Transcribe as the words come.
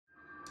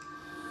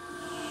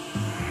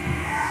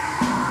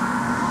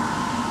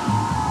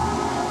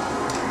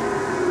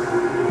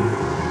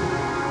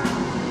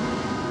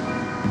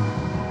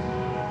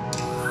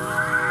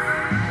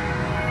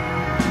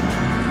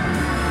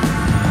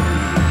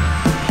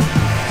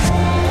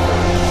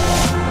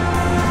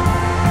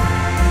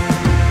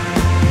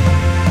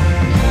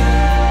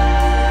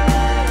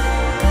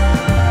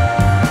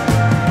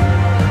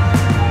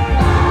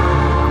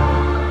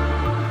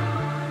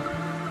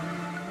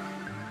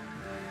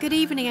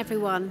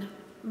everyone.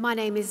 My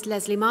name is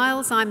Leslie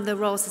Miles. I'm the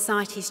Royal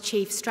Society's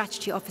Chief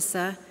Strategy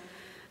Officer,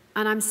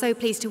 and I'm so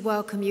pleased to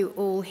welcome you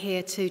all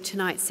here to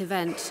tonight's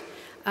event.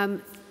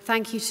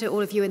 Thank you to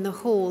all of you in the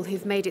hall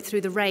who've made it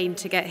through the rain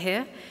to get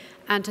here,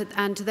 and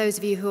to those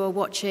of you who are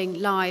watching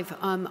live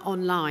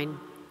online.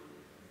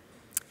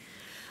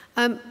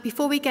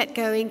 Before we get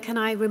going, can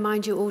I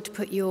remind you all to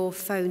put your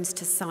phones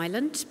to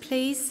silent,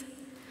 please?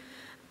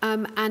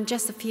 And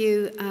just a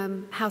few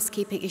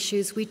housekeeping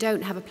issues. We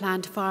don't have a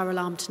planned fire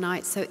alarm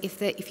tonight, so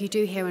if you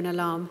do hear an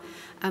alarm,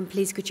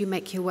 please could you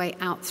make your way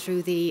out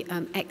through the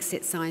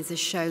exit signs as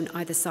shown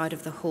either side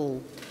of the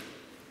hall.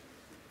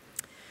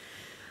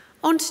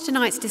 On to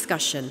tonight's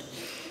discussion.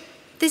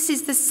 This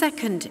is the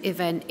second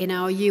event in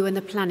our You and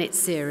the Planet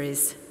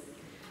series.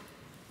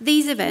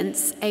 These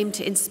events aim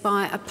to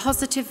inspire a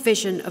positive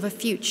vision of a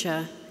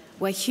future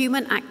where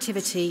human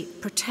activity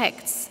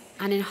protects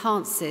and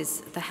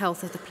enhances the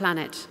health of the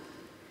planet.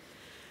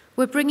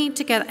 We're bringing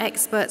together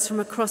experts from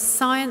across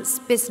science,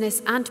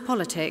 business, and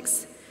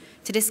politics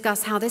to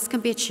discuss how this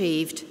can be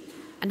achieved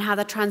and how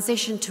the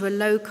transition to a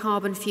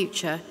low-carbon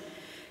future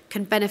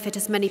can benefit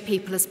as many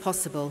people as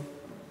possible.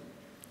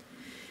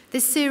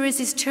 This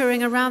series is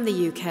touring around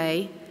the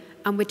UK,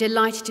 and we're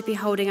delighted to be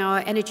holding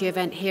our energy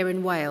event here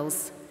in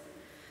Wales,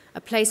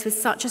 a place with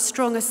such a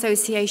strong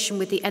association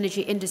with the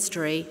energy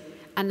industry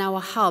and now a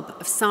hub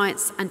of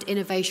science and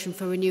innovation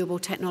for renewable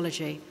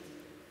technology.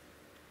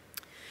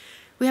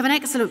 We have an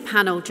excellent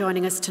panel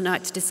joining us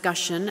tonight's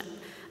discussion,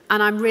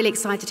 and I'm really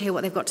excited to hear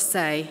what they've got to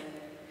say.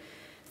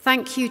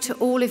 Thank you to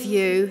all of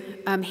you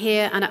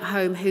here and at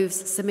home who've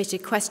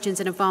submitted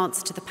questions in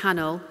advance to the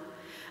panel.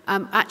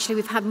 Actually,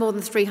 we've had more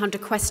than 300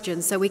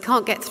 questions, so we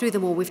can't get through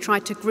them all. We've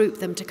tried to group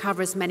them to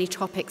cover as many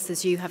topics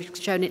as you have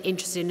shown an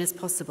interest in as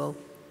possible.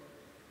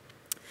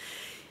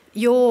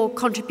 Your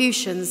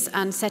contributions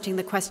and setting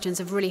the questions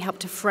have really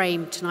helped to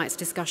frame tonight's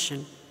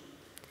discussion.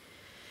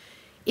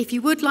 If you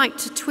would like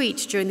to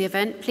tweet during the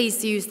event,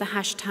 please use the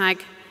hashtag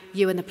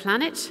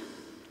 #YouandThePlanet.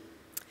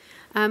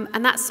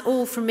 And that's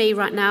all from me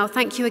right now.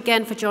 Thank you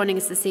again for joining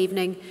us this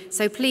evening.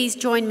 So please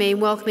join me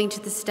in welcoming to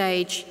the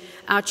stage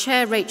our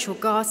chair, Rachel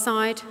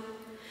Garside,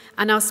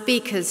 and our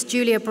speakers,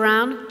 Julia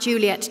Brown,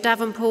 Juliet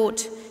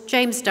Davenport,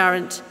 James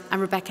Durrant,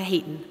 and Rebecca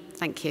Heaton.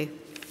 Thank you.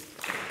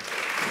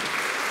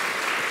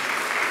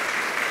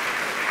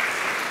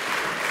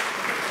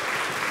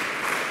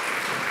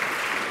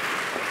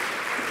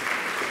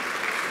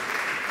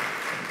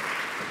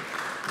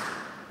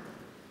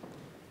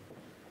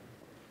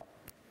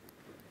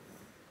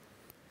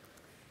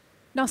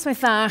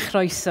 Noswaith dda,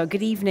 chroeso.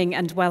 Good evening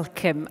and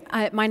welcome.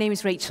 My name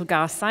is Rachel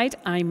Garside.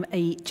 I'm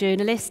a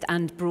journalist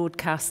and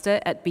broadcaster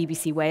at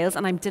BBC Wales,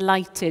 and I'm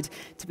delighted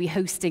to be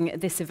hosting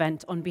this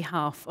event on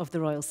behalf of the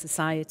Royal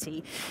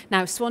Society.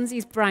 Now,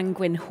 Swansea's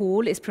Brangwyn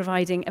Hall is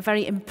providing a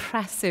very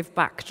impressive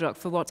backdrop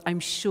for what I'm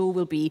sure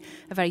will be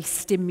a very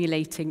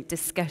stimulating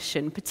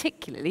discussion,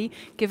 particularly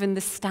given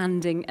the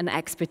standing and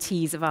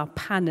expertise of our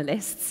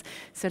panellists.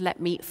 So let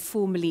me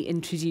formally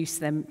introduce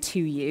them to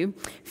you.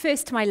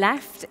 First to my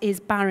left is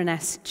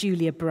Baroness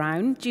Julia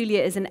Brown.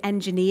 Julia is an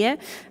engineer,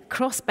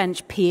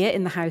 crossbench peer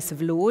in the House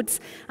of Lords,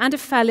 and a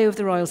Fellow of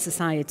the Royal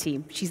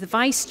Society. She's the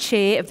Vice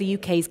Chair of the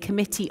UK's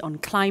Committee on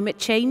Climate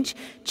Change,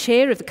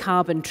 Chair of the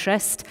Carbon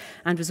Trust,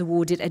 and was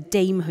awarded a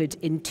damehood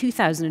in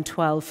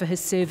 2012 for her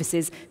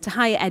services to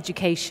higher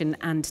education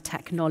and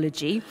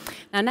technology.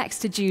 Now, next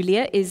to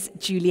Julia is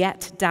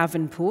Juliet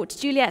Davenport.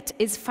 Juliet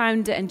is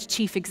Founder and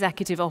Chief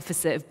Executive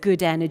Officer of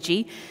Good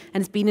Energy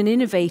and has been an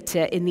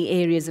innovator in the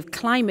areas of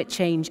climate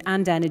change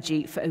and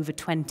energy for over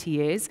 20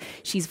 years.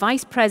 She's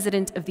Vice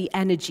President of the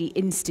Energy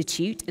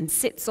Institute and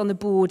sits on the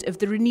board of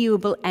the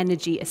Renewable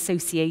Energy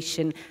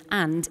Association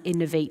and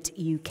Innovate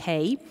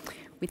UK.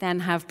 We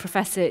then have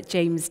Professor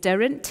James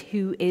Durrant,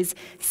 who is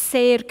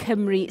Saer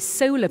Cymru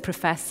Solar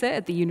Professor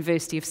at the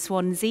University of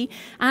Swansea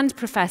and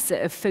Professor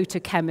of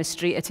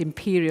Photochemistry at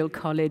Imperial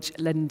College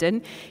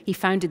London. He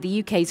founded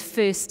the UK's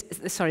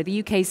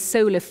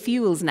Solar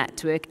Fuels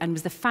Network and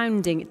was the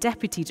founding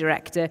Deputy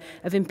Director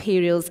of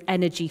Imperial's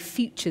Energy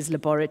Futures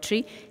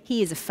Laboratory.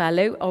 He is a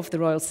Fellow of the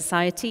Royal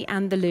Society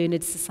and the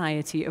Learned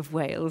Society of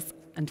Wales.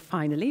 And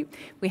finally,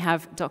 we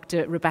have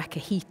Dr. Rebecca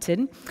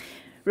Heaton.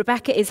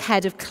 Rebecca is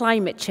Head of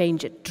Climate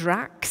Change at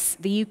Drax,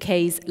 the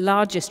UK's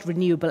largest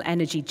renewable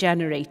energy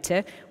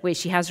generator, where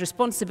she has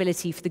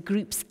responsibility for the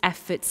group's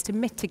efforts to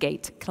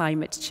mitigate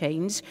climate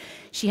change.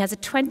 She has a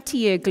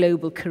 20-year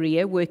global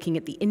career working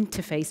at the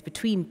interface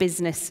between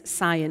business,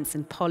 science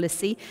and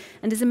policy,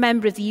 and is a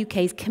member of the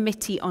UK's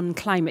Committee on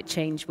Climate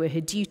Change, where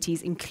her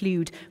duties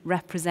include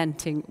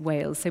representing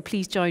Wales. So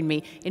please join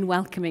me in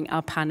welcoming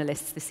our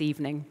panellists this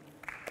evening.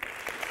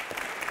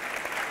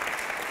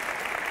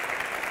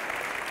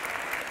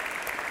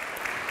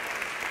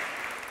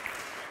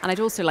 And I'd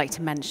also like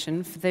to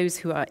mention, for those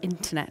who are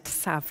internet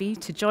savvy,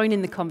 to join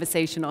in the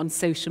conversation on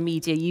social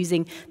media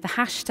using the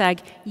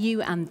hashtag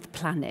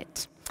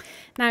 #YouandThePlanet.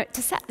 Now,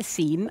 to set the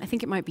scene, I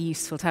think it might be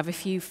useful to have a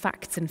few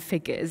facts and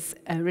figures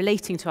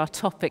relating to our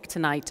topic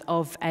tonight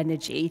of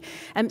energy,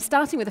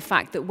 starting with the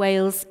fact that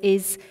Wales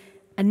is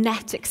a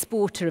net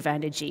exporter of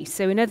energy.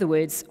 So in other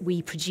words,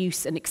 we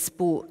produce and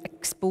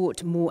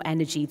export more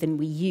energy than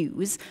we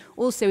use.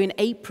 Also in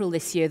April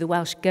this year, the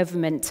Welsh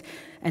Government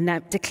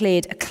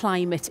declared a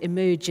climate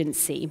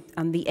emergency.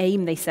 And the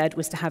aim, they said,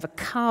 was to have a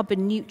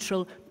carbon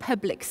neutral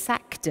public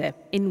sector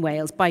in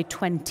Wales by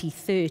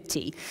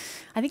 2030.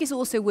 I think it's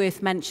also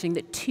worth mentioning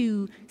that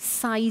 2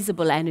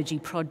 sizable energy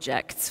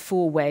projects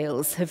for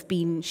Wales have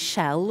been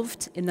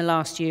shelved in the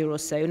last year or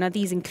so. Now,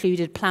 these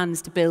included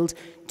plans to build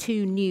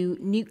 2 new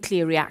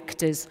nuclear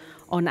reactors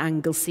on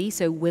Anglesey,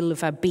 so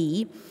Wilfa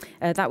B.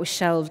 That was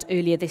shelved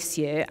earlier this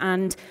year.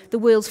 And the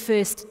world's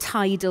first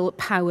tidal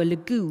power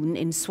lagoon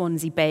in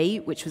Swansea Bay,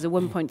 which was a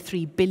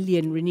 1.3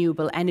 billion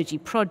renewable energy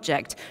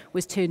project,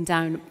 was turned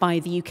down by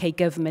the UK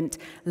government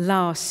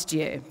last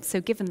year. So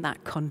given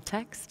that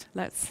context,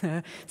 let's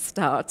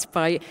start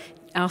by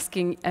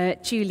asking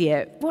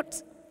Julia,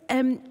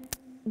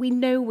 we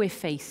know we're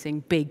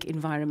facing big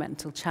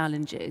environmental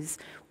challenges.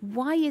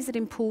 Why is it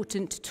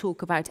important to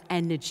talk about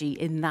energy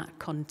in that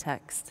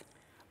context?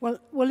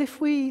 Well,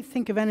 if we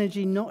think of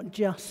energy not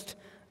just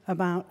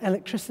about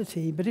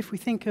electricity, but if we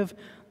think of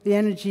the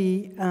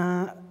energy,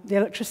 the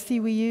electricity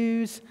we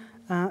use,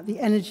 the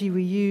energy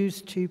we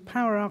use to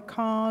power our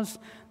cars,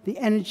 the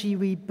energy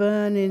we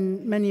burn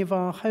in many of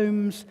our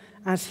homes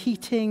as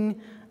heating,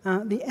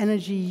 the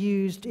energy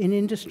used in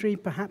industry,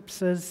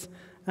 perhaps as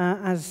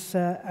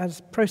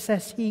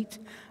process heat.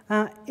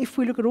 If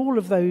we look at all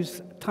of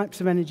those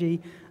types of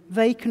energy,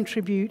 they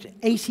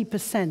contribute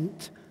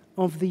 80%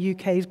 of the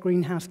UK's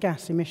greenhouse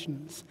gas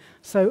emissions.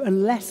 So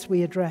unless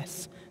we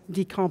address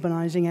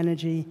decarbonising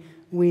energy,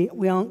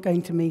 we aren't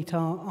going to meet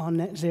our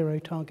net zero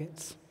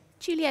targets.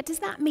 Juliet, does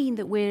that mean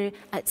that we're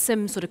at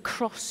some sort of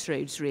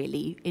crossroads,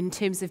 really, in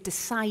terms of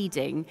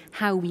deciding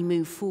how we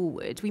move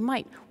forward? We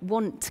might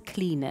want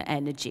cleaner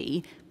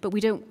energy, but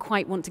we don't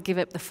quite want to give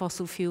up the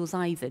fossil fuels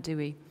either, do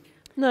we?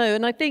 No,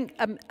 and I think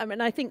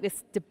I think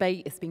this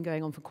debate has been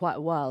going on for quite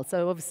a while.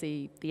 So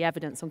obviously the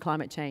evidence on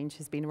climate change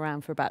has been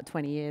around for about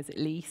 20 years at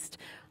least.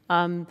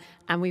 And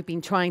we've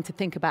been trying to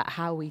think about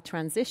how we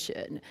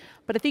transition.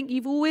 But I think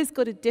you've always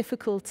got a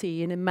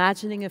difficulty in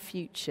imagining a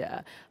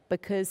future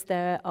because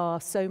there are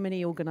so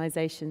many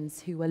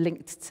organisations who are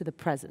linked to the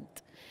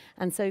present.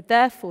 And so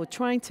therefore,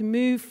 trying to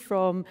move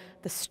from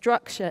the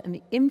structure and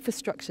the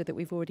infrastructure that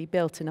we've already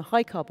built in a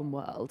high-carbon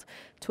world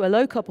to a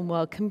low-carbon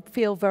world can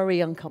feel very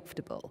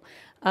uncomfortable.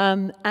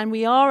 And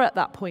we are at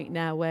that point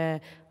now where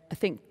I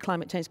think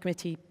Climate Change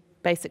Committee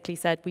basically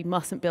said we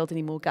mustn't build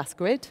any more gas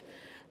grid.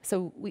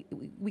 So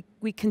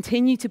we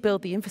continue to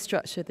build the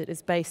infrastructure that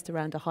is based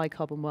around a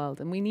high-carbon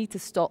world, and we need to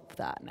stop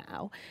that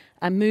now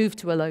and move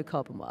to a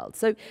low-carbon world.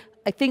 So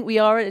I think we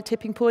are at a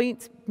tipping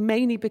point,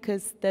 mainly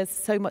because there's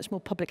so much more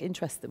public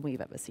interest than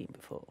we've ever seen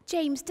before.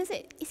 James, is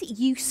it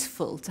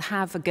useful to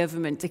have a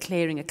government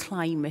declaring a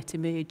climate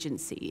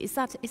emergency? Is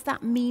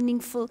that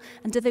meaningful,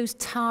 and do those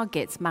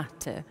targets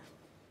matter?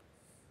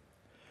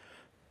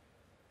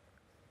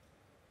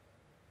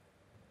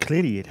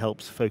 Clearly, it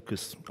helps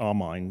focus our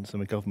minds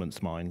and the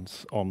government's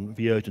minds on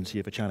the urgency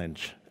of a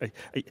challenge.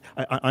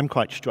 I'm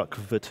quite struck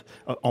that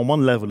on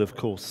one level, of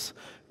course,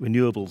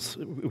 renewables,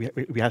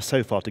 we have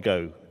so far to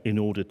go in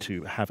order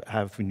to have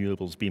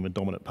renewables being the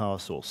dominant power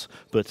source.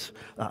 But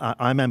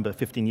I remember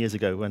 15 years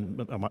ago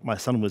when my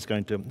son was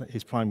going to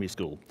his primary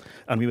school,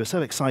 and we were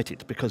so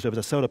excited because there was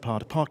a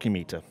solar-powered parking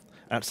meter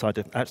outside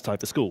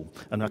the school.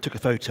 And I took a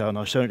photo and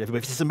I was showing it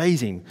everybody. This is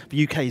amazing.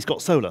 The UK's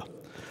got solar.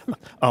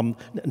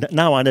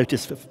 Now I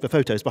notice the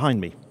photos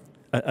behind me,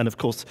 and of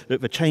course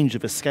the change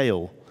of the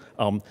scale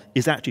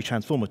is actually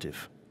transformative.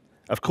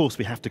 Of course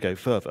we have to go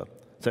further,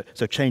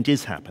 so change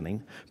is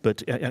happening,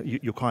 but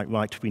you're quite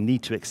right, we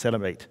need to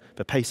accelerate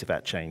the pace of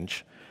that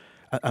change,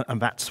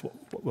 and that's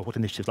what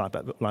initiatives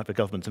like the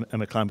government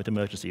and the climate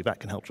emergency, that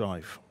can help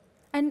drive.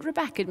 And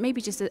Rebecca,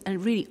 maybe just a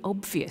really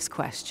obvious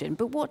question,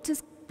 but what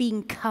does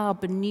being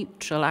carbon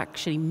neutral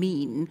actually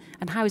mean,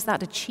 and how is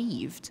that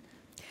achieved?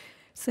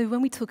 So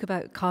when we talk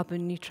about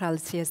carbon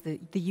neutrality as the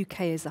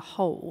UK as a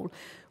whole,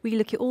 we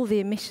look at all the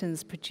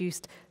emissions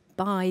produced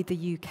by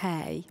the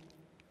UK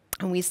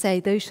and we say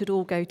those should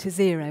all go to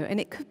zero. And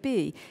it could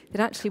be that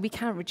actually we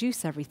can't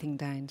reduce everything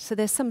down. So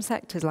there's some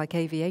sectors like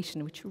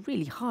aviation which are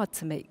really hard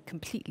to make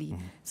completely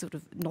sort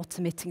of not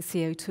emitting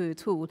CO2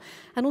 at all.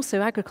 And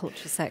also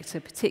agriculture sector,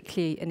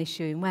 particularly an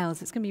issue in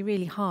Wales, it's going to be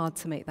really hard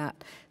to make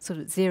that sort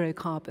of zero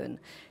carbon.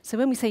 So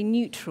when we say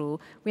neutral,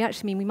 we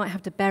actually mean we might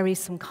have to bury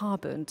some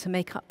carbon to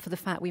make up for the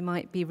fact we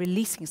might be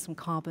releasing some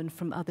carbon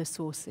from other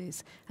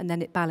sources, and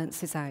then it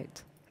balances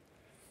out.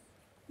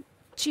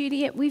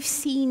 Juliet, we've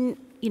seen,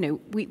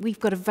 we've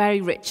got a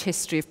very rich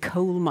history of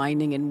coal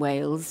mining in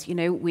Wales.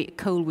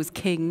 Coal was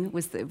king,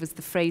 was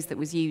the phrase that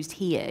was used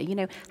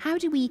here. How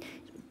do we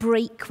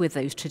break with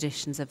those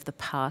traditions of the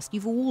past?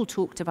 You've all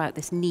talked about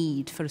this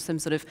need for some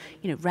sort of,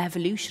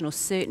 revolution or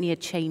certainly a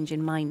change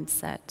in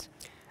mindset.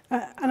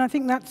 And I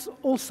think that's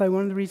also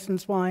one of the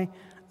reasons why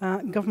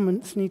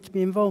governments need to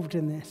be involved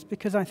in this,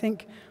 because I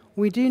think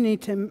we do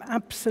need to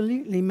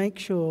absolutely make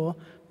sure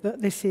that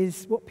this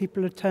is what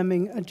people are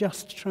terming a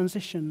just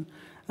transition.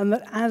 and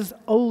that as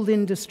old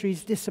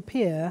industries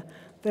disappear,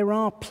 there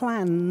are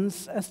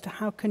plans as to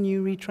how can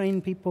you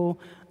retrain people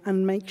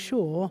and make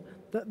sure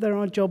that there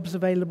are jobs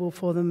available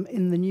for them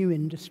in the new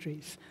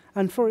industries.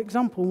 And for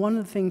example, one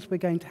of the things we're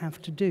going to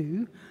have to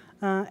do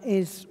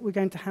is we're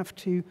going to have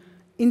to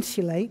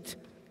insulate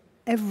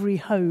every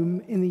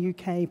home in the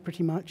UK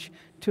pretty much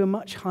to a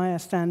much higher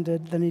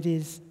standard than it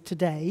is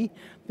today,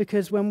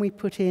 because when we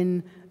put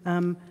in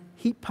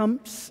heat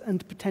pumps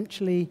and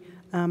potentially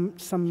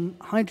some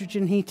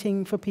hydrogen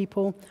heating for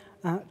people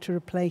to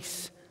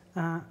replace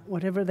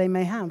whatever they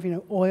may have,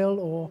 oil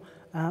or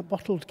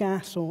bottled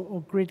gas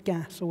or grid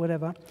gas or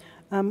whatever,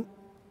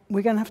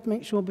 we're going to have to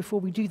make sure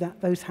before we do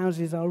that, those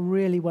houses are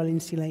really well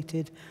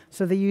insulated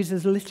so they use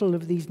as little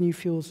of these new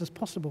fuels as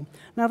possible.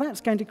 Now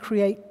that's going to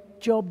create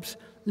jobs,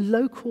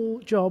 local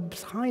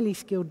jobs, highly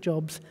skilled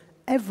jobs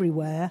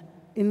everywhere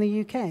in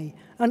the UK.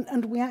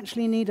 And we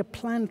actually need a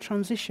planned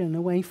transition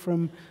away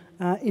from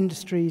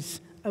industries,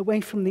 away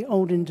from the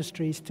old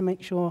industries, to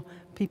make sure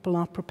people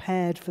are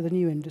prepared for the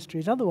new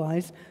industries.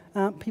 Otherwise,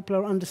 people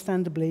are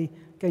understandably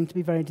going to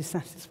be very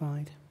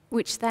dissatisfied.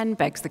 Which then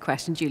begs the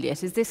question,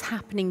 Juliet, is this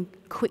happening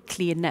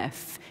quickly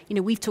enough?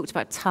 We've talked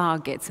about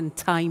targets and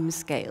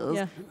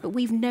timescales, but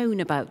we've known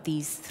about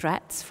these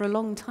threats for a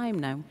long time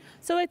now.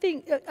 So I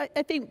think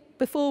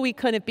before we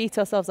kind of beat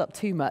ourselves up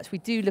too much, we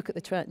do need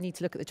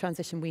to look at the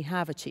transition we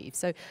have achieved.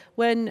 So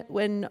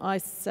when I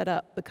set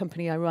up the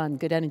company I run,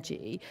 Good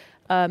Energy,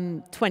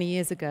 20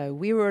 years ago,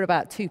 we were at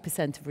about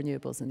 2% of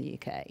renewables in the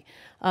UK.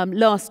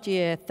 Last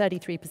year,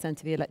 33%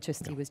 of the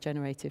electricity was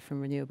generated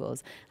from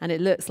renewables, and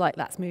it looks like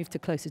that's moved to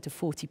closer to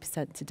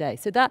 40% today.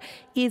 So that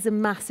is a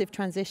massive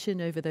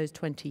transition over those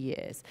 20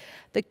 years.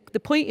 The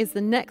point is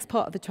the next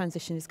part of the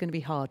transition is going to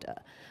be harder.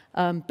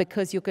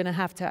 Because you're going to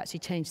have to actually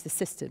change the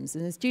systems.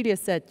 And as Julia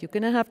said, you're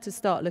going to have to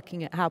start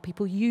looking at how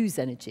people use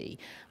energy.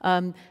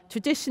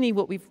 Traditionally,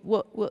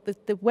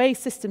 the way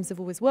systems have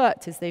always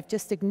worked is they've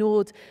just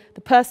ignored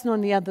the person on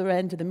the other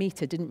end of the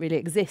meter didn't really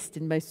exist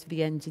in most of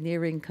the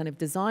engineering kind of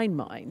design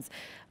minds.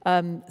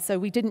 So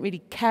we didn't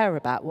really care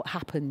about what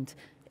happened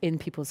in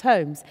people's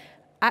homes.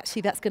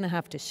 Actually, that's going to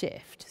have to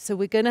shift. So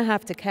we're going to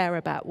have to care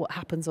about what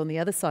happens on the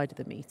other side of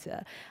the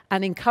meter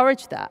and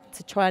encourage that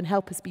to try and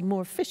help us be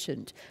more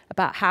efficient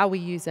about how we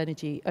use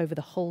energy over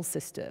the whole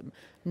system,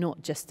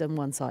 not just on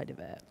one side of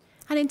it.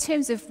 And in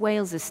terms of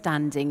Wales's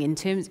standing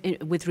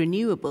with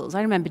renewables,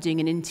 I remember doing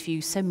an interview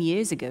some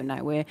years ago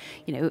now where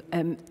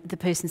the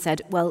person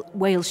said, well,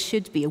 Wales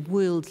should be a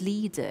world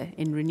leader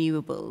in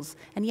renewables,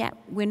 and yet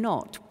we're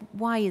not.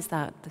 Why is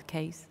that the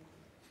case?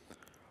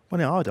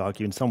 Well, I would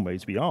argue in some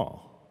ways we are.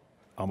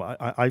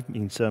 I've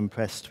been so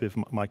impressed with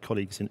my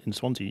colleagues in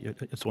Swansea,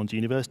 at Swansea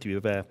University,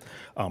 with their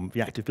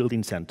reactive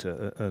building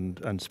centre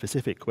and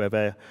specific, where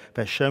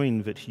they're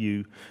showing that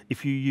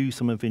if you use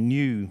some of the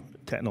new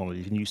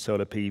technologies, the new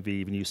solar PV,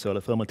 the new solar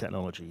thermal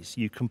technologies,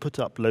 you can put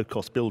up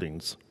low-cost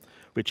buildings,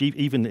 which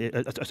even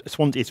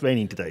Swansea, it's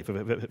raining today,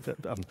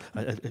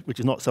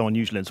 which is not so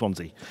unusual in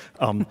Swansea.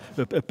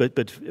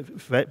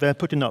 But they're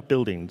putting up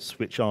buildings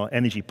which are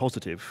energy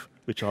positive,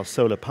 which are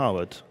solar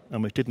powered,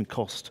 and which didn't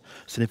cost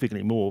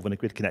significantly more than a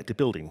grid-connected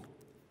building.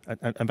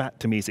 And that,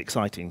 to me, is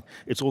exciting.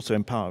 It's also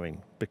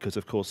empowering because,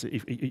 of course,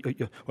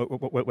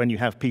 when you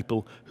have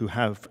people who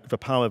have the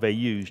power they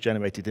use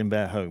generated in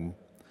their home,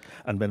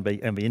 and when they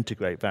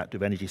integrate that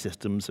with energy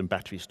systems and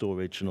battery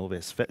storage and all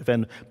this,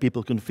 then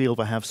people can feel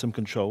they have some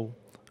control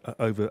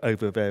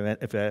over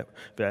their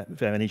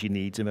energy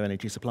needs and their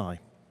energy supply.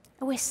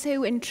 We're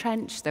so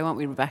entrenched, though, aren't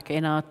we, Rebecca,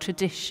 in our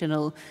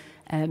traditional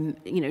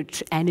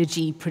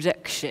energy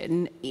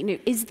production.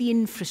 Is the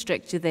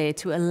infrastructure there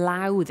to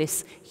allow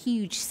this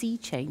huge sea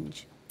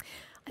change?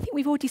 I think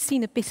we've already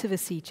seen a bit of a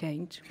sea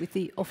change with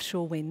the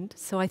offshore wind.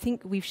 So I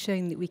think we've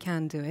shown that we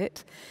can do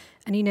it.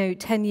 And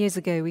 10 years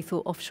ago, we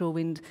thought offshore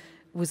wind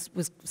was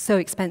so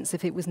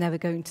expensive it was never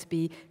going to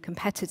be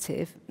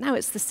competitive. Now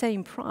it's the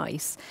same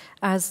price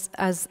as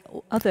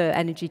other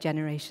energy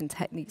generation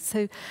techniques.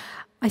 So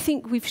I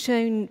think we've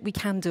shown we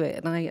can do it,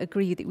 and I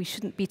agree that we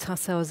shouldn't beat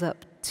ourselves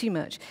up too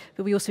much,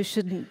 but we also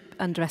shouldn't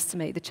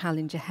underestimate the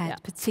challenge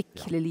ahead,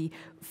 particularly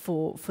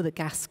for the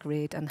gas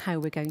grid and how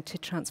we're going to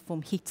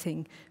transform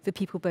heating for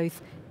people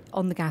both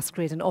on the gas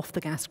grid and off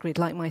the gas grid,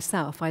 like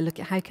myself. I look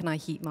at how can I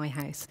heat my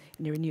house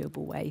in a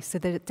renewable way. So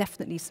there are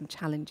definitely some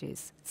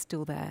challenges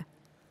still there.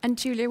 And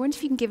Julia, I wonder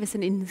if you can give us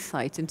an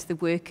insight into the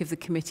work of the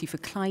Committee for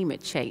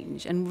Climate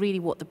Change and really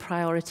what the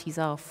priorities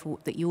are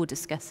that you're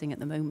discussing at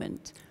the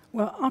moment.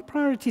 Well, our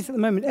priorities at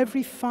the moment,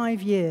 every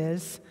 5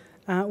 years,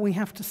 we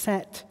have to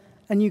set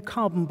a new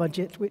carbon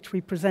budget, which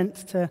we present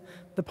to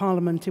the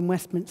Parliament in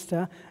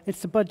Westminster.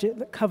 It's a budget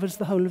that covers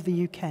the whole of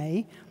the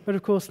UK, but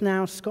of course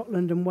now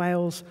Scotland and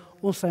Wales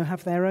also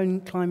have their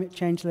own climate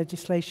change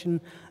legislation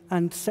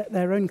and set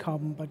their own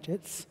carbon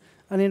budgets.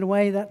 And in a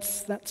way,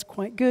 that's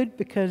quite good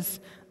because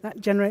that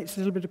generates a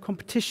little bit of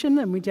competition,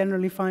 and we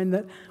generally find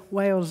that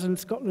Wales and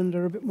Scotland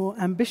are a bit more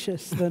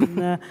ambitious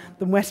than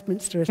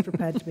Westminster is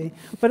prepared to be.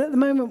 But at the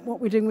moment, what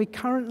we're doing, we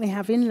currently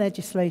have in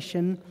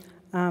legislation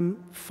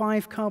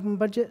 5 carbon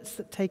budgets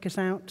that take us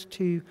out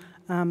to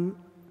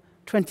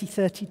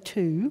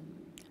 2032,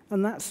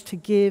 and that's to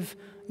give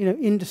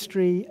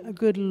industry a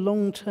good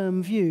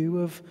long-term view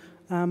of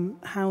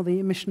how the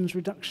emissions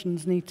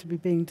reductions need to be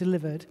being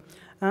delivered.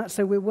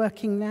 So we're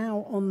working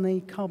now on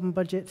the carbon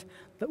budget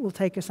that will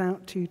take us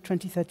out to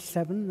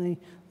 2037,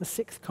 the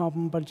sixth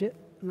carbon budget,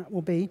 and that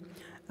will be.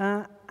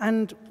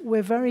 And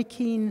we're very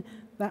keen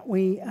that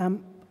we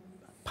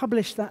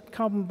publish that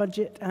carbon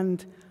budget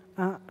and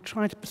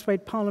try to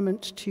persuade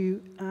Parliament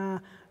to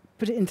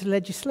put it into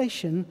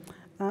legislation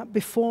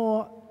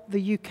before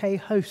the UK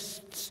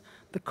hosts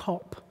the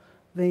COP,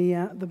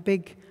 the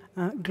big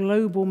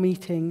global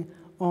meeting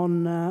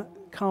on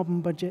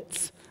carbon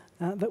budgets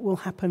that will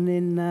happen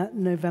in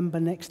November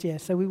next year.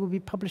 So we will be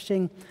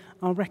publishing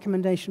our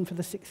recommendation for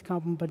the sixth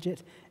carbon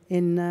budget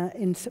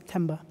in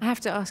September. I have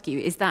to ask you,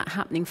 is that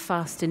happening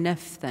fast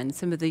enough then?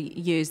 Some of the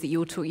years that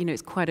you're talking,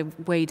 it's quite a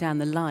way down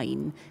the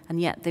line,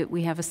 and yet that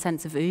we have a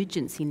sense of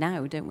urgency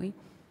now, don't we?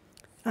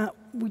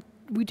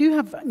 We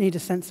do need a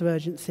sense of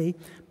urgency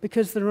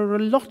because there are a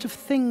lot of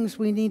things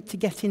we need to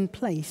get in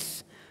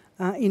place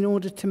in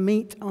order to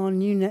meet our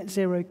new net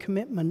zero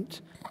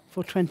commitment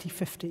for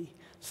 2050.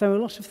 So a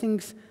lot of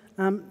things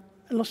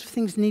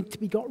need to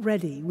be got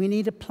ready. We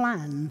need a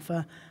plan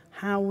for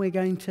how we're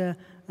going to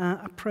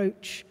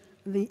approach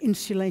the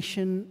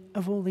insulation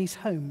of all these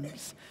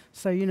homes.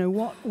 So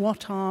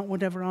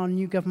whatever our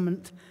new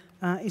government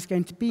is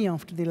going to be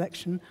after the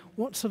election,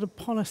 what sort of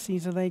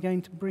policies are they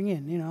going to bring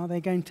in? Are they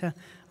going to,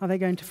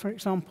 for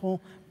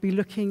example, be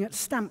looking at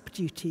stamp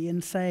duty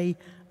and say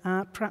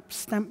perhaps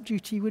stamp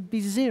duty would be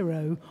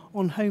zero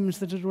on homes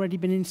that had already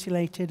been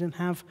insulated and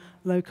have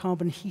low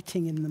carbon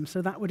heating in them.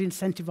 So that would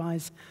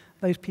incentivize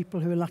those people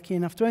who are lucky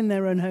enough to own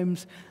their own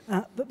homes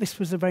that this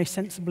was a very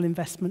sensible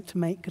investment to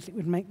make because it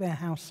would make their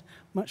house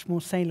much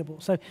more saleable.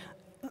 So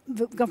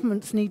the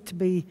governments need to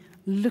be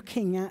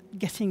looking at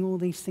getting all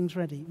these things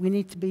ready. We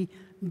need to be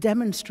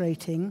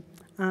demonstrating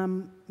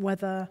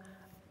whether,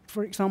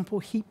 for example,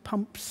 heat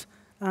pumps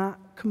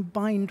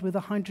combined with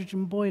a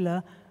hydrogen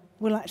boiler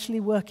will actually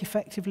work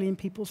effectively in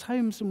people's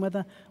homes, and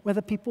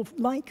whether people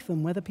like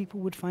them, whether people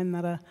would find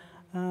that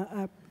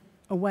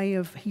a way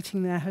of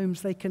heating their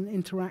homes they can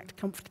interact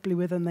comfortably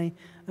with and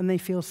they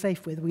feel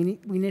safe with.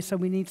 We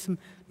need some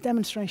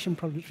demonstration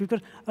projects. We've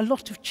got a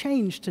lot of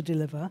change to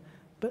deliver,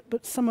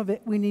 but some of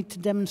it we need to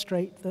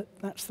demonstrate that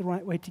that's the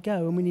right way to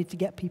go, and we need to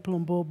get people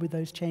on board with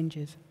those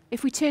changes.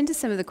 If we turn to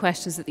some of the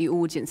questions that the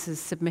audience has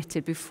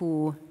submitted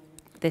before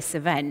this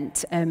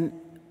event,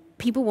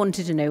 people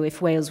wanted to know if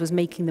Wales was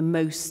making the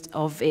most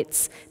of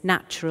its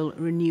natural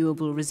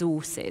renewable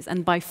resources.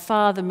 And by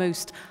far the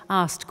most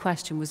asked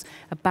question was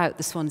about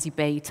the Swansea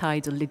Bay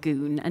tidal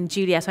lagoon. And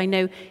Juliet, I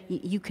know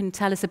you can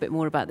tell us a bit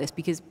more about this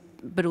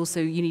but also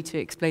you need to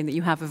explain that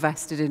you have a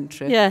vested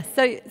interest. Yeah,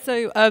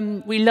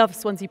 so we love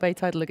Swansea Bay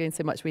Tidal Lagoon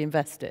so much we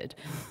invested.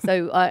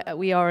 So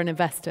we are an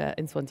investor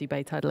in Swansea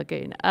Bay Tidal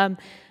Lagoon.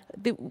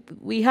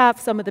 We have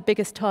some of the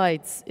biggest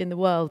tides in the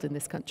world in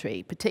this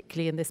country,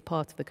 particularly in this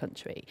part of the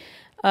country.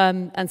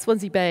 And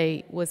Swansea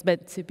Bay was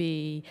meant to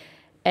be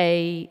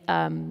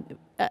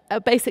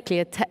basically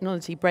a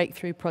technology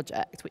breakthrough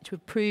project, which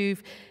would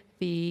prove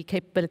the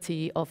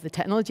capability of the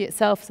technology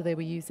itself. So they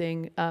were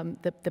using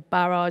the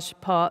barrage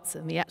parts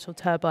and the actual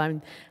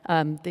turbine,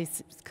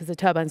 because the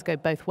turbines go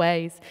both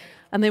ways.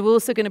 And they were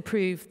also going to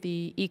prove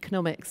the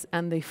economics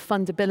and the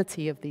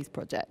fundability of these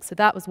projects. So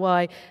that was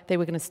why they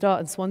were going to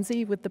start in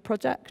Swansea with the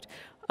project.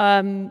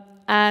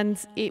 And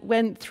it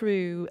went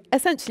through,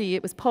 essentially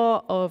it was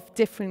part of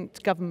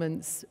different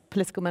governments'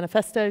 political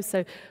manifestos.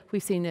 So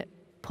we've seen it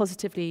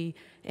positively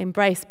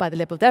embraced by the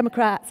Liberal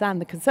Democrats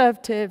and the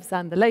Conservatives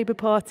and the Labour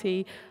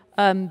Party.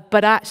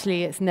 But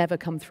actually it's never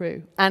come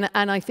through. And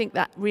I think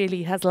that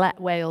really has let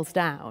Wales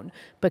down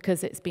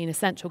because it's been a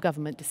central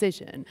government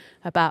decision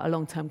about a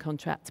long-term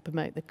contract to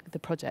promote the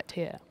project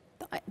here.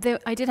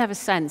 I did have a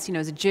sense,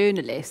 as a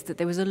journalist, that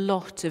there was a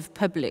lot of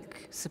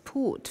public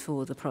support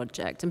for the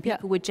project, and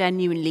people were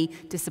genuinely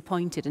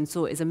disappointed and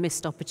saw it as a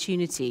missed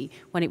opportunity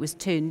when it was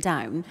turned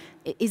down.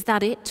 Is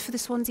that it for the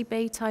Swansea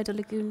Bay Tidal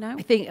Lagoon now?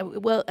 I think,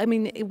 well, I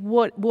mean,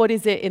 what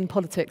is it in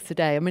politics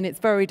today? I mean, it's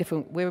very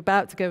different. We're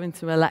about to go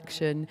into an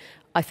election.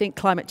 I think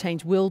climate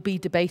change will be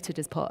debated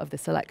as part of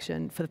this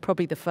election for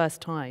probably the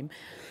first time.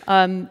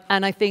 And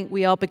I think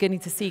we are beginning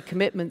to see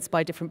commitments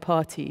by different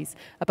parties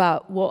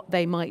about what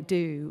they might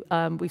do.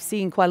 We've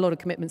seen quite a lot of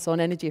commitments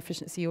on energy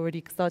efficiency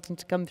already starting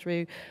to come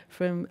through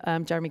from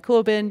Jeremy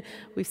Corbyn.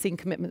 We've seen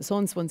commitments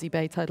on Swansea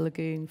Bay Tidal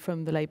Lagoon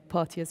from the Labour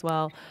Party as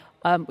well.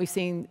 We've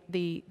seen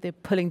the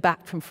pulling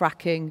back from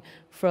fracking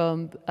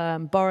from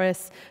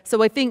Boris.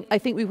 So I think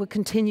we will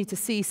continue to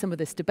see some of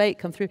this debate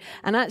come through.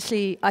 And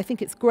actually, I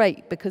think it's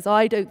great because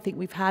I don't think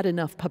we've had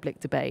enough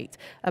public debate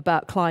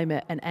about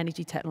climate and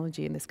energy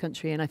technology in this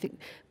country. And I think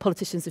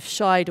politicians have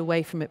shied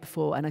away from it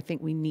before, and I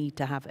think we need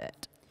to have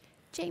it.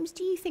 James,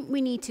 do you think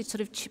we need to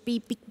sort of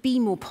be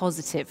more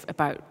positive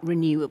about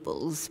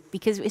renewables?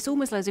 Because it's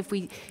almost as if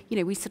we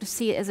sort of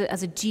see it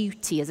as a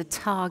duty, as a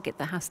target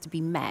that has to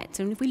be met.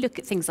 And if we look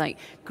at things like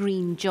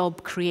green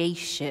job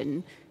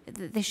creation,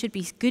 there should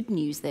be good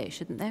news there,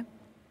 shouldn't there?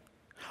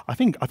 I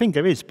think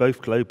there is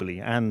both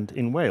globally and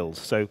in Wales.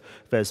 So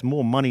there's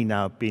more money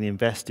now being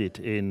invested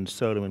in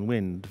solar and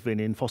wind than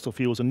in fossil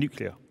fuels and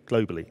nuclear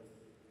globally.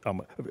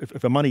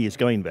 If the money is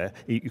going there,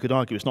 you could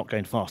argue it's not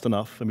going fast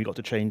enough, and we've got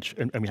to change,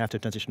 and we have to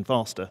transition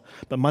faster.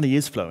 But money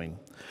is flowing,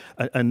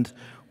 and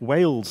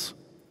Wales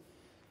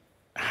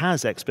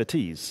has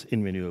expertise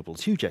in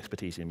renewables, huge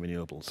expertise in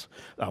renewables.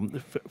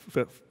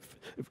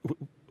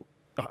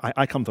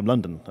 I come from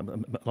London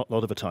a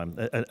lot of the time,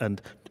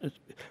 and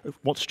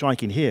what's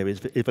striking here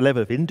is the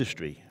level of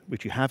industry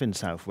which you have in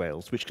South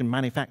Wales, which can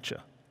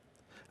manufacture.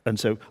 And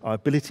so our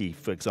ability,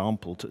 for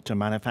example, to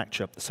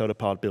manufacture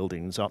solar-powered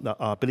buildings, our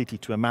ability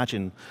to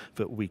imagine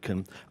that we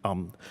can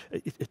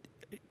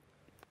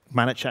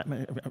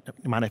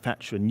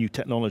manufacture new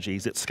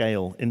technologies at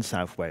scale in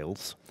South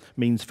Wales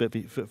means that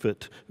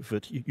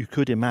you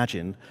could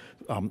imagine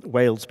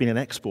Wales being an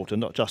exporter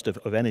not just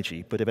of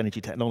energy, but of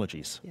energy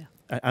technologies.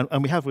 Yeah.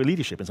 And we have real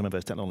leadership in some of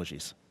those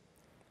technologies.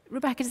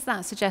 Rebecca, does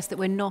that suggest that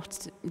we're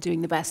not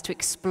doing the best to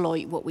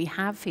exploit what we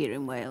have here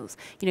in Wales?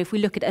 You know, if we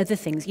look at other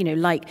things, you know,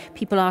 like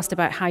people asked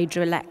about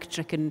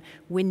hydroelectric and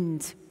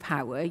wind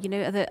power, you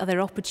know, are there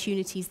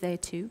opportunities there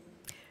too?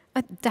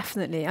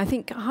 Definitely. I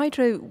think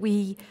hydro,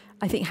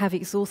 I think have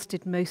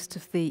exhausted most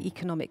of the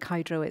economic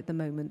hydro at the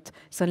moment.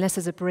 So unless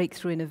there's a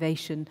breakthrough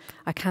innovation,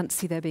 I can't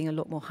see there being a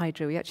lot more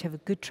hydro. We actually have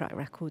a good track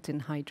record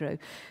in hydro.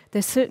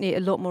 There's certainly a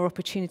lot more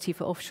opportunity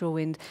for offshore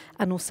wind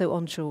and also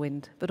onshore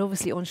wind. But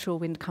obviously onshore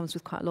wind comes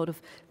with quite a lot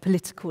of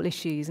political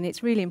issues, and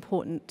it's really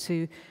important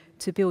to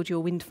build your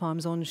wind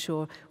farms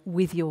onshore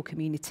with your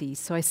communities.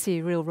 So I see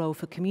a real role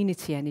for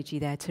community energy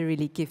there to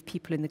really give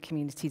people in the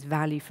communities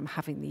value from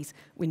having these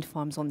wind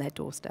farms on their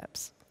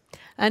doorsteps.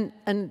 And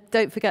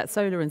don't forget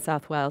solar in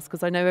South Wales,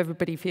 because I know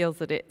everybody feels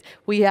that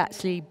we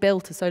actually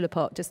built a solar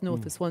park just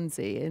north of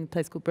Swansea in a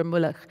place called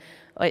Brynwylach,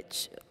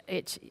 which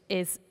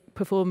is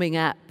performing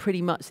at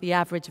pretty much the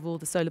average of all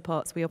the solar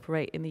parks we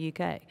operate in the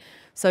UK.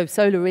 So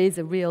solar is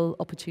a real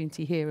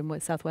opportunity here in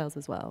South Wales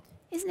as well.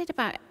 Isn't it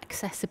about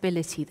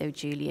accessibility though,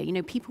 Julia? You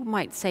know, people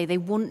might say they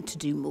want to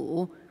do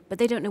more, but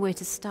they don't know where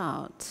to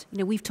start. You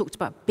know, we've talked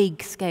about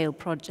big scale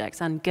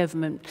projects and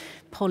government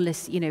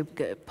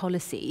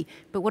policy,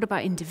 but what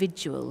about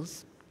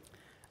individuals?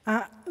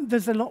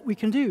 There's a lot we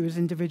can do as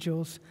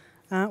individuals.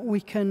 We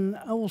can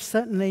all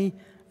certainly,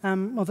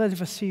 well, those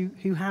of us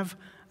who have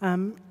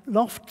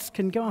lofts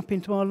can go up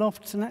into our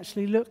lofts and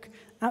actually look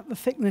at the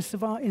thickness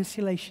of our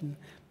insulation,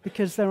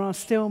 because there are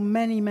still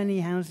many,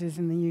 many houses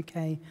in the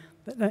UK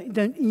that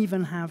don't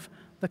even have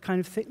the kind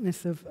of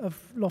thickness of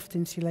loft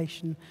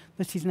insulation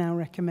that is now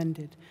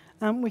recommended.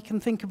 We can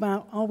think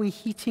about, are we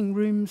heating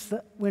rooms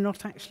that we're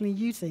not actually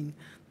using?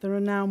 There are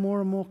now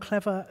more and more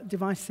clever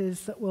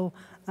devices that will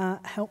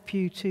help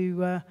you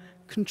to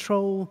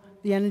control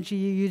the energy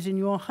you use in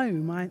your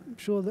home. I'm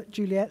sure that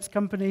Juliet's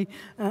company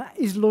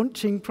is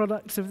launching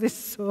products of this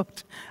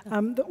sort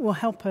that will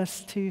help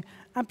us to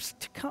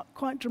cut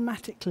quite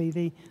dramatically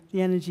the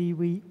energy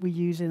we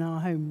use in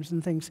our homes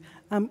and things.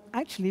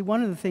 Actually,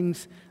 one of the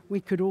things we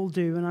could all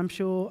do, and I'm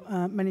sure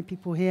many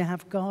people here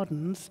have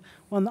gardens,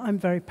 one that I'm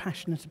very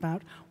passionate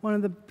about, one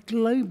of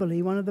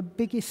the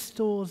biggest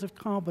stores of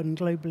carbon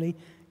globally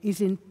is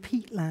in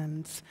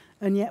peatlands,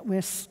 and yet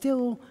we're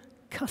still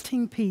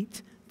cutting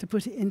peat to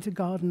put it into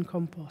garden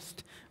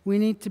compost. We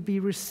need to be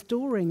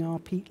restoring our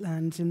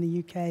peatlands in the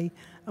UK,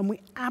 and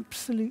we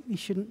absolutely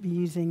shouldn't be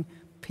using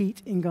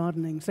peat in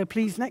gardening. So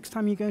please, next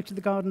time you go to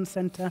the garden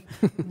centre,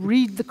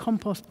 read the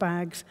compost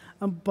bags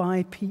and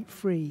buy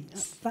peat-free.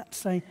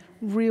 That's a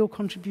real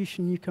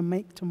contribution you can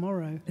make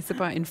tomorrow. It's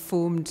about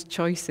informed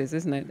choices,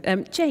 isn't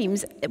it?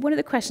 James, one of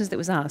the questions that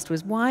was asked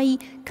was, why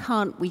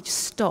can't we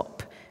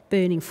stop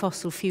burning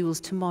fossil fuels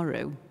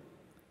tomorrow?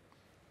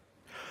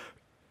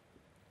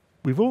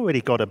 We've already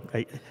got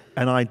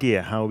an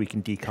idea how we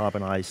can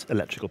decarbonise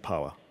electrical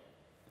power.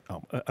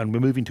 And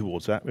we're moving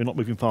towards that. We're not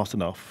moving fast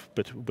enough,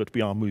 but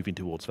we are moving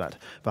towards that.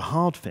 The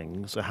hard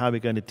things are how we're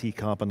going to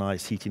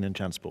decarbonise heating and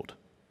transport.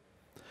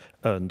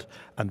 And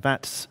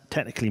that's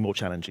technically more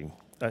challenging.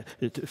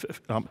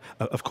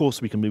 Of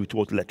course, we can move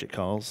towards electric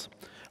cars.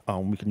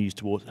 We can use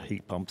towards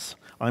heat pumps.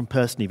 I'm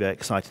personally very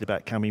excited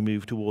about, can we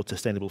move towards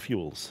sustainable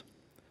fuels?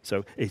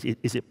 So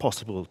is it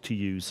possible to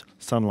use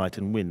sunlight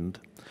and wind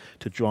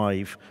to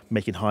drive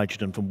making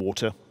hydrogen from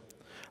water,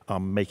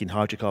 making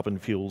hydrocarbon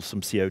fuels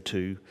from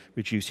CO2,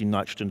 reducing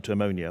nitrogen to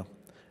ammonia?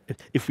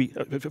 If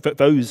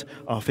those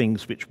are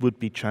things which would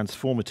be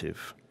transformative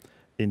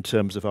in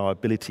terms of our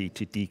ability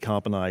to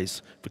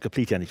decarbonise the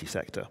complete energy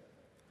sector.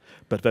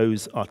 But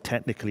those are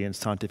technically and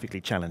scientifically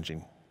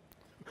challenging.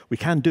 We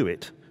can do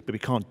it, but we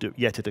can't do it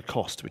yet at a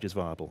cost which is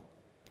viable.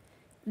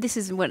 This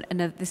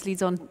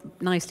leads on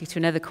nicely to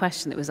another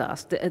question that was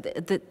asked,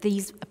 that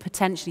these are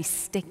potentially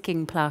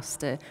sticking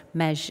plaster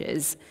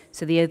measures.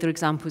 So the other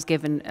example was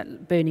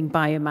given, burning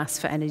biomass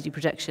for energy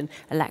production,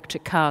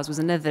 electric cars was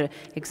another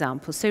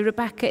example. So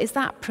Rebecca, is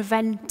that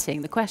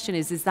preventing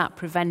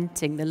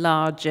the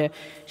larger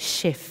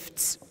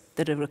shifts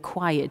that are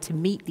required to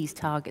meet these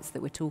targets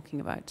that we're talking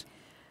about?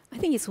 I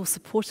think it's all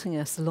supporting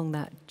us along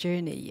that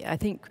journey. I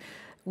think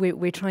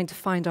we're trying to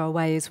find our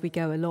way as we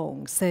go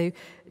along. So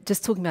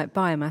just talking about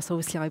biomass,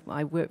 obviously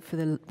I work for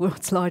the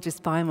world's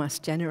largest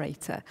biomass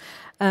generator.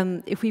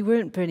 If we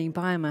weren't burning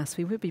biomass,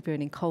 we would be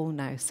burning coal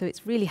now. So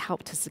it's really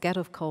helped us to get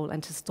off coal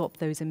and to stop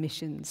those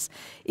emissions.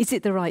 Is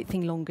it the right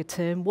thing longer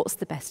term? What's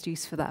the best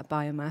use for that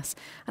biomass?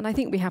 And I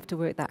think we have to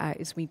work that out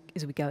as we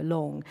go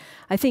along.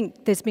 I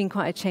think there's been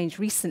quite a change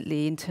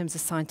recently in terms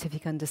of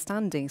scientific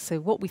understanding. So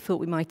what we thought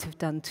we might have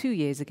done 2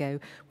 years ago,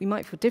 we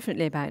might feel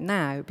differently about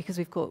now, because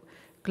we've got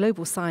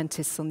global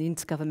scientists on the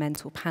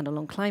Intergovernmental Panel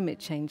on Climate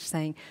Change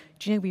saying,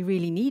 do you know, we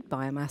really need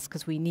biomass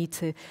because we need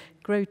to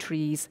grow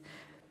trees,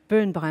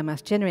 burn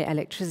biomass, generate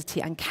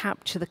electricity and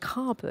capture the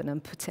carbon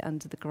and put it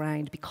under the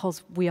ground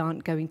because we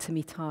aren't going to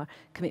meet our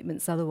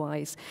commitments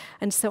otherwise.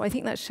 And so I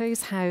think that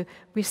shows how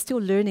we're still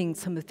learning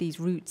some of these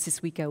routes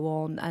as we go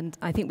on, and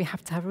I think we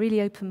have to have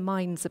really open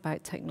minds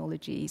about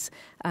technologies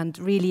and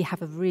really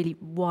have a really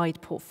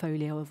wide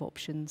portfolio of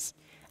options.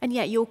 And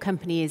yet your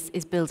company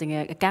is building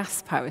a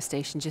gas power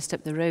station just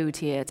up the road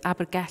here at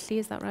Abergelli,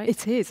 is that right?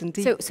 It is,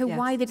 indeed. So yes.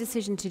 Why the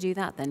decision to do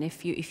that then,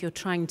 if you're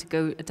trying to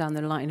go down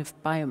the line of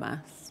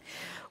biomass?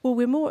 Well,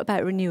 we're more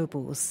about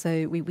renewables.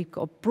 So we've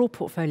got a broad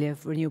portfolio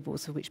of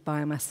renewables, of which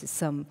biomass is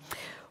some.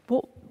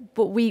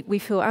 But we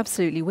feel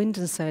absolutely wind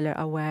and solar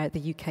are where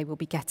the UK will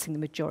be getting the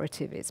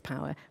majority of its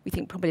power. We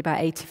think probably about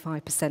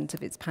 85%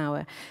 of its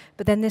power.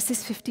 But then there's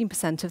this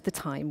 15% of the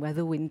time where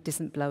the wind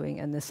isn't blowing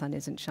and the sun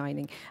isn't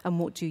shining. And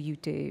what do you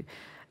do?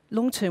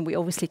 Long term, we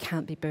obviously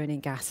can't be burning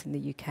gas in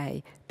the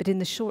UK. But in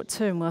the short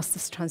term, whilst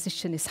this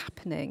transition is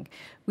happening,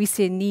 we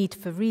see a need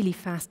for really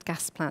fast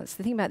gas plants.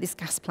 The thing about this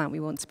gas plant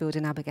we want to build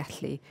in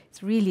Abergelli,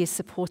 it's really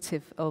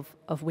supportive of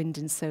wind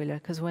and solar,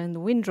 because when the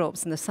wind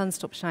drops and the sun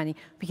stops shining,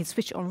 we can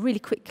switch it on really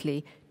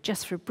quickly,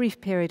 just for a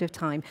brief period of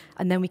time,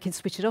 and then we can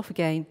switch it off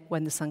again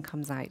when the sun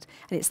comes out.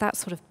 And it's that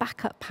sort of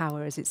backup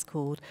power, as it's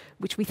called,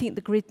 which we think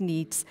the grid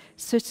needs,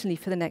 certainly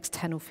for the next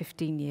 10 or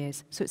 15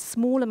 years. So it's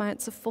small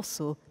amounts of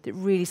fossil that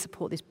really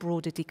support this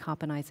broader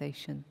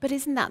decarbonisation. But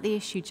isn't that the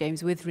issue,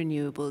 James, with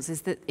renewables,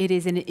 is that it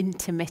is an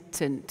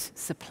intermittent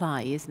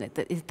supply, isn't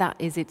it? That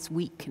is its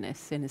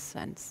weakness, in a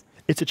sense.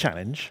 It's a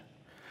challenge.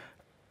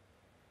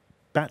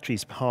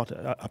 Batteries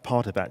are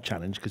part of that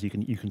challenge because you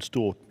can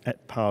store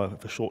power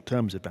for short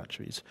terms of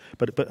batteries.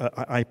 But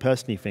I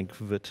personally think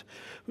that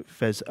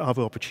there's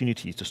other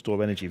opportunities to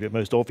store energy. The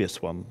most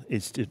obvious one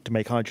is to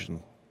make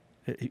hydrogen.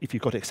 If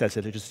you've got excess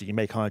electricity, you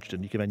make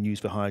hydrogen. You can then use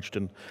the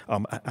hydrogen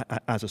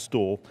as a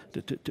store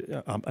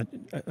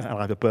and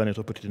either burn it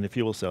or put it in a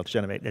fuel cell to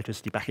generate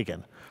electricity back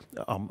again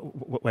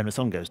when the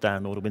sun goes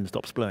down or the wind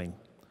stops blowing.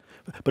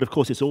 But of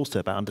course, it's also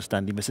about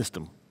understanding the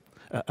system.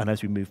 And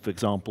as we move, for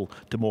example,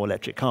 to more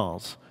electric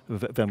cars,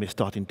 then we're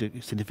starting to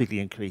significantly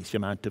increase the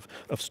amount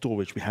of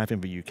storage we have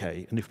in the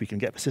UK. And if we can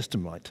get the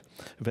system right,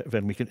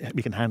 then we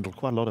can handle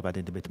quite a lot of that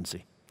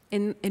intermittency.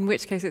 In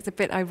which case, it's a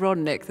bit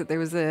ironic that there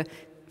was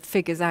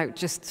figures out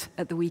just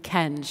at the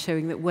weekend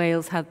showing that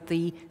Wales had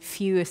the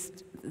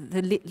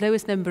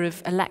lowest number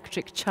of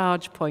electric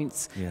charge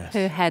points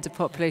per head of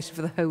population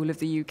for the whole of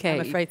the UK.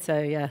 I'm afraid so,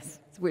 yes.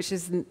 Which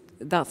isn't.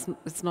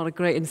 It's not a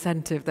great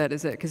incentive, that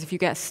is it? Because if you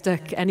get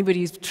stuck,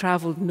 anybody who's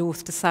travelled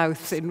north to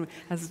south,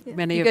 as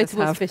many of us have,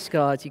 you go towards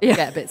Fishguard, you can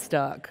get a bit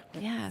stuck.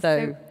 Yeah.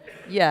 So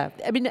yeah,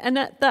 I mean, and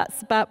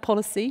that's about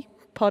policy.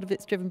 Part of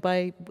it's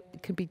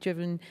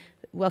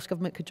Welsh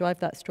Government could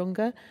drive that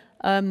stronger,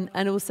 and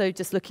also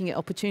just looking at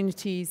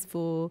opportunities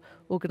for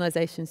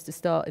organisations to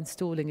start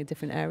installing in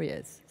different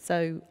areas.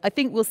 So I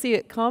think we'll see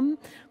it come,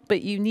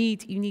 but you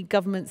need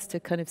governments to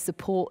kind of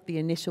support the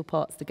initial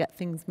parts to get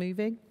things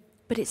moving.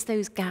 But it's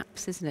those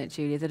gaps, isn't it,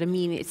 Julia, that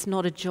it's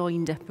not a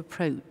joined-up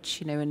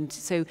approach, and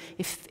so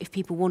if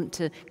people want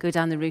to go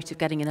down the route of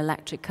getting an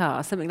electric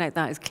car, something like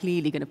that is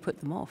clearly going to put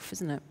them off,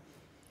 isn't it?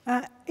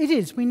 It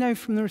is. We know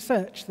from the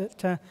research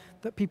that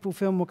people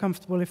feel more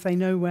comfortable if they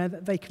know where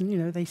that they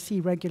can, they see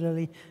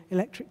regularly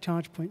electric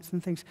charge points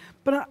and things.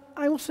 But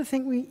I also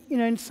think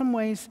in some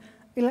ways,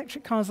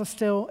 electric cars are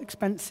still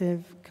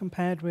expensive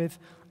compared with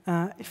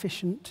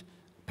efficient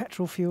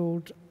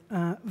petrol-fueled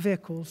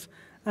vehicles.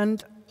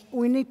 And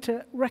we need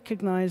to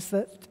recognise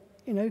that,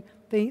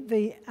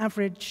 the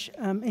average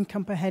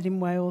income per head in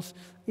Wales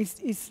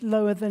is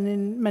lower than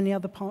in many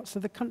other parts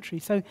of the country.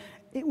 So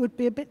it would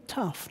be a bit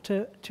tough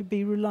to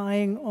be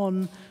relying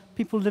on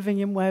people living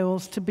in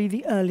Wales to be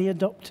the early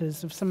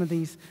adopters of some of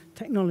these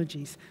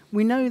technologies.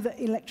 We know that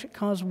electric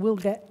cars will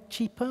get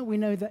cheaper. We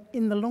know that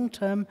in the long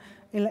term,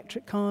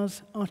 electric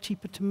cars are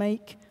cheaper to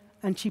make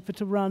and cheaper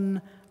to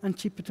run and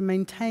cheaper to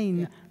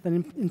maintain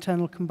than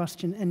internal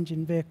combustion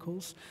engine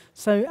vehicles.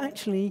 So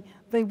actually,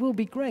 they will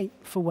be great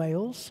for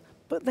Wales,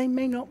 but they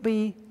may not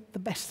be the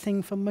best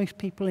thing for most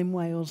people in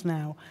Wales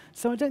now.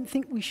 So I don't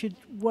think we should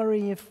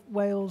worry if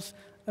Wales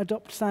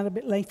adopts that a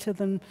bit later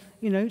than,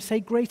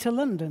 say, Greater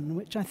London,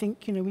 which I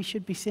think, we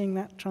should be seeing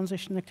that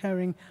transition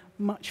occurring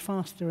much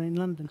faster in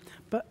London.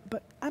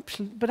 But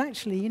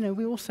actually,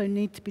 we also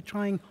need to be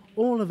trying,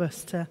 all of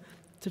us, to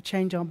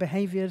change our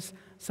behaviours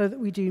so that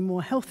we do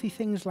more healthy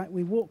things like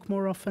we walk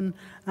more often,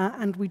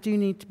 and we do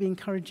need to be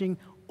encouraging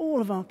all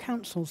of our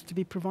councils to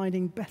be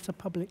providing better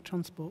public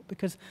transport,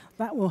 because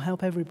that will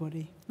help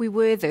everybody. We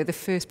were, though, the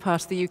first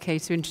part of the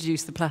UK to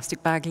introduce the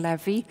plastic bag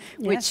levy,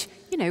 which,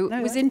 you know,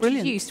 was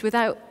introduced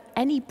without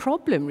any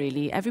problem,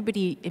 really.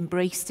 Everybody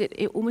embraced it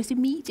almost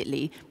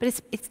immediately. But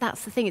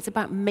that's the thing. It's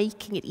about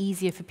making it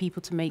easier for people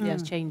to make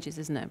those changes,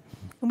 isn't it?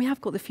 And we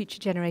have got the Future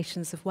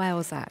Generations of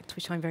Wales Act,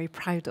 which I'm very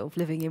proud of,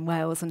 living in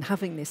Wales and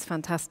having this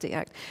fantastic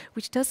act,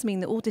 which does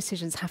mean that all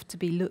decisions have to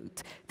be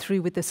looked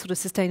through with the sort of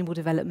sustainable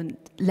development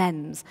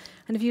lens.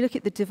 And if you look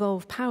at the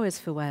devolved powers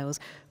for Wales,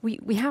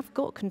 we have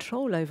got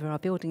control over our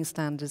building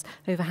standards,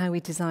 over how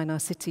we design our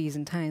cities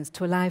and towns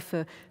to allow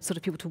for sort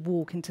of people to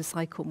walk and to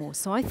cycle more.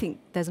 So I think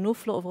there's an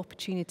awful lot of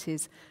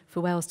opportunities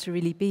for Wales to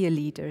really be a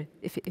leader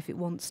if it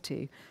wants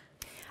to.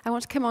 I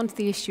want to come on to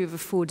the issue of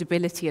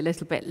affordability a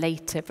little bit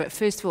later, but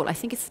first of all, I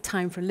think it's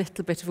time for a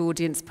little bit of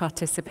audience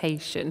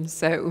participation.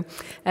 So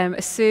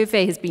a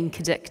survey has been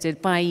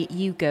conducted by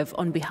YouGov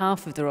on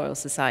behalf of the Royal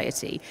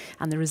Society,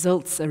 and the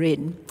results are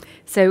in.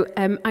 So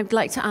I'd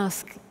like to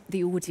ask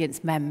the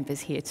audience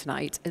members here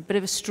tonight a bit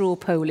of a straw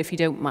poll, if you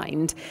don't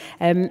mind.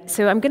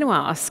 So I'm going to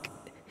ask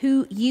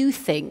who you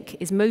think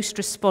is most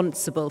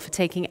responsible for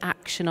taking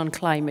action on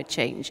climate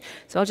change.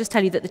 So I'll just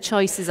tell you that the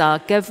choices are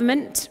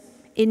government,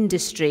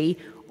 industry,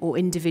 or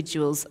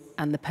individuals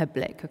and the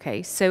public,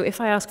 okay? So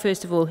if I ask,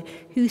 first of all,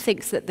 who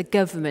thinks that the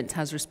government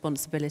has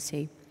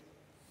responsibility?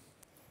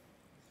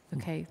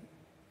 Okay.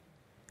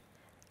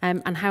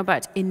 And how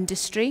about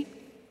industry?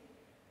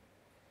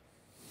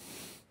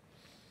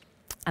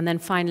 And then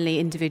finally,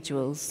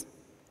 individuals.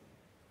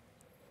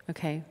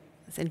 Okay.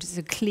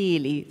 So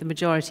clearly, the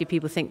majority of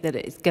people think that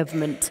it's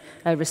government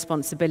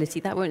responsibility.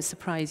 That won't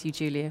surprise you,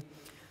 Julia.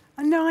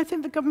 No, I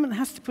think the government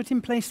has to put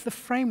in place the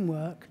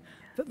framework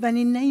that then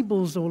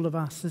enables all of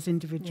us as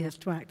individuals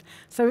to act.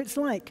 So it's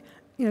like,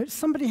 you know,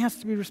 somebody has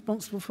to be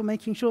responsible for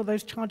making sure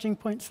those charging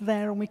points are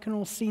there and we can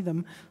all see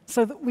them,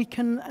 so that we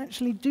can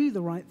actually do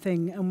the right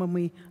thing. And when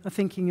we are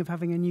thinking of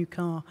having a new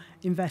car,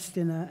 invest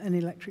in an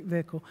electric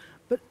vehicle.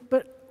 But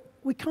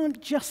we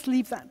can't just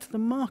leave that to the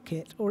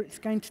market, or it's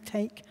going to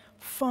take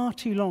far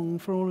too long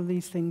for all of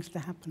these things to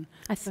happen.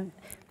 I think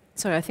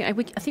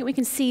we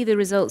can see the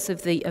results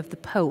of the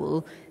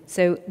poll.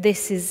 So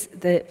this is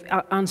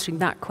answering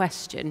that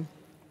question.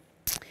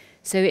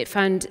 So it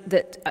found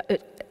that,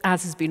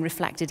 as has been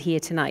reflected here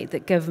tonight,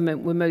 that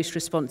government were most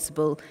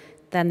responsible,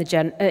 then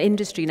the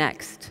industry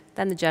next,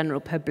 then the general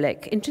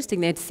public.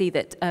 Interesting there to see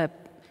that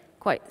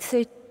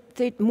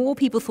more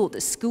people thought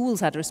that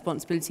schools had a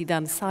responsibility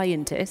than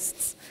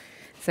scientists.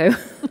 So.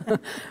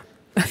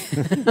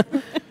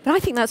 But I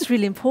think that's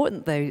really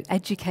important, though,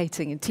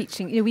 educating and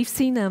teaching. You know, we've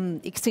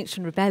seen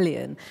Extinction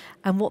Rebellion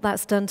and what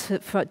that's done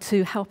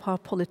to help our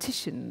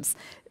politicians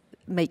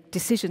make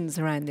decisions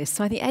around this.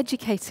 So I think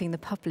educating the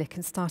public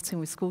and starting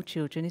with school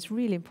children is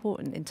really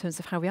important in terms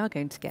of how we are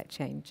going to get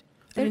change.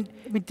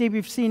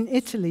 We've seen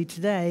Italy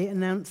today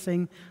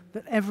announcing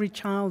that every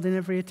child in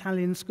every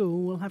Italian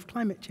school will have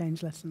climate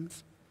change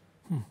lessons.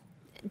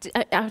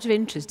 Out of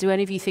interest, do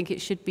any of you think it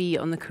should be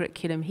on the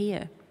curriculum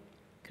here?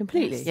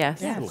 Completely?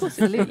 Yes. Yeah, of course,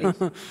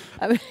 absolutely.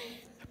 I mean,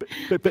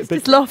 it's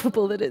just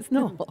laughable that it's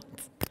not.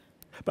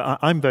 But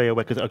I'm very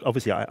aware, because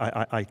obviously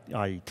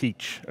I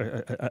teach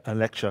and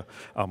lecture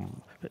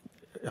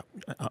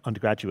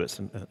undergraduates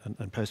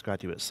and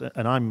postgraduates,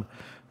 and I'm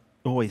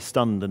always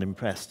stunned and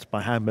impressed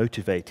by how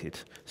motivated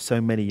so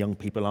many young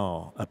people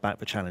are about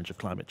the challenge of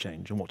climate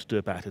change and what to do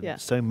about it. Yeah.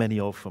 So many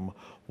of them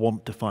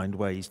want to find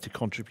ways to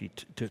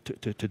contribute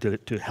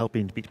to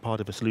helping to be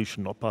part of a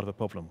solution, not part of a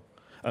problem.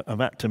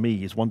 And that, to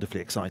me, is wonderfully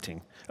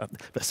exciting.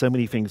 There's so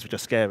many things which are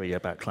scary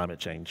about climate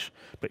change,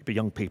 but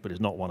young people is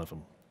not one of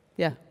them.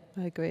 Yeah,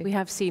 I agree. We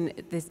have seen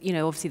this, you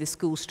know, obviously the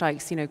school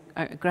strikes, you know,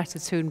 Greta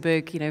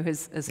Thunberg, you know,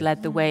 has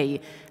led the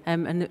way.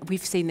 And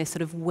we've seen this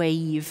sort of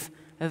wave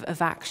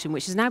of action,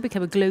 which has now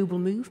become a global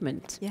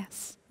movement.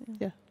 Yes.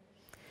 Yeah.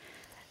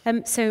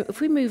 So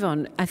if we move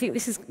on, I think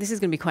this is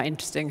going to be quite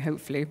interesting,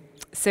 hopefully.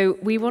 So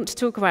we want to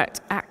talk about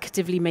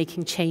actively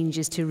making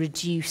changes to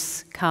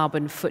reduce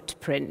carbon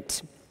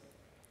footprint.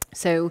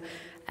 So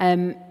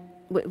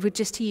we're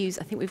just to use,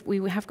 I think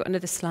we have got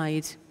another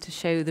slide to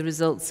show the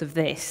results of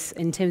this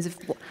in terms of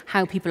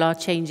how people are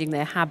changing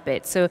their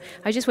habits. So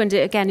I just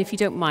wonder, again, if you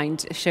don't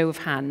mind, a show of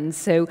hands.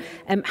 So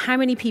how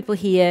many people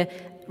here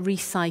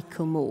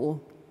recycle more?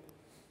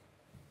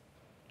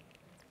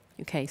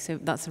 Okay, so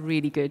that's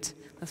really good.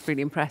 That's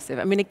really impressive.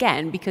 I mean,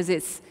 again, because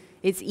it's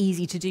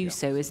easy to do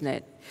so, isn't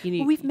it?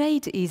 Well, we've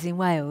made it easy in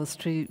Wales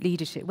through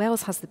leadership.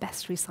 Wales has the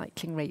best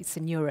recycling rates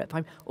in Europe.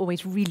 I'm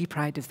always really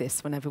proud of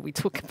this whenever we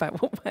talk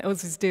about what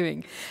Wales is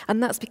doing.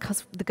 And that's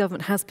because the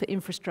government has put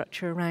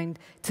infrastructure around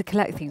to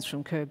collect things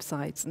from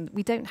curbsides. And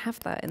we don't have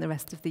that in the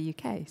rest of the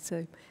UK.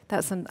 So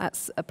that's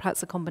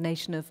perhaps a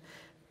combination of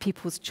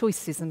people's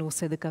choices and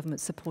also the government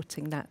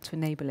supporting that to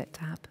enable it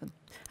to happen.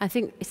 I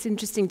think it's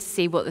interesting to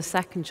see what the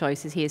second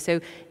choice is here.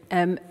 So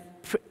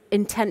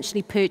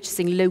intentionally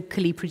purchasing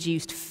locally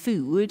produced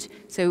food.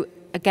 So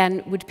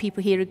again, would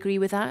people here agree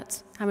with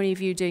that? How many of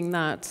you are doing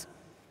that?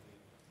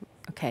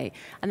 Okay.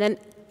 And then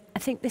I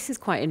think this is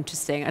quite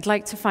interesting. I'd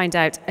like to find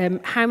out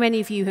how many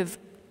of you have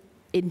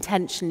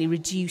intentionally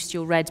reduced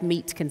your red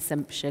meat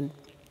consumption?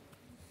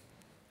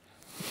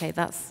 Okay,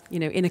 that's,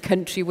 in a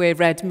country where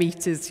red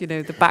meat is,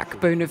 the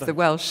backbone of the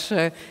Welsh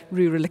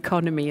rural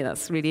economy.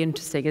 That's really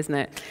interesting, isn't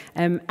it?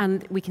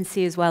 And we can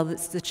see as well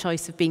that's the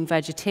choice of being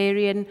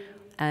vegetarian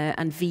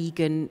and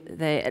vegan.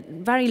 They're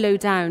very low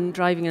down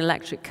driving an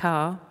electric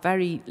car,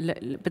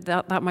 but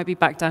that might be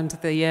back down to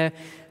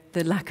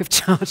the lack of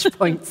charge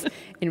points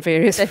in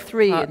various They're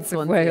 3 parts in of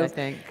Swansea, Wales. I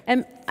think.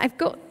 I've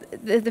got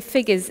the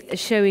figures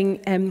showing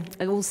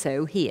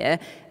also here.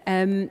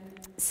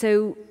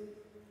 So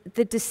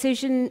the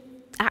decision,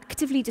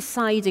 actively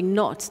deciding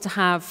not to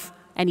have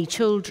any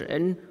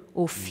children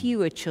or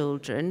fewer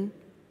children,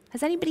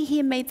 has anybody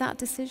here made that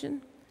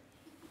decision?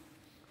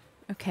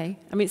 Okay,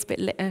 I mean, it's a bit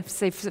late,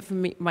 say for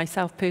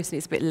myself personally,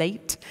 it's a bit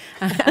late.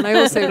 And I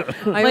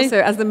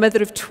also, as the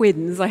mother of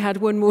twins, I had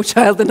one more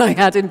child than I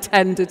had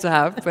intended to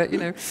have, but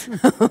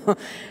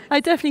I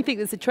definitely think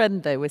there's a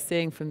trend, though, we're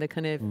seeing from the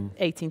kind of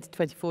 18 to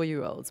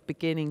 24-year-olds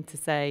beginning to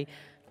say,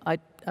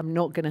 I'm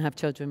not going to have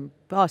children,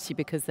 partially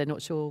because they're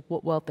not sure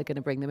what world they're going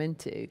to bring them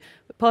into,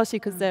 but partially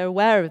because they're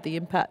aware of the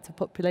impact of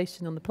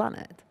population on the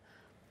planet.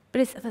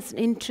 But that's an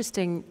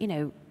interesting,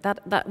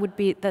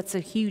 that's a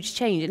huge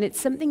change. And it's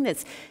something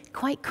that's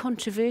quite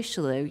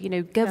controversial,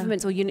 though.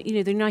 Governments or,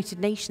 the United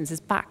Nations has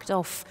backed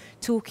off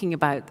talking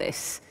about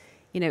this,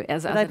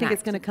 as I think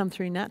it's going to come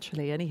through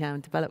naturally anyhow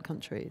in developed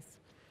countries.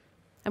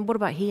 And what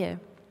about here?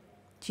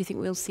 Do you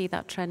think we'll see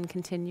that trend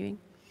continuing?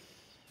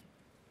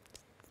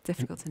 It's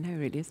difficult to know,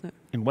 really, isn't it?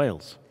 In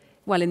Wales?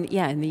 Well, in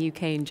the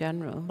UK in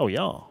general. Oh,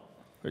 yeah.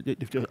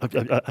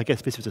 I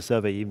guess this was a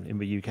survey in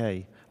the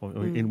UK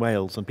or in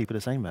Wales, and people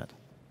are saying that.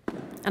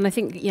 And I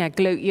think,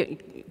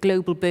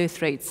 global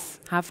birth rates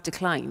have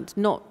declined,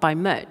 not by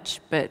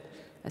much, but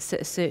a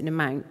certain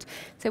amount.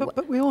 So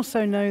but we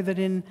also know that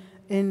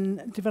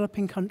in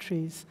developing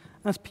countries,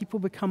 as people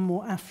become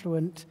more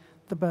affluent,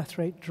 the birth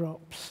rate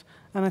drops.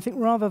 And I think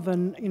rather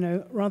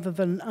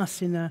than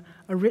us in a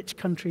rich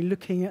country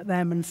looking at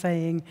them and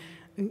saying,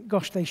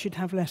 gosh, they should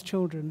have less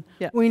children,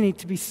 we need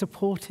to be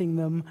supporting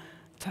them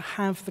to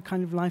have the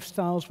kind of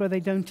lifestyles where they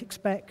don't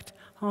expect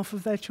half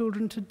of their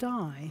children to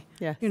die.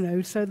 Yes.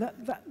 So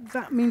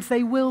that means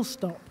they will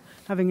stop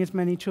having as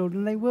many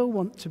children. They will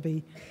want to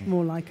be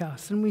more like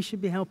us, and we should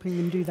be helping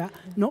them do that,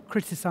 not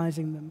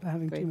criticising them for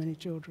having too many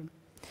children.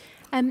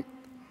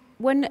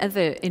 One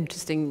other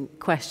interesting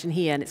question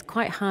here, and it's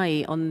quite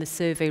high on the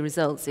survey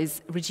results,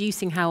 is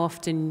reducing how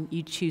often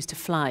you choose to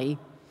fly.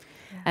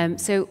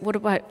 So what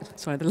about,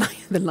 sorry,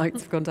 the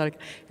lights have gone dark.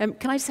 Can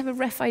I just have a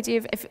rough idea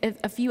of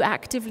if you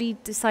actively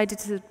decided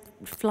to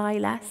fly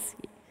less?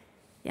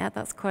 Yeah,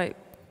 that's quite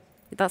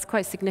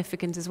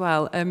significant as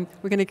well.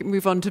 We're going to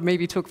move on to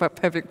maybe talk about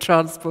public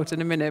transport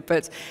in a minute,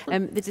 but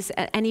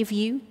any of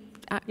you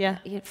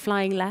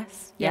flying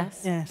less?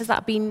 Yes. Has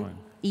that been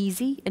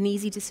an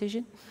easy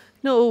decision?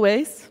 Not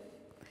always.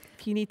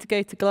 If you need to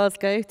go to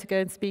Glasgow to go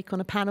and speak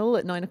on a panel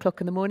at 9 o'clock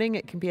in the morning,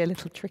 it can be a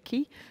little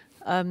tricky,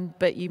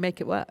 but you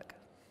make it work.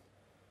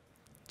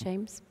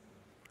 James?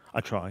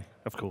 I try,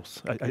 of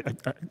course.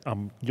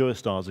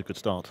 Eurostar is a good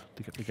start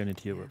to get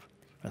into Europe.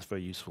 That's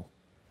very useful.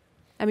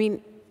 I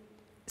mean,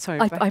 sorry.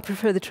 I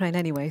prefer the train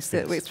anyway, so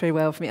it works very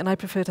well for me. And I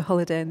prefer to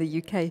holiday in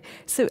the UK.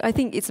 So I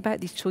think it's about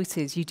these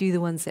choices. You do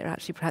the ones that are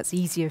actually perhaps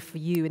easier for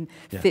you and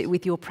fit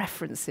with your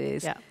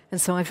preferences. Yeah.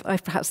 And so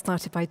I've perhaps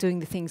started by doing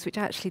the things which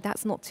actually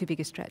that's not too big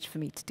a stretch for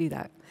me to do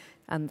that.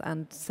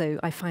 And so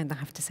I find I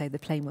have to say the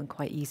plane one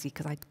quite easy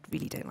because I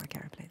really don't like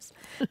aeroplanes.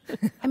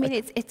 I mean,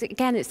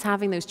 it's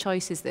having those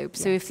choices though.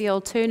 So if the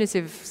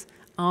alternatives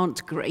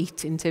aren't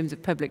great in terms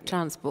of public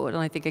transport,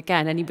 and I think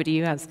again anybody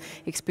who has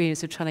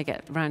experience of trying to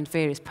get around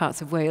various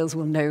parts of Wales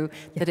will know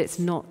that it's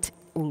not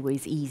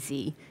always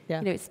easy.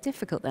 It's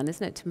difficult then,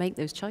 isn't it, to make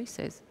those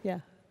choices? Yeah,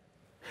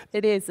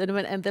 it is.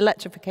 And the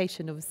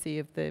electrification obviously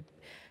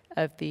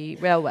of the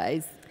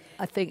railways,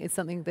 I think, is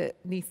something that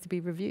needs to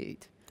be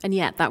reviewed. And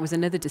yet that was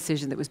another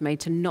decision that was made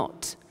to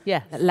not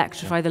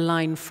electrify the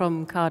line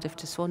from Cardiff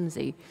to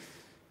Swansea.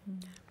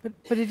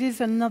 But it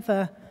is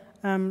another.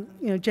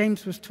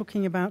 James was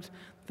talking about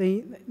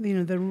the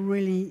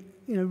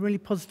really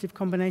positive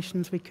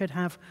combinations we could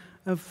have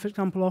of, for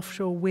example,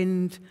 offshore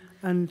wind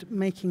and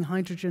making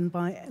hydrogen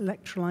by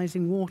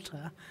electrolyzing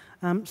water,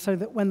 so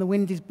that when the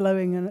wind is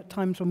blowing and at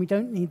times when we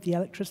don't need the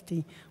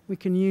electricity, we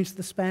can use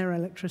the spare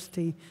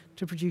electricity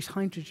to produce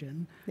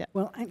hydrogen. Yeah.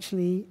 Well,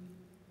 actually,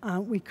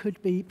 we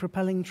could be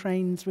propelling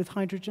trains with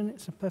hydrogen.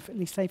 It's a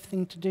perfectly safe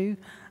thing to do.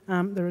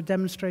 There are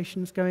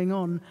demonstrations going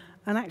on,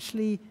 and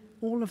actually,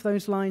 all of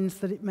those lines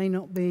that it may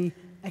not be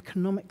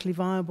economically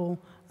viable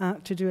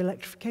to do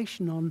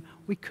electrification on,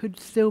 we could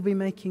still be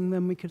making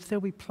them, we could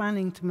still be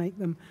planning to make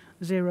them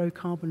zero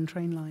carbon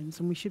train lines,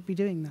 and we should be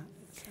doing that.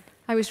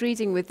 I was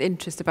reading with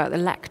interest about the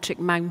electric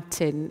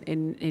mountain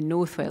in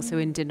North Wales, so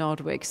in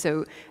Dynordwig,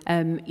 so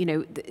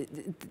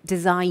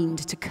designed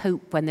to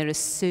cope when there are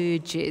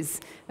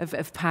surges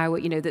of power,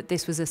 that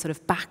this was a sort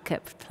of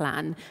backup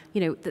plan.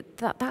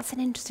 That's an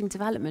interesting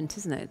development,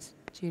 isn't it,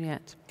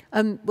 Juliet?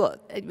 I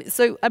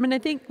mean, I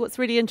think what's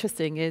really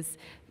interesting is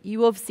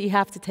you obviously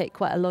have to take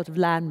quite a lot of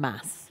land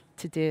mass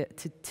to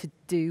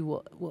do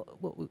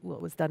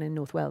what was done in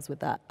North Wales with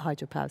that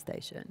hydropower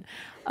station.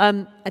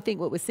 I think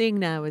what we're seeing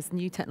now is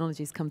new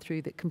technologies come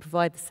through that can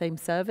provide the same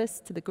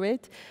service to the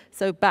grid.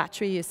 So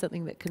battery is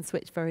something that can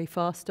switch very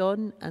fast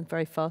on and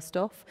very fast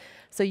off.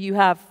 So you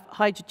have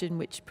hydrogen,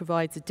 which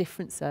provides a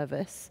different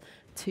service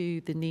to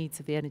the needs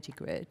of the energy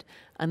grid.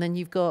 And then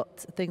you've got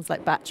things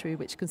like battery,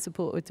 which can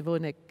support with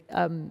Dvornik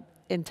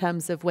in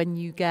terms of when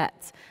you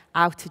get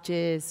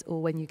outages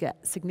or when you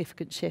get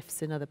significant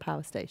shifts in other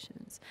power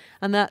stations.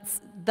 And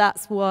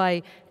that's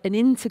why an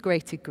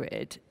integrated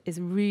grid is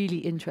really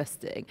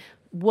interesting.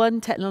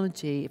 One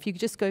technology, if you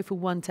just go for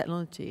one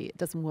technology, it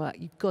doesn't work.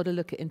 You've got to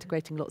look at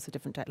integrating lots of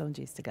different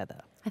technologies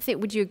together. I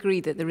think, would you agree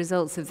that the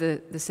results of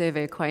the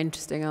survey are quite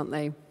interesting, aren't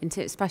they?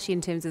 Especially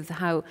in terms of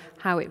how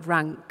it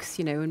ranks,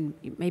 you know, and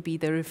maybe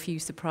there are a few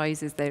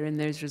surprises there in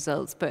those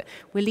results. But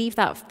we'll leave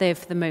that there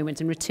for the moment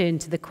and return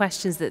to the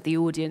questions that the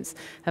audience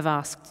have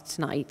asked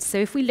tonight. So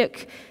if we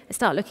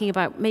start looking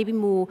about maybe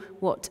more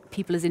what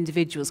people as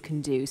individuals can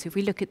do. So if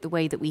we look at the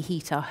way that we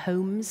heat our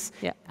homes,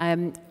 yeah.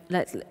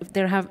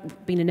 There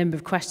have been a number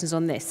of questions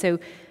on this. So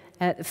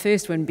the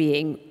first one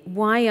being,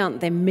 why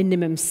aren't there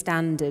minimum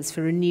standards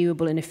for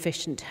renewable and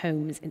efficient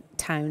homes in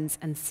towns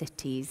and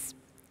cities?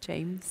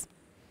 James?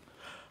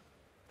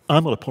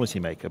 I'm not a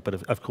policymaker, but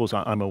of course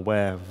I'm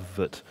aware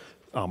that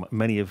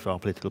many of our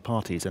political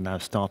parties are now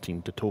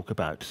starting to talk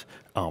about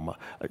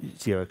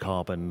zero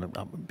carbon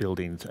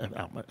buildings,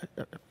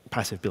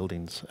 passive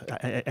buildings,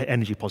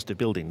 energy positive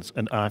buildings.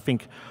 And I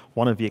think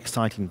one of the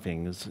exciting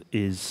things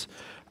is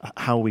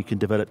how we can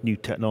develop new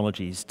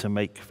technologies to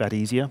make that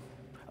easier.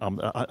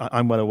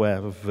 I'm well aware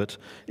of that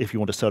if you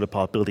want a solar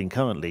powered building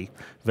currently,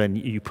 then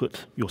you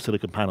put your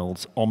silicon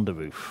panels on the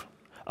roof.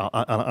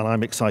 And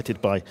I'm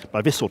excited by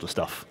this sort of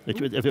stuff. So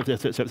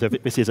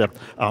this is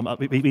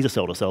these are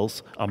solar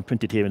cells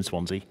printed here in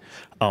Swansea,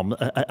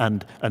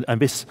 and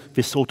this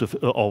sort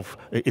of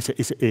it's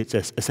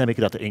a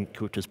semiconductor ink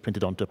which is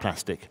printed onto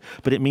plastic.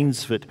 But it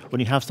means that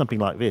when you have something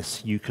like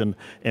this, you can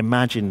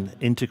imagine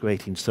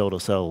integrating solar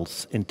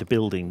cells into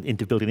building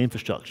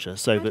infrastructure.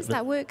 So how does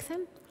that work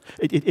then?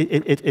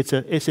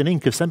 It's an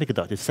ink of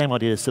semiconductor. It's the same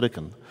idea as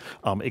silicon,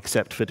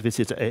 except that this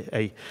is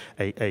a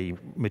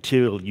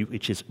material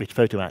which is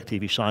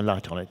photoactive. You shine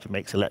light on it, it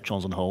makes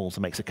electrons and holes,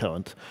 and makes a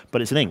current.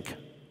 But it's an ink,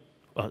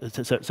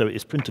 so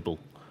it's printable,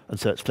 and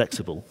so it's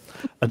flexible.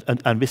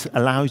 And this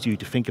allows you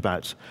to think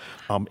about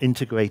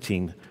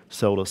integrating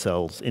solar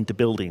cells into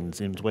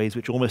buildings in ways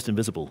which are almost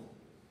invisible.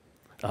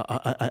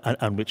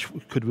 And which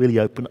could really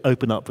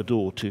open up the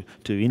door to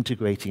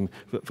integrating.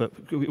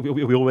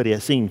 We already are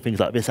seeing things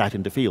like this out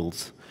in the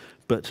fields,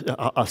 but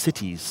our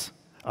cities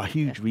are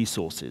huge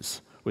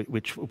resources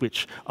which would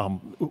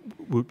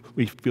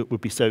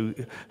be so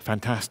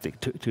fantastic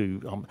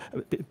to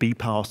be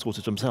power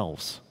sources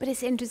themselves. But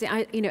it's interesting.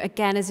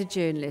 Again, as a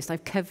journalist,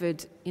 I've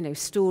covered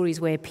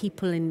stories where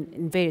people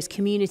in various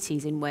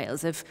communities in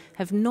Wales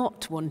have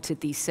not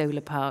wanted these solar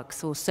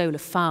parks or solar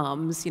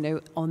farms,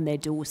 on their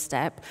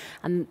doorstep,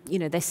 and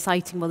they're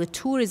citing, well, the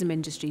tourism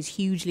industry is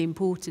hugely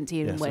important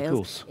here in Wales. Of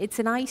course. It's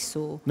an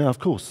eyesore. No, of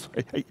course.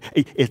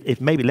 It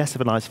may be less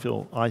of an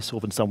eyesore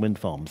than some wind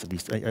farms,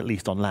 at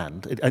least on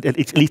land.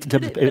 At least in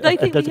terms of but I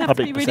think we have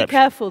to be really perception.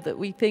 careful that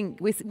we think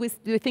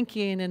we're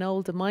thinking in an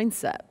older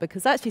mindset,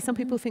 because actually some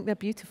people think they're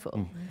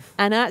beautiful,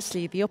 and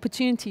actually the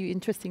opportunity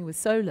interesting with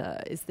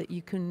solar is that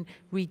you can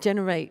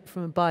regenerate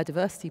from a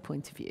biodiversity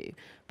point of view,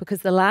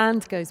 because the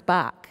land goes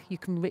back. You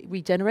can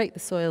regenerate the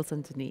soils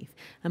underneath,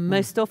 and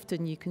most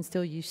often you can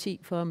still use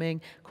sheep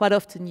farming. Quite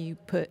often you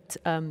put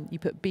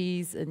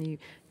bees and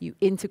you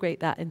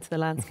integrate that into the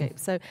landscape.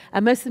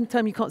 And most of the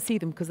time you can't see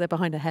them because they're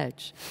behind a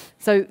hedge.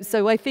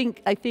 So I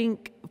think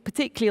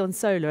particularly on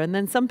solar, and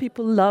then some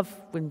people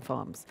love wind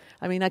farms.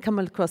 I mean, I come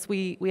across,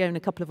 we own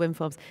a couple of wind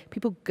farms.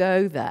 People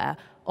go there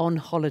on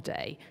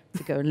holiday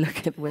to go and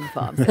look at wind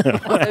farms.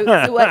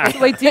 so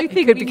I do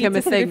think it could become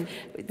a thing.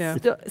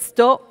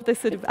 Stop the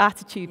sort of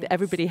attitude that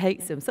everybody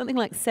hates them. Something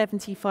like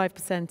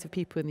 75% of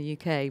people in the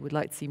UK would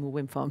like to see more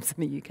wind farms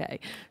in the UK.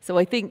 So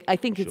I think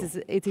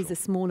it is a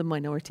smaller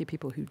minority of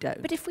people who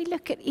don't. But if we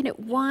look at,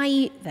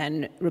 why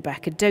then,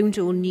 Rebecca, don't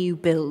all new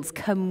builds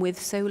come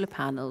with solar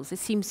panels? It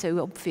seems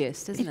so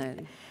obvious, doesn't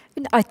it?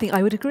 I think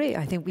I would agree.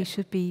 I think we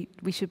should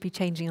be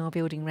changing our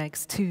building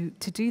regs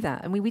to do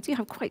that. I mean, we do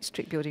have quite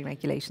strict building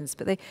regulations,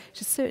 but they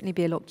should certainly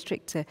be a lot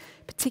stricter,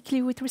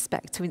 particularly with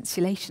respect to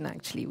insulation,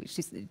 actually, which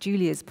is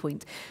Julia's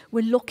point.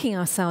 We're locking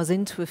ourselves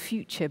into a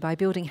future by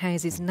building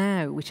houses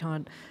now which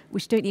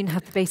don't even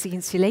have the basic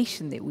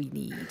insulation that we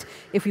need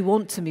if we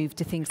want to move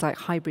to things like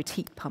hybrid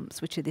heat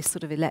pumps, which are this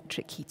sort of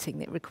electric heating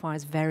that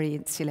requires very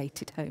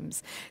insulated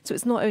homes. So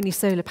it's not only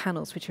solar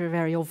panels, which are a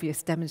very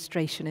obvious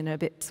demonstration and are a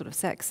bit sort of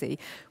sexy.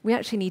 We We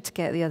actually need to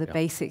get the other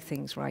basic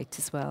things right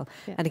as well.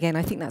 Yeah. And again,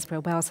 I think that's where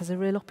Wales has a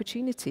real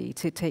opportunity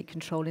to take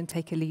control and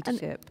take a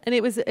leadership. And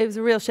it was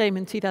a real shame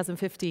in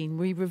 2015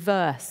 we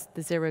reversed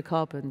the zero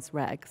carbons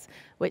regs,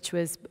 which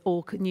was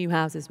all new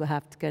houses were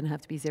going to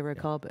have to be zero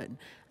carbon.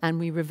 And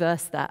we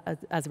reversed that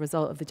as a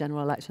result of the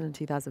general election in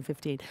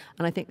 2015.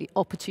 And I think the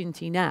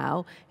opportunity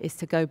now is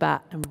to go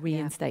back and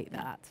reinstate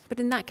that.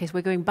 But in that case,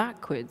 we're going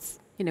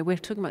backwards. You know, we're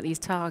talking about these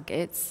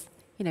targets.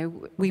 You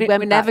know, we're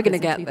never going to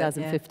get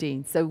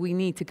 2015, so we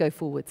need to go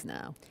forwards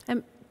now.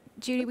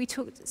 Julie, we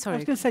talked. Sorry, I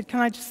was going to say,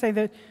 can I just say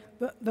that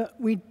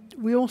we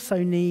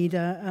also need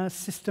a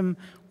system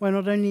where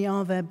not only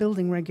are there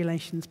building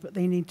regulations, but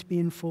they need to be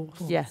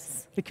enforced.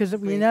 Yes, because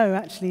we know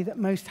actually that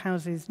most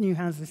houses, new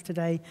houses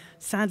today,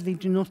 sadly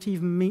do not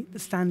even meet the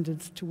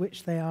standards to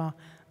which they are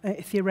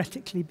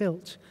theoretically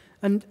built.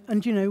 And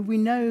you know, we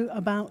know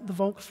about the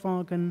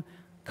Volkswagen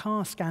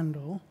car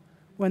scandal.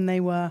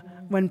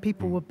 When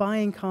people were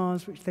buying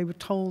cars which they were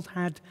told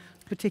had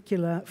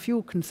particular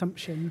fuel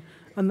consumption,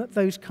 and that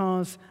those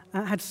cars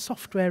had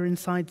software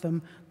inside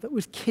them that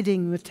was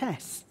kidding the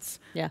tests.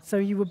 Yeah. So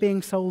you were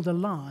being sold a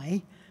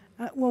lie.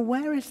 Well,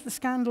 where is the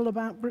scandal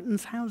about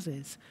Britain's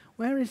houses?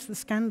 Where is the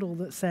scandal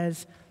that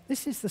says,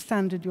 this is the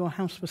standard your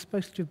house was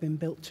supposed to have been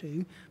built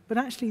to, but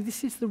actually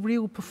this is the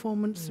real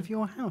performance of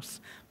your house?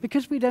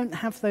 Because we don't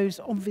have those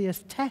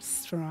obvious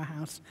tests for our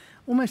house,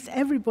 almost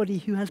everybody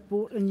who has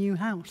bought a new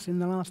house in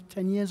the last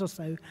 10 years or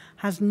so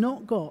has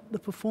not got the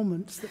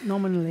performance that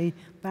nominally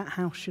that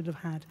house should have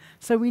had.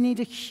 So we need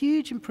a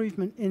huge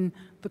improvement in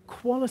the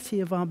quality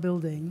of our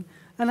building,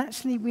 and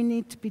actually we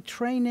need to be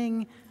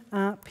training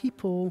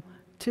people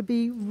to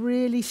be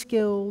really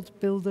skilled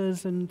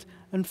builders and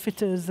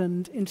fitters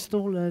and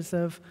installers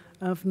of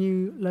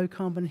new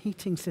low-carbon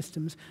heating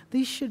systems.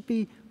 These should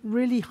be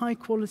really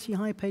high-quality,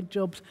 high-paid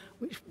jobs,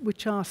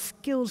 which are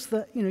skills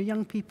that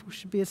young people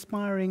should be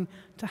aspiring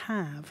to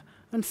have.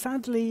 And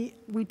sadly,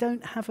 we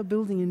don't have a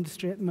building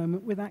industry at the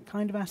moment with that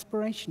kind of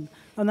aspiration.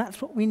 And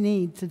that's what we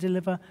need to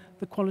deliver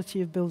the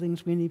quality of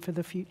buildings we need for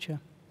the future.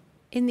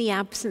 In the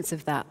absence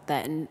of that,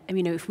 then, I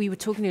mean, if we were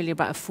talking earlier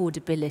about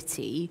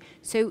affordability,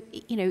 so,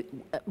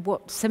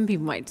 what some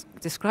people might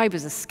describe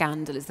as a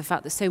scandal is the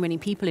fact that so many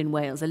people in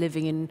Wales are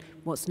living in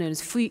what's known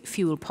as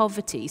fuel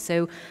poverty.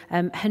 So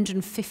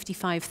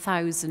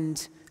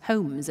 155,000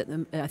 homes,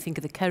 I think,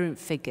 are the current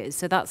figures.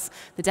 So that's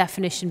the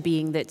definition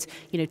being that,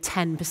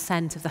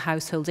 10% of the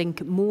household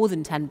income, more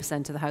than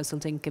 10% of the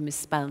household income is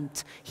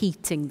spent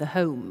heating the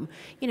home.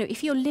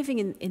 If you're living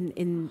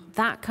in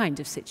that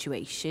kind of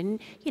situation,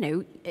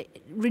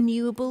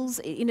 renewables,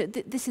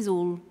 this is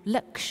all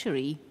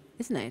luxury,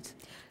 isn't it?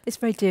 It's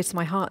very dear to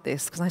my heart,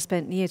 this, because I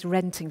spent years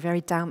renting very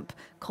damp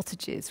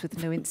cottages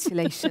with no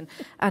insulation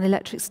and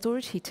electric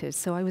storage heaters.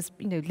 So I was,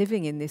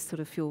 living in this sort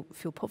of fuel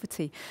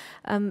poverty.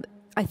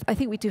 I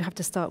think we do have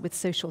to start with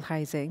social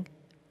housing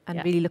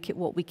and really look at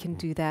what we can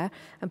do there,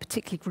 and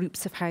particularly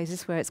groups of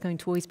houses where it's going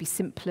to always be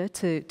simpler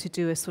to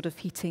do a sort of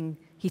heating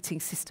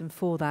system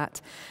for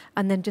that,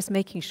 and then just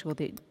making sure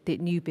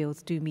that new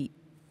builds do meet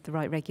the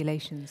right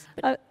regulations.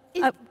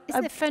 Is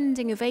there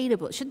funding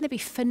available? Shouldn't there be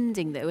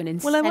funding, though, and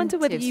incentives? Well, I wonder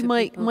whether you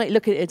might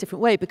look at it a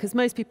different way, because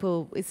most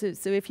people,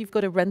 so if you've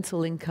got a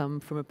rental income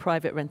from a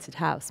private rented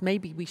house,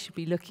 maybe we should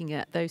be looking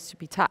at those should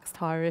be taxed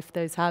higher if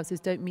those houses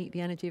don't meet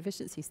the energy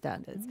efficiency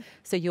standards.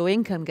 So your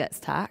income gets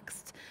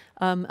taxed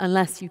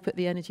unless you put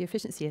the energy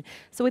efficiency in.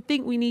 So I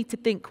think we need to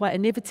think quite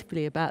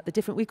innovatively about the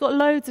different, we've got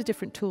loads of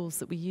different tools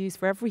that we use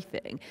for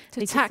everything.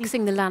 So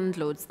taxing the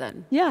landlords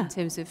then? Yeah, in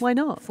terms of why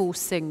not?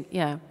 Forcing,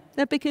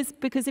 No,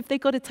 because if they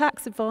got a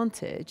tax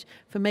advantage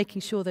for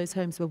making sure those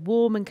homes were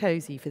warm and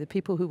cosy for the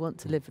people who want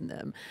to live in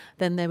them,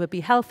 then there would be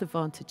health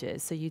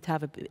advantages. So you'd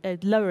have a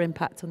lower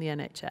impact on the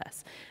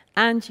NHS,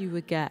 and you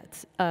would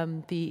get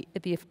the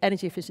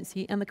energy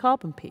efficiency and the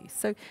carbon piece.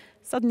 So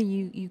suddenly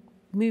you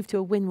move to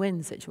a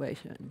win-win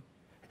situation.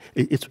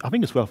 I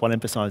think it's worthwhile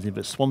emphasising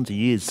that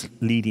Swansea is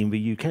leading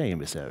the UK in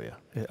this area.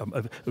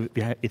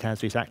 It has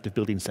this active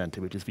building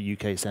centre, which is the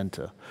UK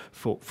centre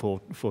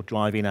for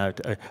driving out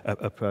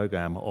a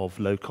programme of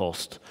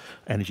low-cost,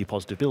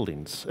 energy-positive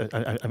buildings.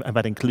 And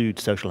that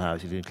includes social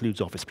housing, it includes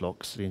office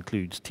blocks, it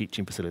includes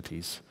teaching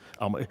facilities.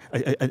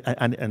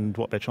 And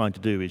what they're trying to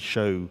do is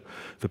show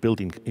the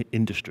building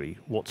industry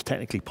what's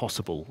technically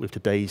possible with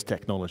today's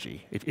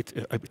technology.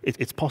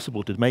 It's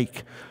possible to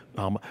make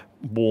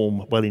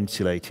warm,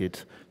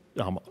 well-insulated,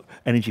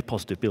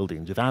 energy-positive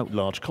buildings without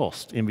large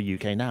cost in the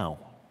UK now.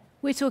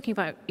 We're talking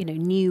about,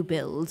 new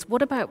builds.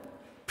 What about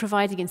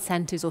providing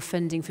incentives or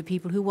funding for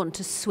people who want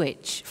to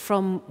switch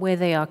from where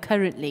they are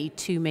currently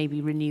to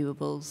maybe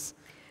renewables?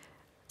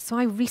 So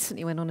I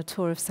recently went on a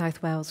tour of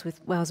South Wales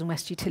with Wales and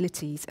West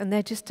Utilities, and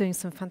they're just doing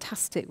some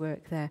fantastic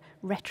work there,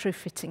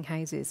 retrofitting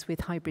houses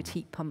with hybrid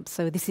heat pumps.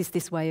 So this is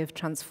this way of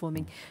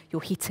transforming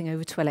your heating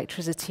over to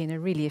electricity in a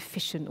really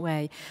efficient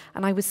way.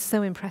 And I was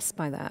so impressed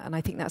by that, and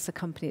I think that's a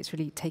company that's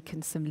really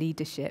taken some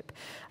leadership.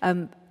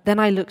 Then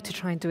I looked to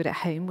try and do it at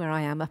home, where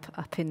I am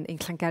up in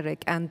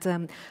Llangerrig,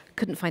 and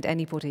couldn't find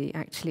anybody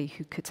actually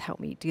who could help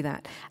me do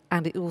that.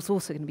 And it was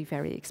also going to be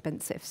very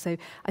expensive. So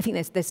I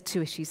think there's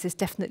two issues. There's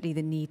definitely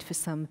the need for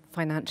some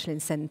financial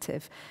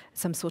incentive,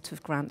 some sort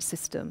of grant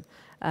system.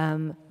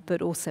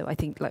 But also, I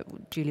think, like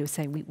Julia was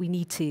saying, we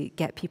need to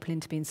get people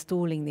in to be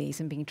installing these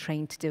and being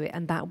trained to do it,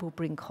 and that will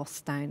bring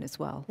costs down as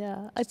well.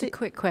 Yeah, Just a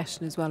quick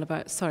question as well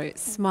about,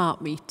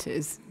 smart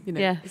meters. You know,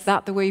 Yes. is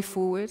that the way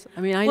forward?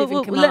 I mean, I live in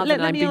let Carmarthen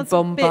and I'm me being answer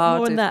a bit more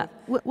bombarded. on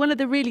that. One of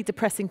the really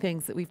depressing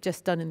things that we've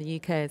just done in the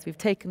UK is we've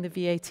taken the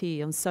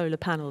VAT on solar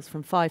panels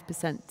from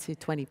 5% to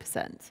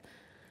 20%.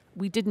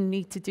 We didn't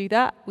need to do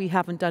that. We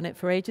haven't done it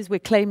for ages. We're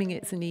claiming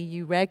it's an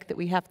EU reg that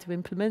we have to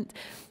implement,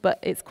 but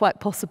it's quite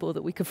possible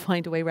that we could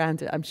find a way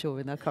around it, I'm sure,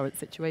 in our current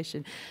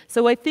situation.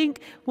 So I think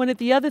one of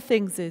the other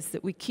things is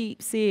that we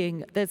keep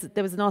seeing,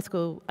 there was an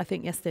article, I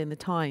think, yesterday in the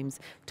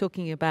Times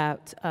talking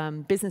about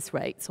business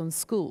rates on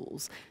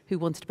schools who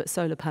wanted to put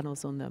solar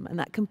panels on them, and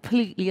that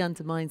completely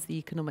undermines the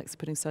economics of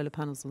putting solar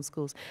panels on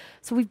schools.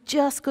 So we've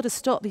just got to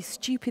stop these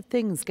stupid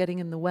things getting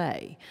in the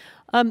way.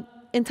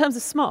 In terms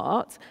of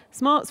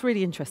smart's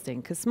really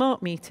interesting because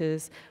smart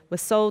meters were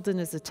sold in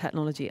as a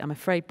technology, I'm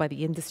afraid, by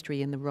the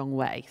industry in the wrong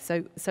way.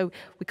 So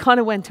we kind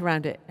of went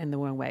around it in the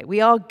wrong way.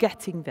 We are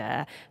getting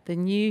there. The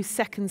new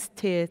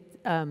second-tier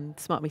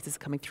smart meters are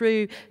coming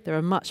through. They're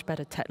a much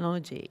better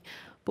technology.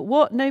 But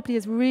what nobody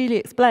has really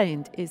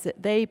explained is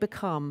that they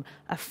become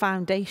a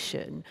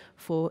foundation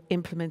for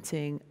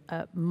implementing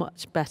a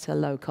much better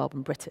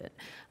low-carbon Britain.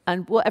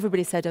 And what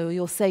everybody said, oh,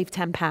 you'll save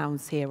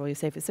 £10 here, or you'll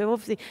save it. So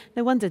obviously,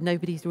 no wonder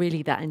nobody's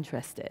really that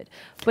interested.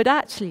 But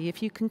actually,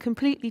 if you can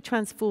completely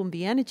transform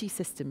the energy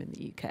system in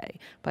the UK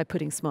by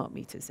putting smart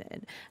meters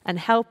in and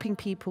helping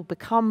people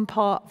become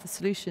part of the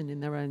solution in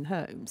their own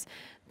homes,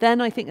 then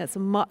I think that's a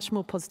much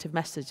more positive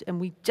message, and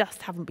we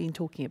just haven't been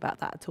talking about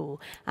that at all,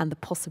 and the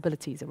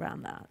possibilities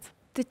around that.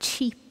 The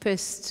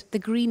cheapest, the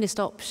greenest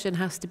option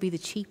has to be the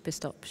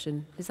cheapest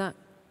option. Is that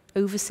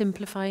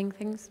oversimplifying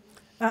things?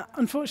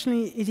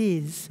 Unfortunately, it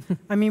is.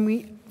 I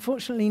mean,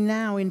 fortunately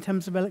now, in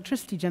terms of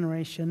electricity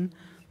generation,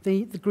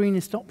 the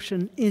greenest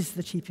option is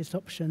the cheapest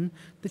option.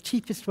 The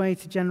cheapest way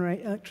to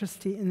generate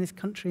electricity in this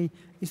country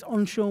is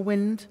onshore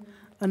wind,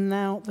 and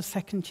now the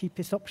second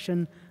cheapest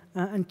option,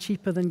 and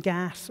cheaper than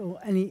gas or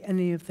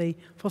any of the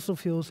fossil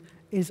fuels,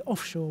 is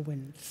offshore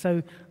wind.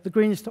 So the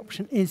greenest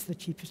option is the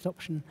cheapest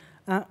option.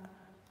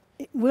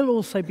 It will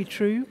also be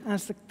true,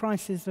 as the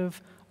prices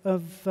of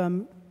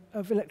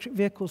electric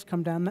vehicles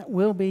come down, that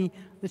will be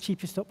the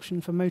cheapest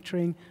option for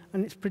motoring,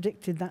 and it's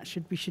predicted that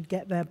we should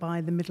get there by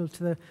the middle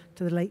to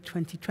the late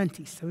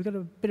 2020s. So we've got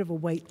a bit of a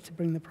wait to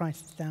bring the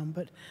prices down.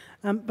 But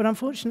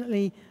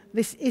unfortunately,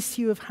 this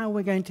issue of how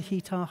we're going to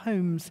heat our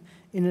homes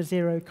in a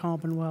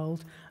zero-carbon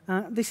world,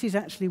 this is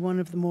actually one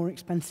of the more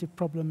expensive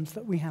problems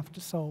that we have to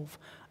solve.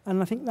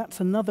 And I think that's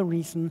another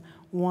reason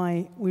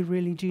why we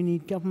really do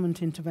need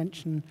government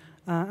intervention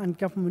and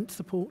government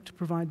support to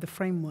provide the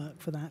framework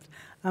for that.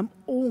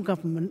 All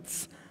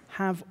governments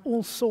have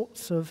all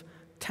sorts of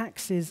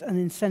taxes and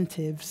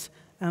incentives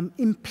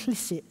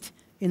implicit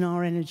in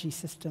our energy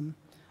system.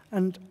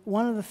 And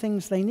one of the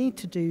things they need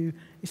to do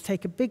is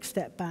take a big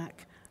step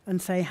back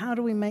and say, how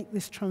do we make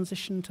this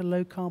transition to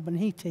low-carbon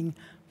heating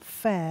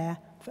fair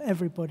for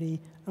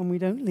everybody, and we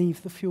don't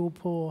leave the fuel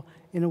poor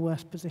in a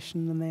worse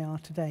position than they are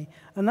today.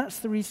 And that's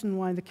the reason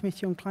why the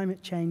Committee on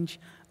Climate Change,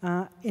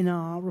 in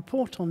our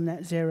report on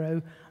net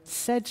zero,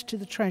 said to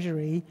the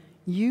Treasury,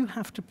 you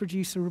have to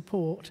produce a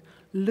report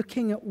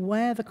looking at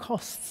where the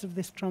costs of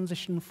this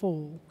transition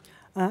fall,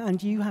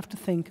 and you have to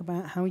think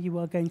about how you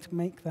are going to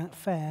make that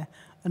fair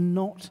and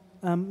not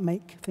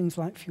make things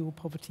like fuel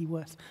poverty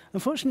worse.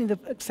 Unfortunately,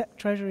 the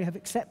Treasury have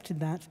accepted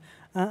that,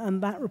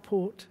 and that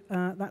report,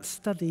 that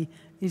study,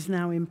 is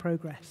now in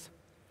progress.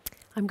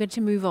 I'm going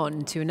to move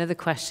on to another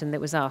question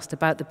that was asked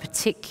about the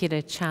particular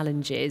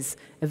challenges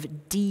of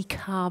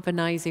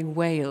decarbonising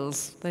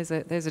Wales. There's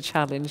a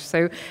challenge.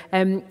 So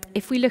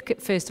if we look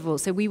at, first of all,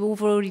 so we've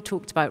already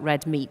talked about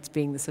red meat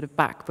being the sort of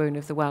backbone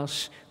of the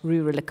Welsh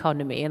rural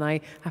economy, and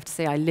I have to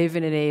say I live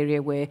in an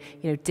area where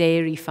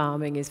dairy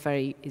farming is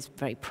very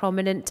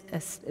prominent,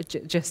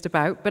 just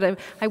about. But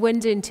I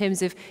wonder in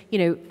terms of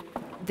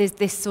there's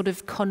this sort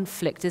of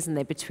conflict, isn't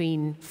there,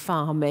 between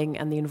farming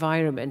and the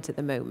environment at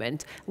the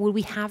moment. Will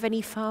we have any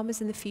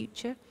farmers in the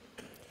future?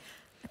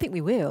 I think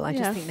we will. I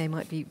just think they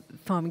might be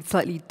farming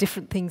slightly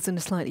different things in a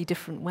slightly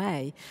different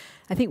way.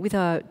 I think with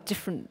our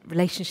different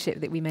relationship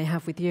that we may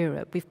have with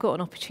Europe, we've got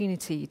an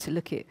opportunity to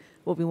look at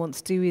what we want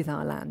to do with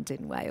our land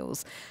in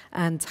Wales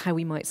and how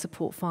we might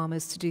support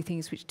farmers to do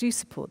things which do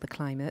support the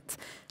climate.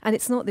 And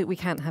it's not that we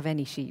can't have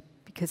any sheep,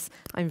 because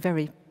I'm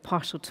very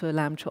partial to a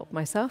lamb chop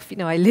myself.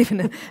 I live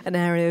in an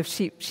area of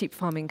sheep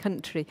farming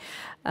country.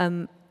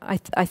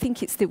 I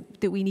think it's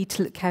that we need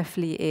to look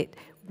carefully at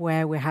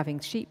where we're having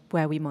sheep,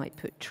 where we might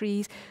put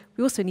trees.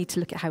 We also need to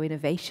look at how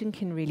innovation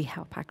can really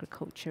help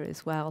agriculture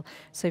as well.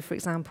 So, for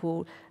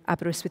example,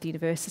 Aberystwyth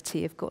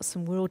University have got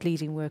some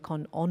world-leading work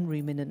on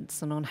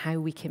ruminants and on how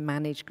we can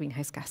manage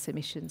greenhouse gas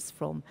emissions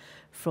from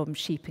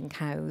sheep and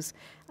cows.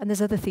 And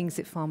there's other things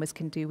that farmers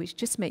can do which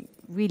just make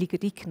really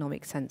good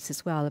economic sense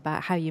as well,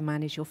 about how you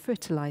manage your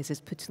fertilizers,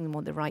 putting them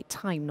on the right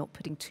time, not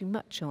putting too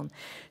much on.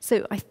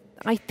 So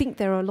I think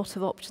there are a lot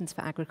of options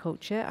for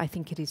agriculture. I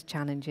think it is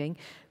challenging,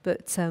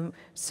 but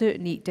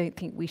certainly don't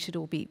think we should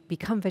all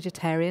become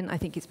vegetarian. I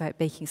think it's about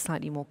making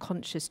slightly more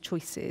conscious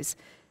choices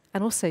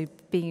and also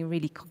being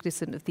really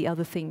cognizant of the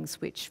other things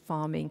which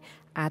farming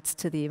adds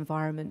to the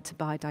environment, to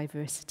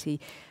biodiversity,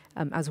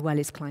 as well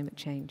as climate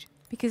change.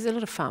 Because a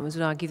lot of farmers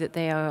would argue that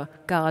they are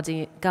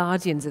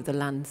guardians of the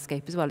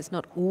landscape as well. It's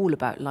not all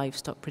about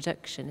livestock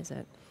production, is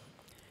it?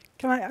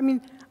 I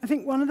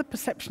think one of the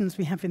perceptions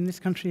we have in this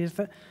country is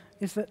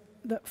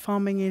that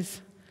farming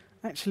is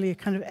actually a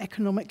kind of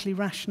economically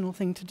rational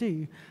thing to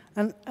do.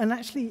 And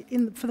actually,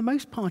 for the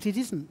most part, it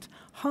isn't.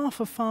 Half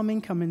of farm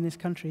income in this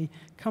country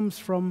comes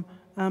from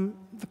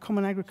the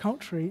Common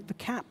Agriculture, the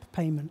CAP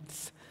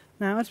payments.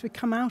 Now, as we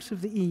come out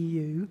of the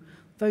EU,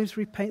 those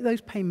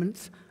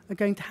payments are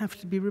going to have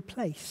to be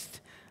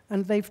replaced.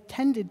 And they've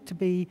tended to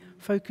be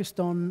focused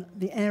on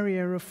the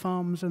area of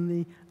farms and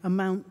the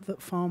amount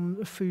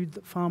of food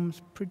that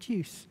farms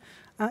produce.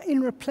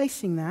 In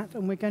replacing that,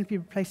 and we're going to be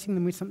replacing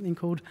them with something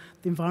called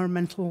the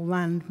environmental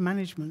land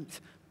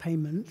management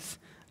payments,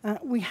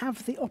 we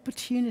have the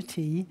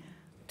opportunity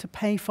to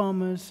pay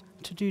farmers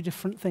to do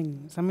different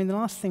things. I mean, the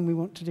last thing we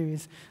want to do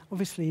is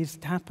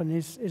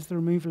the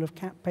removal of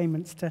cap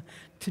payments to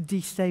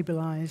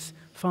destabilize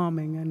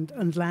farming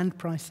and land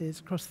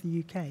prices across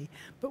the UK.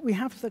 But we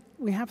have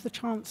the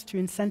chance to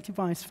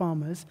incentivize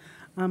farmers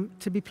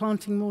to be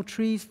planting more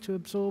trees to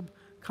absorb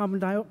carbon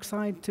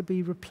dioxide, to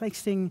be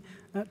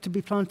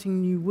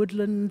planting new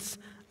woodlands,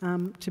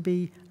 to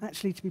be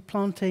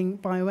planting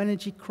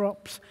bioenergy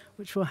crops,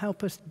 which will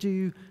help us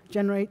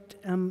generate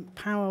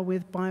power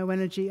with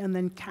bioenergy and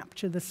then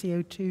capture the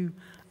CO2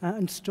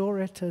 and store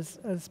it,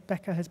 as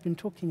Becca has been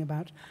talking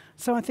about.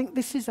 So I think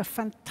this is a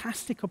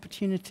fantastic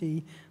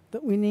opportunity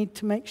that we need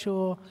to make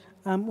sure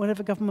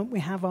whatever government we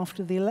have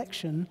after the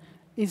election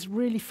is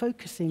really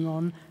focusing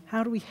on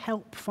how do we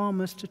help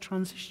farmers to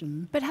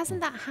transition. But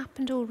hasn't that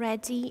happened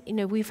already? You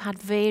know, we've had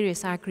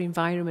various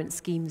agri-environment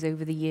schemes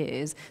over the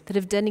years that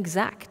have done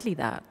exactly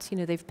that. You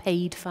know, they've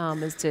paid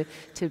farmers to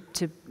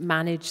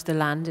manage the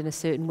land in a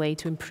certain way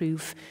to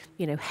improve,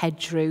 you know,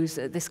 hedgerows,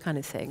 this kind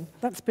of thing.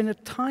 That's been a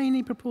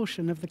tiny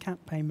proportion of the cap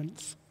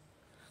payments.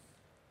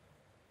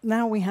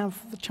 Now we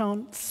have the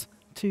chance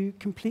to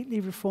completely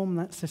reform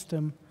that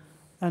system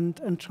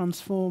and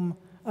transform.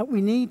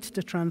 We need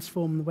to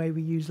transform the way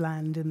we use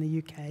land in the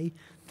UK.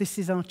 This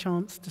is our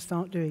chance to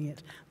start doing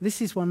it. This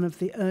is one of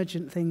the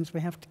urgent things we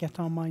have to get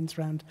our minds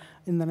around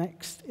in the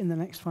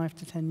next 5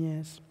 to 10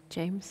 years.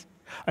 James?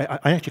 I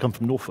actually come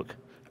from Norfolk.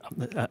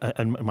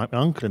 And my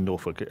uncle in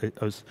Norfolk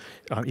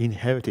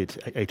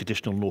inherited a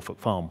traditional Norfolk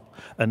farm,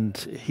 and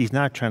he's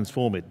now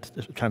transformed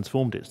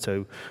it.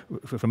 So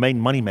the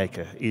main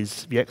moneymaker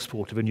is the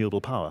export of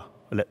renewable power.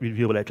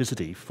 Renewable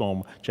electricity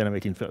from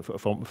generating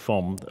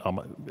from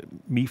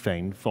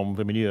methane from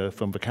the manure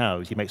from the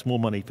cows. He makes more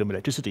money from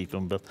electricity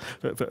from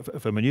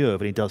the manure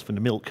than he does from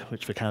the milk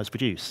which the cows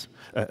produce.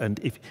 And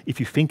if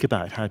you think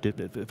about how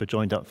the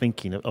joined up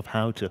thinking of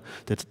how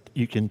that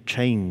you can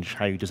change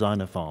how you design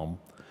a farm,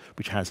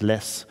 which has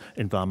less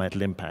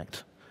environmental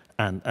impact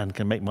and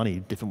can make money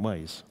in different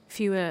ways.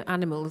 Fewer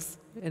animals,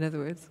 in other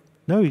words.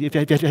 No, it's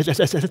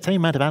the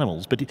same amount of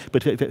animals, but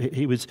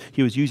he was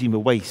using the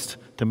waste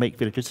to make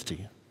the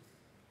electricity.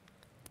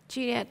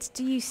 Juliet,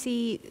 do you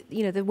see,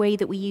 you know, the way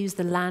that we use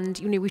the land?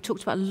 You know, we've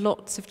talked about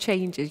lots of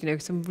changes, you know,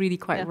 some really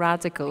quite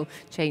radical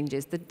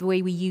changes. The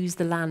way we use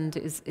the land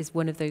is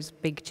one of those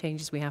big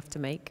changes we have to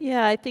make.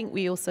 Yeah, I think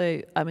we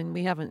also,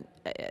 we haven't,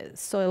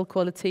 soil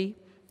quality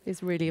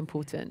is really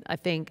important. I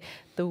think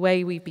the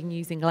way we've been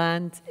using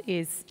land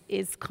is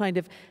kind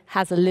of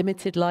has a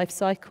limited life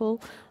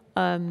cycle.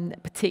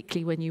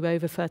 Particularly when you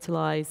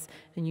over-fertilize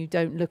and you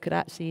don't look at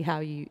actually how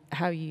you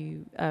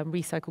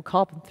recycle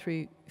carbon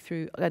through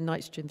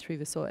nitrogen through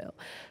the soil.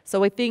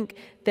 So I think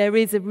there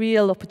is a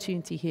real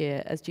opportunity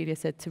here, as Julia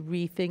said, to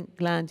rethink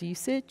land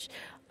usage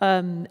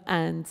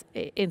and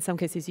in some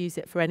cases use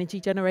it for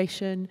energy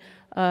generation,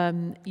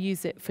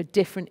 use it for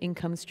different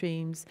income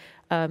streams,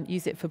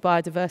 use it for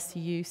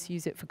biodiversity use,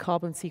 use it for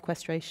carbon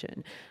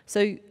sequestration.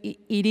 So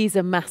it is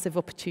a massive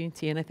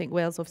opportunity, and I think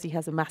Wales obviously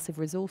has a massive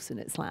resource in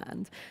its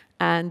land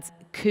and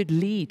could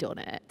lead on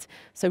it.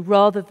 So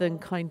rather than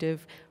kind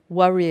of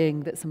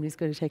worrying that somebody's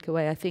going to take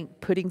away, I think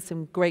putting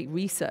some great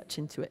research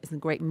into it, some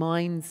great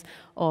minds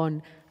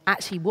on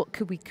actually what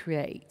could we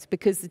create,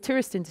 because the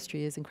tourist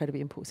industry is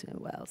incredibly important in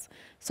Wales.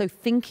 So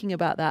thinking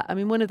about that,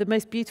 one of the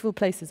most beautiful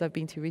places I've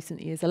been to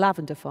recently is a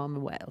lavender farm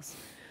in Wales,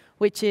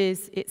 which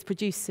is it's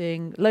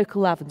producing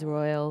local lavender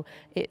oil.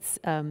 It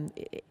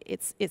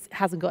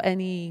hasn't got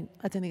any,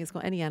 I don't think it's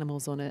got any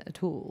animals on it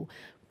at all,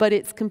 but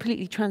it's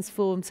completely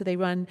transformed. So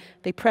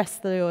they press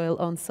the oil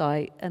on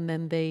site, and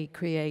then they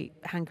create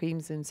hand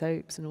creams and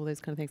soaps and all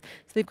those kind of things.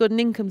 So they've got an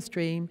income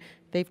stream,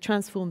 they've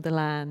transformed the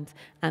land,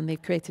 and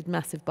they've created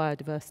massive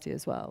biodiversity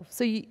as well.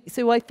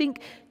 So I think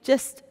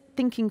just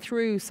thinking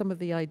through some of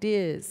the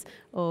ideas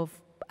of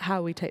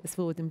how we take this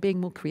forward and being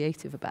more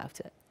creative about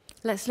it.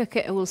 Let's look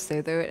at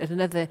also, though, at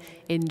another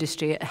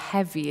industry, a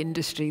heavy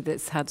industry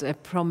that's had a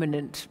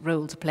prominent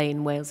role to play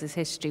in Wales's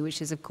history,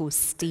 which is, of course,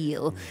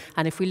 steel.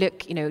 And if we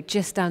look,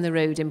 just down the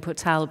road in Port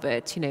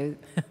Talbot,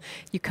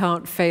 you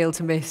can't fail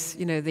to miss,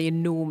 the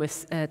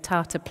enormous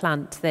Tata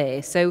plant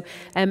there. So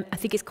I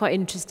think it's quite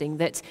interesting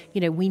that,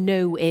 we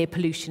know air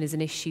pollution is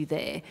an issue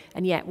there,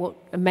 and yet what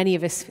many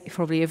of us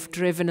probably have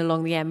driven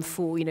along the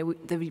M4,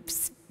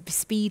 the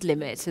speed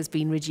limit has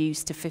been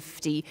reduced to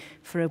 50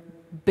 for a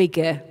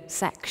bigger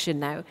section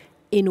now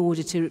in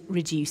order to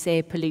reduce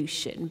air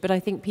pollution. But I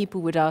think people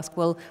would ask,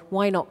 well,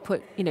 why not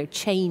put,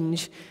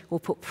 change or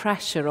put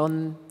pressure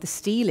on the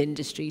steel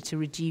industry to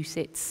reduce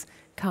its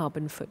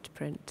carbon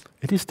footprint?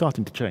 It is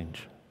starting to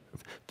change.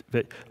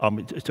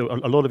 So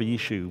a lot of the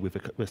issue with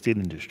the steel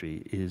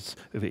industry is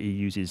that it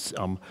uses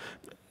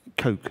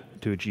coke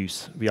to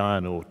reduce the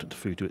iron ore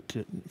through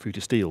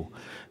to steel.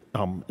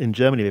 In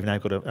Germany, they've now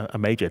got a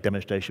major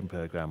demonstration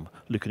program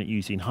looking at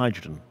using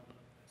hydrogen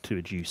to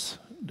reduce,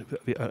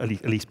 at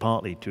least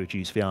partly, to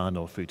reduce the iron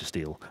ore through to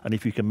steel. And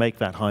if you can make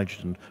that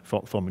hydrogen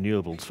from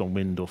renewables, from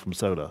wind or from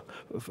solar,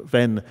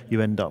 then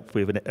you end up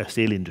with a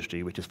steel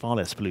industry which is far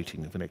less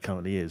polluting than it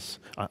currently is.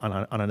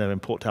 And I know in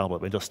Port Talbot,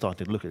 we're just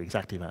starting to look at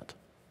exactly that.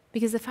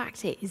 Because the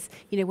fact is,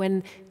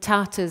 when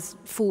Tata's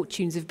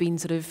fortunes have been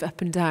sort of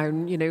up and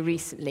down,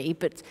 recently,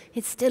 but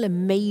it's still a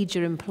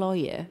major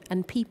employer,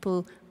 and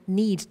people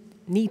need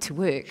to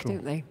work, sure,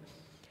 don't they?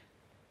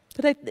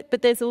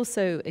 But there's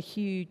also a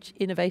huge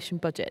innovation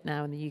budget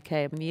now in the UK.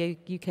 I mean,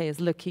 the UK is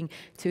looking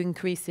to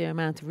increase the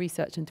amount of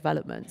research and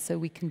development so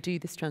we can do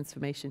this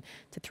transformation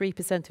to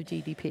 3% of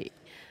GDP.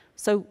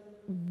 So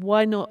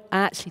why not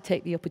actually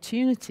take the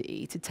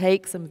opportunity to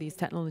take some of these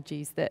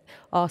technologies that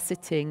are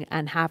sitting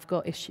and have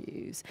got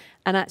issues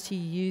and actually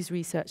use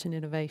research and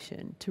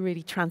innovation to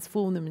really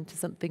transform them into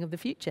something of the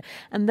future?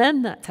 And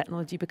then that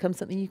technology becomes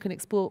something you can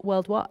export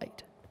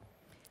worldwide.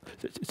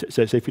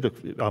 So if you look,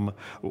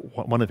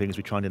 one of the things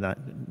we're trying to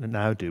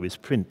now do is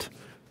print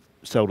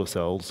solar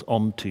cells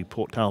onto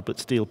Port Talbot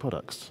steel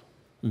products.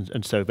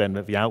 And so then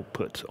the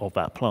output of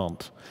that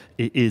plant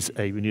is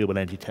a renewable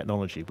energy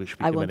technology which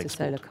we can then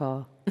export. I want a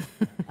solar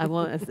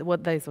car. I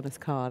want those on his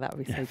car. That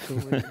would be so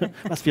cool.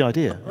 That's the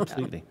idea,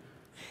 absolutely.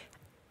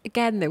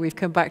 Again, though, we've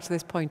come back to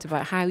this point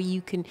about how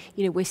you can,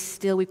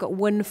 we've got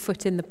one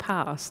foot in the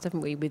past,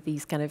 haven't we, with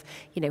these kind of,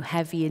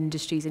 heavy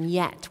industries, and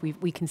yet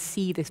we can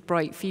see this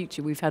bright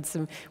future. We've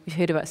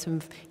heard about some,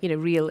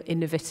 real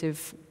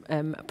innovative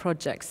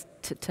projects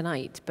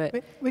tonight.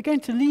 But we're going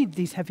to need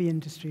these heavy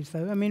industries,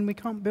 though. I mean, we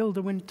can't build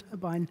a wind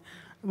turbine,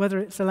 whether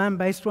it's a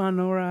land-based one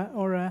or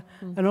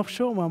an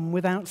offshore one,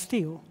 without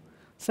steel.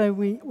 So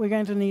we're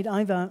going to need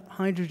either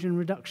hydrogen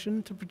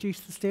reduction to produce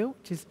the steel,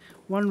 which is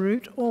one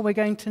route, or we're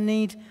going to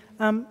need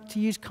to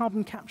use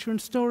carbon capture and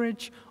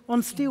storage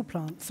on steel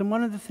plants. And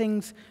one of the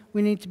things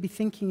we need to be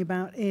thinking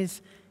about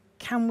is,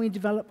 can we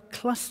develop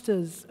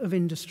clusters of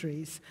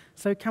industries?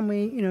 So can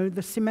we,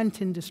 the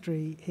cement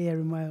industry here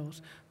in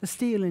Wales, the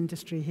steel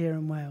industry here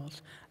in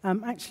Wales,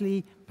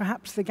 actually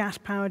perhaps the gas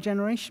power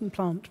generation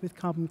plant with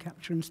carbon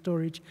capture and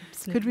storage.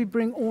 Absolutely. Could we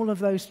bring all of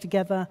those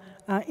together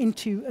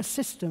into a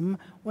system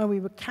where we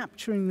were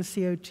capturing the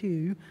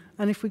CO2,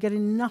 and if we get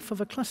enough of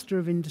a cluster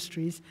of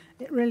industries,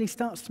 it really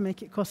starts to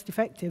make it cost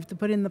effective to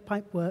put in the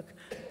pipework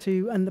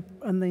and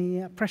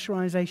the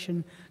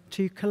pressurization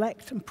to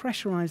collect and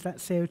pressurize that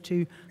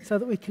CO2 so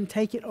that we can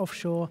take it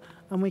offshore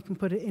and we can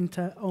put it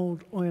into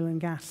old oil and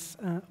gas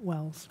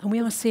wells. And we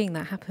are seeing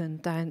that happen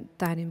down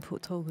in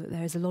Port Talbot.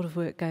 There is a lot of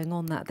work going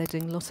on that. They're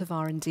doing a lot of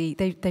R&D.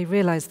 They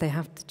realise they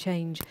have to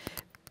change.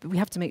 But we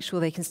have to make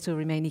sure they can still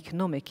remain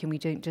economic and we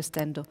don't just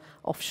end up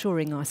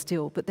offshoring our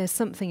steel. But there's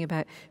something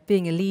about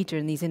being a leader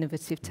in these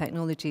innovative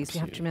technologies. Absolutely. We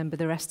have to remember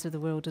the rest of the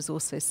world has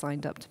also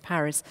signed up to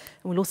Paris,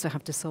 and we'll also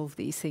have to solve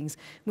these things.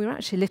 We're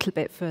actually a little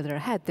bit further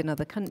ahead than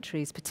other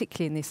countries,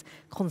 particularly in this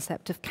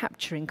concept of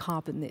capturing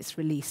carbon that's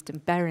released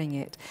and burying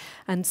it.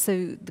 And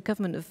so the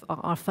government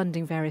are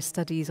funding various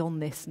studies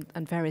on this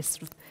and various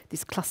sort of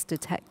this cluster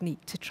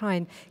technique to try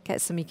and get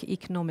some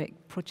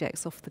economic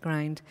projects off the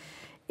ground.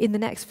 In the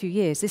next few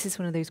years, this is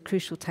one of those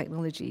crucial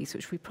technologies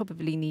which we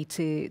probably need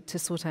to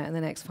sort out in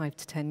the next 5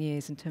 to 10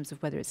 years in terms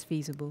of whether it's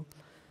feasible.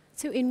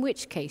 So in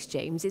which case,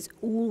 James, it's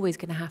always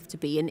going to have to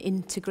be an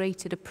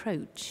integrated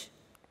approach?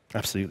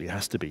 Absolutely, it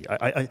has to be.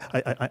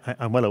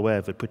 I'm well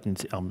aware that putting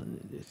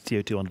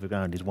CO2 onto the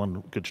ground is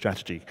one good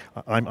strategy.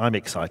 I'm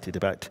excited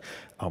about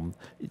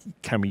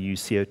can we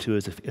use CO2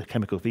 as a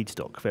chemical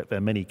feedstock? There are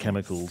many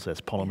chemicals,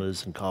 there's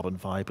polymers and carbon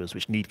fibres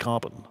which need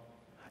carbon.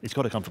 It's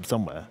got to come from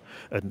somewhere.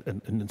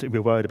 And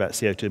we're worried about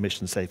CO2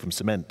 emissions, say, from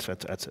cement.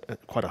 That's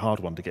quite a hard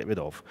one to get rid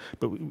of.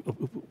 But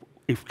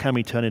can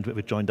we turn into it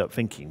with joined-up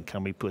thinking?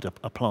 Can we put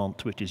a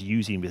plant which is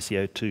using the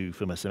CO2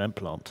 from a cement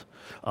plant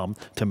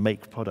to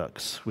make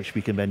products which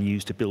we can then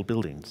use to build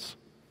buildings?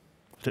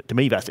 To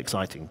me, that's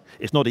exciting.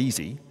 It's not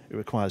easy. It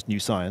requires new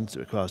science. It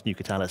requires new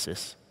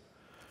catalysis.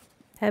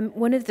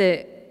 One of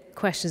the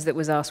questions that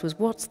was asked was,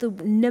 what's the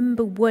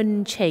number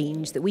one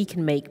change that we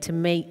can make to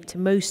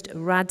most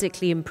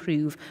radically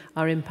improve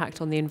our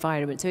impact on the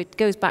environment? So it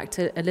goes back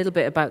to a little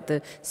bit about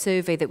the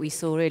survey that we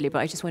saw earlier, but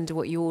I just wonder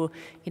what your,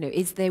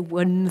 is there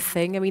one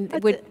thing? I mean,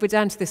 we're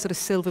down to this sort of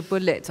silver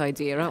bullet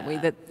idea, aren't we,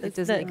 that it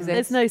doesn't exist?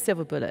 There's no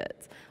silver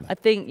bullet. I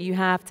think you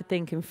have to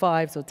think in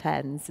 5s or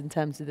 10s in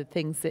terms of the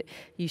things that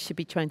you should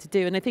be trying to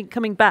do. And I think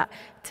coming back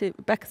to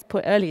Rebecca's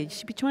point earlier, you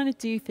should be trying to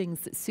do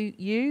things that suit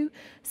you.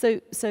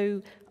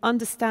 So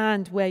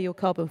understand where your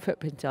carbon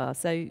footprint are.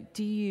 So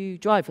do you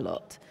drive a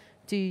lot?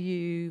 Do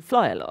you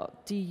fly a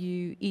lot? Do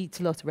you eat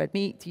a lot of red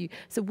meat?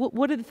 So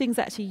what are the things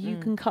actually you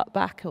can cut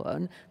back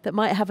on that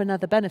might have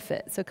another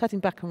benefit? So cutting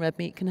back on red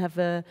meat can have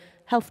a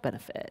health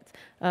benefit.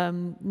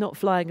 Not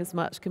flying as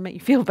much can make you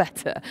feel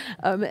better.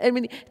 I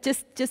mean,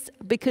 just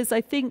because I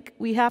think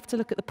we have to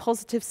look at the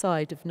positive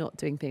side of not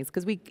doing things,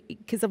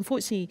 because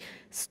unfortunately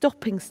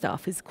stopping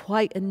stuff is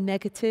quite a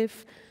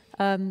negative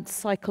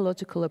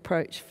psychological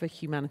approach for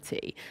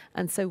humanity.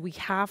 And so we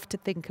have to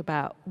think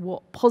about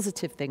what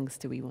positive things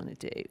do we want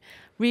to do.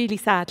 Really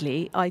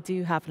sadly, I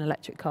do have an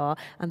electric car,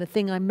 and the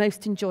thing I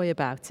most enjoy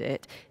about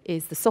it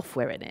is the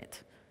software in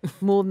it,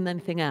 more than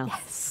anything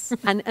else.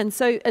 Yes. And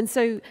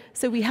so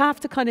we have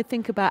to kind of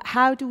think about,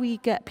 how do we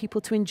get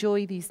people to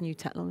enjoy these new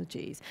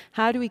technologies?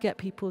 How do we get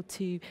people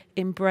to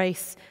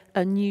embrace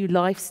a new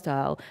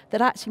lifestyle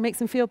that actually makes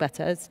them feel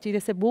better? As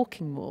Julia said,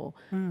 walking more.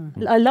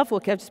 I love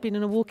walking. I've just been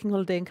on a walking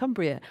holiday in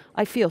Cumbria.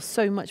 I feel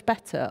so much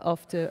better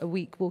after a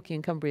week walking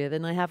in Cumbria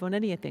than I have on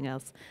anything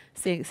else,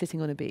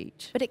 sitting on a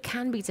beach. But it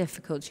can be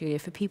difficult, Julia,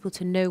 for people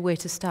to know where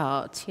to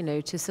start,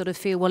 to sort of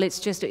feel, well,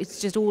 it's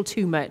just all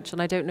too much,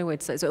 and I don't know where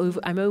to start. So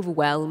I'm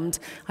overwhelmed.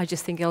 I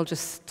just think I'll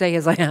just stay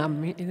as I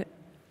am.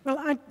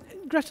 Well,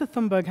 Greta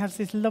Thunberg has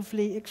this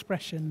lovely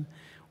expression,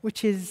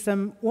 which is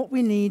what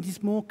we need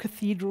is more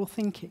cathedral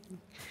thinking.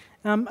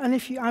 And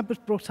I was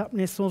brought up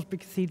near Salisbury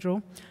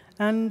Cathedral,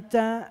 and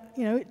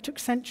it took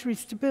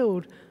centuries to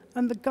build.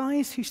 And the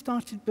guys who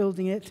started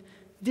building it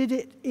did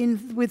it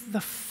with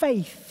the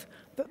faith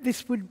that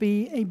this would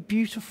be a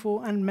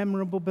beautiful and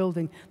memorable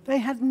building. They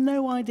had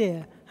no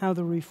idea how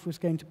the roof was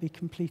going to be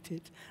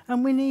completed.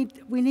 And we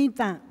need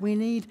that.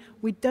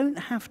 We don't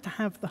have to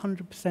have the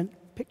 100%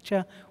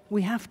 picture.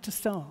 We have to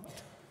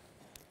start.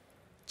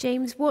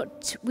 James,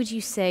 what would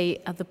you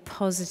say are the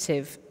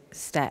positive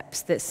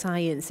steps that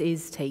science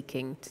is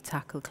taking to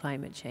tackle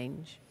climate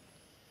change?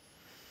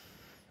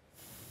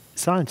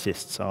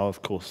 Scientists are,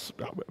 of course,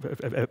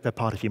 they're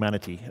part of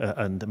humanity,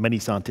 and many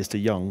scientists are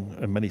young,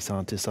 and many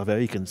scientists are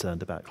very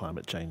concerned about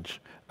climate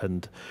change.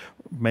 And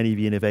many of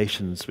the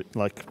innovations,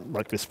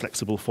 like this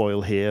flexible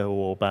foil here,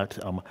 or about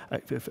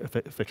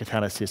for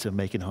catalysis of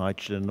making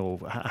hydrogen, or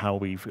how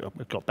we've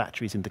got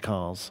batteries into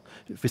cars,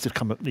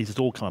 these have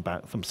all come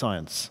about from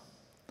science.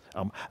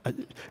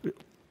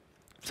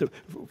 So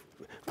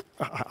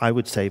I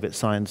would say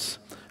that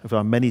there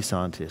are many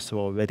scientists who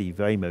are already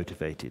very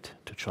motivated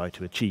to try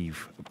to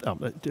achieve,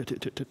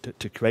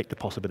 to create the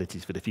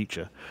possibilities for the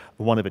future.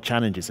 One of the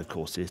challenges, of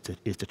course, is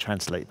to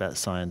translate that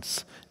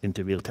science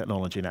into real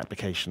technology and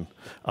application.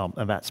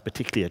 And that's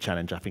particularly a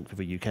challenge, I think, for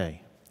the UK.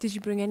 Did you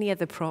bring any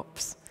other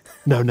props?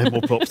 No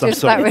more props, I'm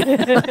sorry.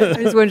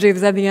 I was wondering if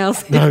there's anything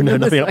else. No,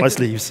 nothing up my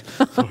sleeves.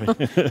 Sorry.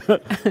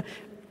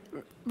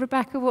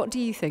 Rebecca, what do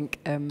you think,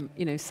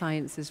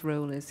 science's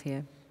role is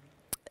here?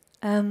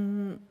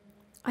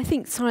 I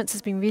think science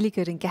has been really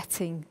good in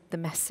getting the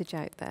message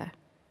out there.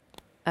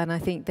 And I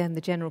think then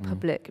the general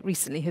public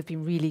recently have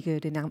been really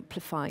good in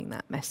amplifying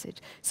that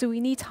message. So we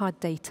need hard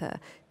data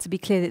to be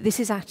clear that this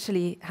is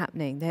actually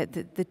happening.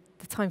 The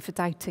time for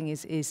doubting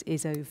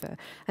is over.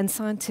 And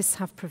scientists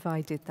have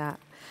provided that.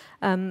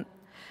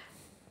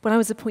 When I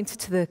was appointed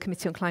to the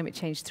Committee on Climate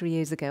Change 3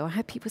 years ago, I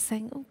had people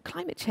saying, oh,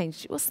 climate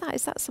change, what's that?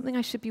 Is that something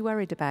I should be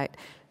worried about?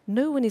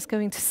 No one is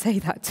going to say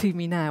that to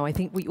me now. I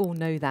think we all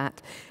know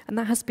that. And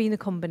that has been a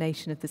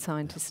combination of the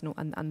scientists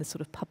and the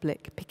sort of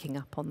public picking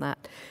up on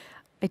that.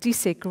 I do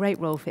see a great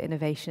role for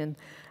innovation,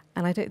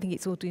 and I don't think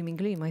it's all doom and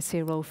gloom. I see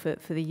a role for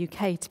the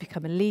UK to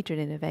become a leader in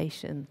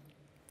innovation,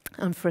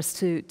 and for us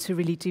to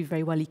really do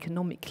very well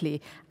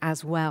economically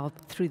as well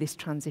through this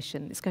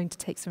transition. It's going to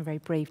take some very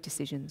brave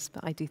decisions,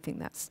 but I do think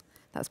that's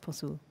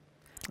possible.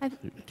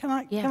 Can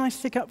I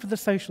stick up for the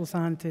social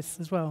scientists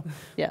as well?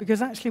 Yeah.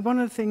 Because actually one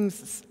of the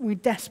things we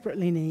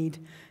desperately need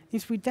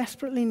is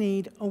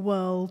a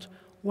world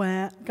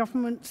where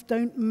governments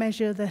don't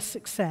measure their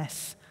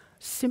success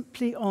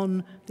simply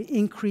on the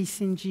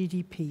increase in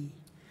GDP.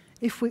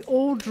 If we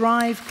all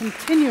drive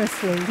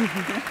continuously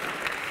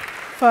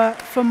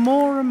for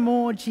more and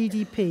more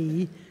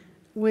GDP,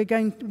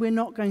 we're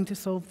not going to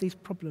solve these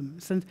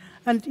problems. And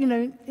you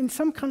know, in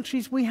some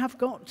countries we have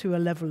got to a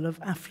level of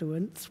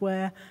affluence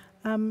where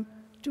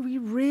do we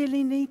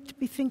really need to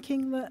be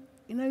thinking that,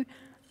 you know,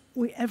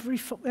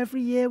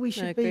 every year we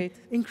should be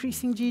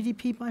increasing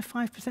GDP by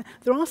 5%?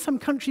 There are some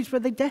countries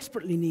where they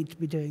desperately need to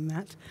be doing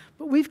that,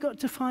 but we've got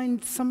to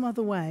find some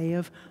other way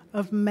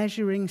of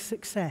measuring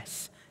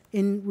success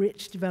in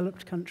rich,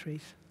 developed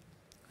countries.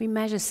 We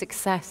measure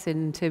success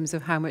in terms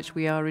of how much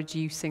we are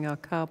reducing our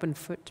carbon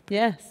footprint.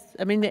 Yes.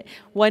 I mean,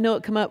 why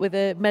not come up with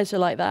a measure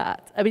like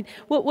that? I mean,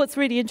 what's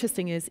really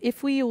interesting is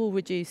if we all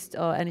reduced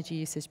our energy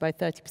usage by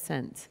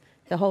 30%,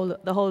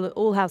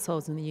 all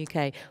households in the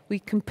UK, we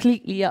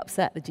completely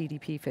upset the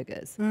GDP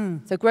figures.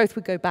 So growth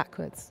would go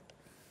backwards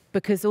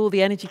because all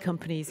the energy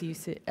companies'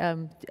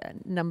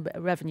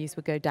 revenues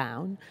would go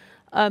down.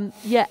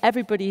 Yet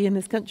everybody in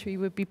this country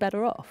would be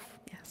better off.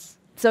 Yes.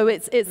 So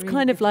it's really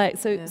kind of like,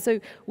 so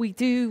we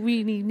do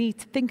really need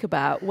to think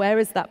about where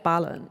is that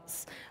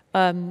balance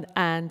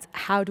and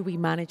how do we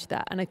manage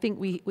that? And I think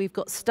we've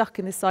got stuck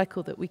in this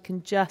cycle that we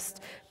can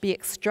just be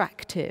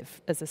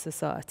extractive as a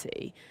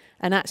society.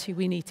 And actually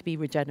we need to be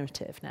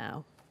regenerative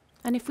now.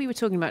 And if we were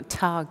talking about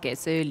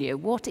targets earlier,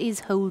 what is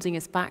holding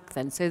us back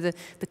then? So the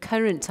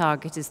current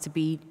target is to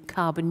be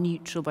carbon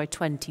neutral by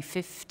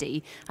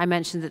 2050. I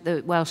mentioned that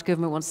the Welsh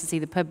Government wants to see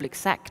the public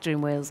sector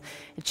in Wales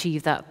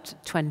achieve that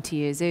 20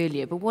 years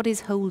earlier. But what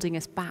is holding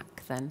us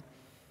back then?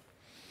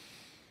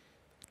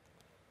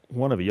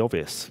 One of the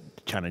obvious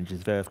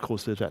challenges there, of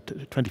course, is that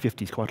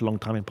 2050 is quite a long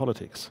time in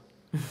politics.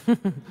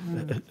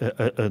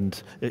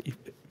 And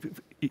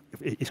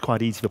it's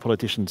quite easy for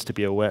politicians to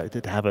be aware,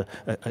 to have a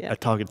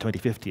target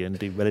 2050 and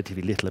do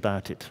relatively little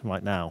about it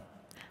right now.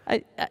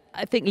 I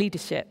think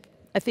leadership.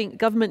 I think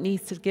government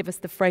needs to give us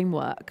the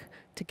framework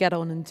to get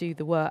on and do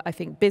the work. I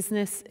think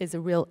business is a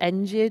real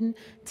engine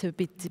to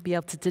be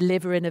able to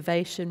deliver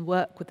innovation,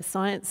 work with the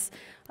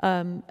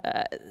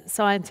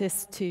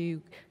scientists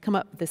to come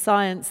up with the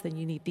science, then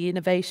you need the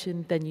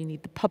innovation, then you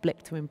need the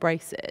public to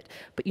embrace it.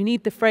 But you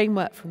need the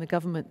framework from the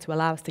government to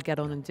allow us to get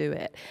on and do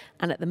it.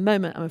 And at the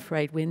moment, I'm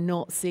afraid, we're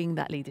not seeing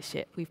that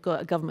leadership. We've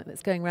got a government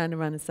that's going round and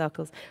round in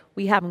circles.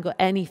 We haven't got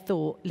any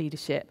thought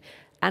leadership.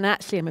 And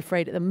actually, I'm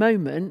afraid at the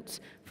moment,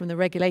 from the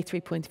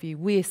regulatory point of view,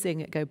 we're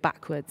seeing it go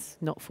backwards,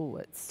 not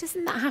forwards.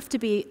 Doesn't that have to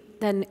be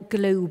then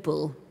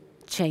global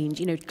change,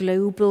 you know,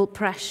 global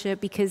pressure?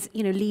 Because,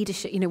 you know,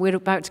 leadership, you know, we're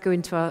about to go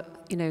into our,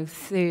 you know,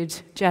 third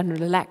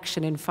general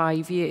election in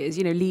 5 years.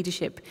 You know,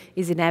 leadership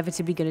is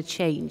inevitably going to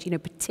change, you know,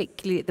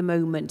 particularly at the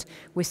moment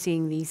we're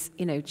seeing these,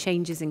 you know,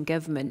 changes in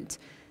government.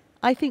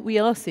 I think we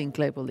are seeing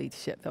global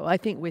leadership, though. I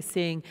think we're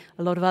seeing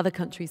a lot of other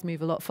countries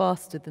move a lot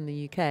faster than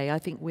the UK. I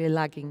think we're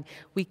lagging.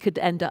 We could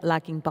end up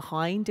lagging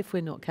behind if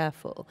we're not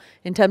careful.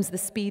 In terms of the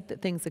speed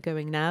that things are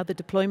going now, the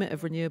deployment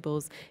of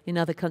renewables in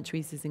other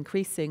countries is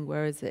increasing,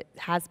 whereas it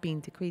has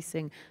been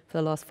decreasing for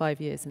the last 5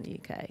 years in the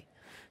UK.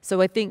 So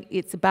I think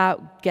it's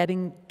about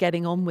getting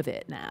on with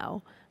it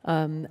now.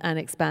 And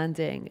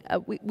expanding.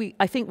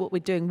 I think what we're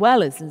doing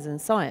well is in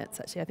science,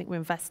 actually. I think we're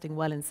investing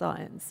well in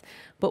science.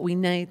 But we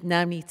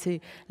now need to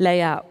lay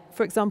out,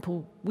 for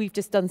example, we've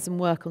just done some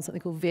work on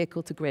something called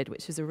Vehicle to Grid,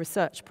 which is a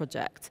research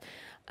project.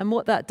 And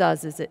what that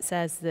does is it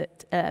says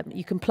that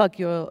you can plug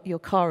your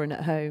car in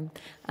at home,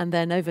 and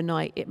then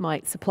overnight it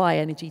might supply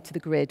energy to the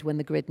grid when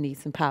the grid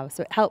needs some power.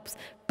 So it helps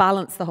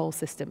balance the whole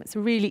system. It's a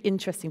really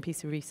interesting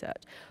piece of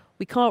research.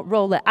 We can't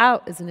roll it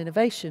out as an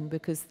innovation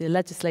because the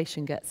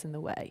legislation gets in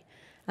the way.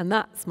 And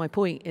that's my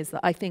point, is that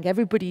I think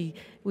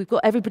we've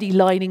got everybody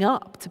lining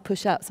up to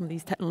push out some of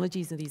these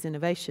technologies and these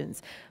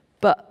innovations,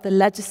 but the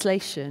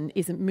legislation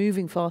isn't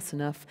moving fast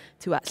enough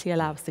to actually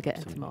allow us to get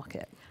into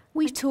market.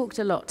 We've talked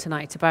a lot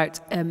tonight about,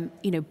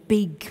 you know,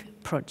 big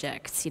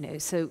projects, you know.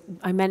 So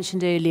I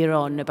mentioned earlier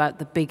on about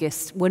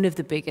one of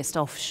the biggest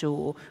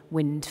offshore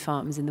wind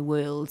farms in the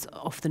world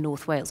off the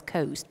North Wales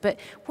coast. But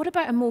what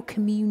about a more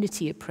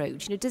community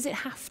approach? You know, does it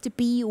have to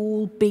be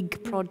all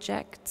big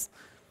projects?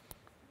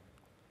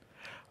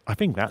 I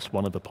think that's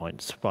one of the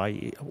points why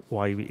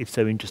it's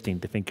so interesting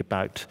to think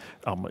about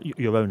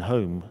your own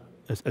home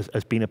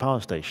as being a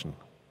power station,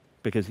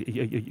 because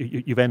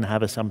you then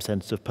have some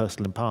sense of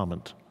personal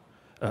empowerment.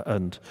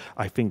 And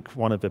I think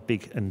one of the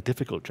big and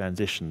difficult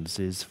transitions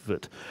is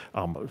that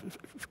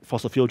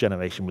fossil fuel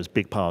generation was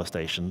big power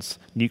stations,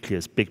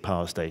 nuclear's big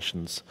power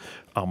stations,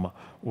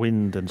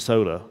 wind and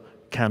solar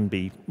can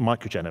be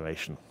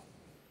microgeneration.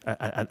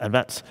 And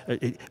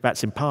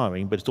that's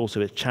empowering, but it's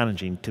also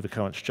challenging to the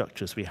current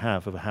structures we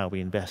have of how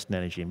we invest in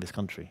energy in this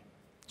country.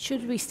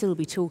 Should we still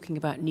be talking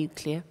about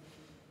nuclear?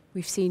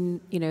 We've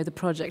seen, you know, the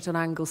project on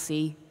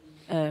Anglesey,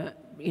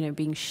 you know,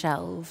 being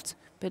shelved.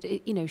 But,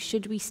 you know,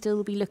 should we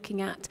still be looking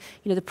at,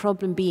 you know, the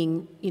problem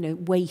being, you know,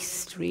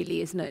 waste,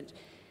 really, isn't it?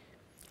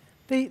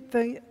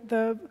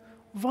 The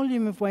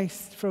volume of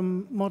waste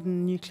from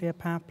modern nuclear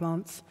power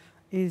plants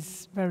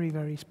is very,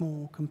 very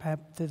small compared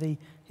to the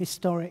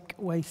historic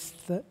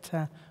waste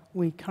that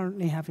we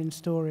currently have in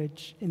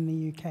storage in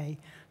the UK.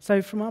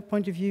 So from our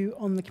point of view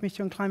on the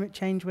Committee on Climate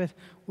Change,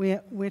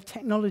 we're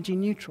technology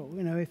neutral.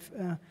 You know,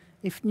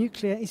 if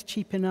nuclear is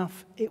cheap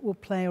enough, it will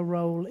play a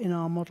role in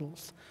our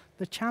models.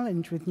 The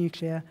challenge with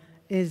nuclear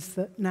is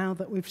that now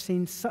that we've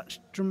seen such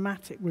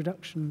dramatic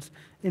reductions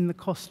in the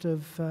cost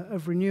of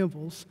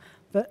renewables,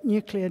 that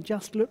nuclear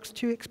just looks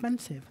too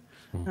expensive.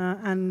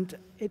 And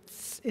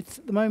it's at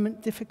the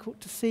moment difficult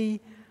to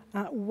see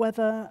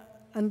whether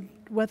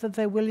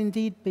there will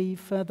indeed be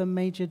further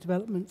major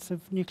developments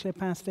of nuclear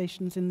power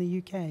stations in the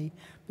UK,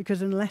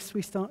 because unless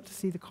we start to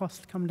see the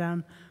cost come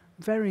down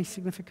very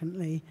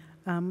significantly,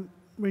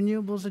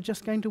 renewables are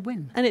just going to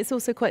win. And it's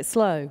also quite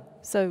slow.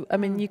 So, I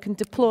mean, you can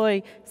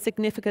deploy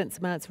significant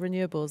amounts of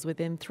renewables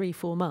within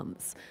 3-4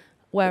 months.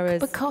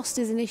 Whereas, but cost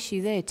is an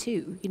issue there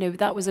too. You know,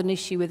 that was an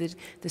issue with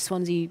the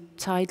Swansea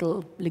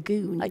tidal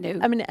lagoon. You know.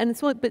 I mean,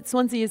 but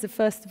Swansea is a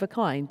first of a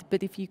kind.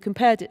 But if you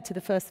compared it to the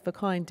first of a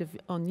kind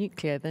on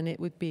nuclear, then it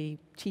would be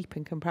cheap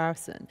in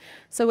comparison.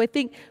 So I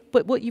think,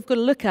 but what you've got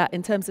to look at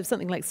in terms of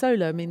something like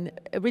solar, I mean,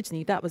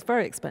 originally that was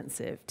very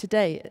expensive.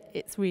 Today,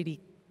 it's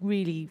really,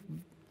 really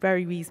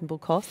very reasonable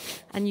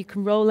cost, and you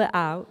can roll it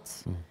out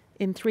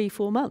in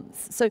 3-4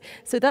 months.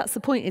 So that's the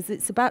point, is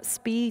it's about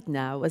speed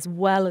now as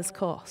well as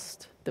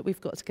cost that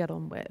we've got to get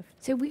on with.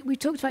 So we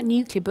talked about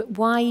nuclear, but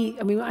why,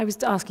 I mean, I was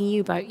asking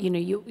you about, you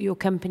know, your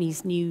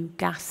company's new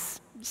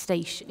gas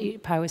station,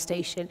 power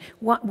station.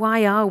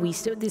 Why are we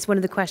still, this is one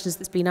of the questions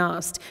that's been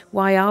asked,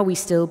 why are we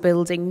still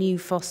building new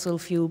fossil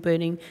fuel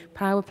burning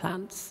power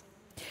plants?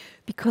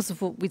 Because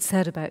of what we'd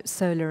said about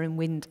solar and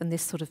wind and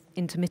this sort of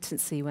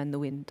intermittency when the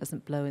wind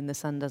doesn't blow and the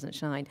sun doesn't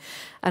shine.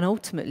 And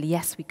ultimately,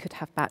 yes, we could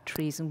have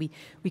batteries, and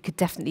we could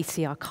definitely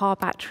see our car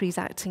batteries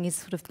acting as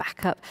sort of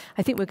backup.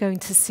 I think we're going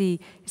to see,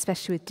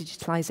 especially with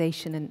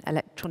digitalization and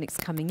electronics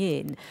coming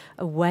in,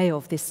 a way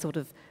of this sort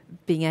of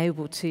being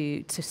able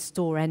to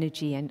store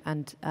energy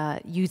and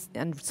use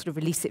and sort of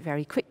release it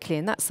very quickly,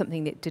 and that's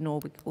something that De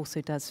Norwich also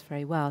does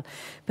very well.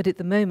 But at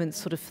the moment,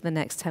 sort of for the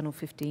next 10 or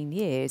 15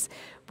 years,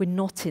 we're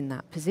not in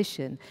that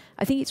position.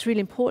 I think it's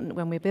really important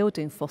when we're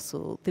building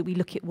fossil that we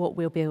look at what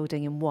we're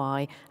building and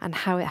why, and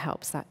how it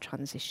helps that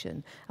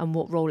transition, and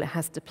what role it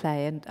has to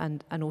play,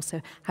 and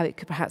also how it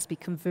could perhaps be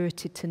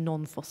converted to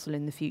non-fossil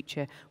in the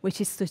future, which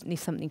is certainly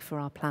something for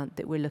our plant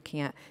that we're looking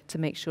at to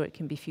make sure it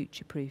can be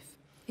future-proof.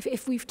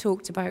 If we've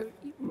talked about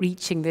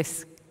reaching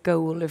this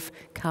goal of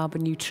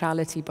carbon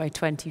neutrality by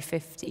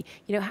 2050,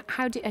 you know,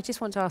 I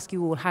just want to ask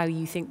you all how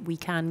you think we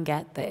can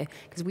get there,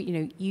 because you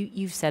know,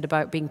 you've said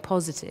about being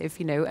positive,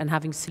 you know, and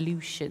having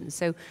solutions.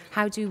 So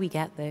how do we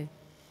get there,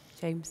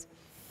 James?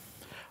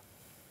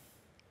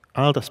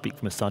 I'll just speak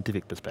from a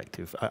scientific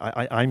perspective.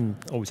 I'm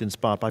always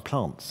inspired by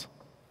plants.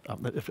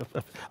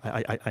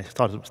 I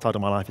started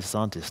my life as a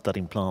scientist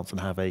studying plants and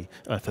how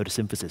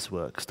photosynthesis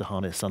works to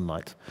harness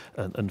sunlight.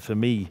 And for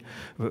me,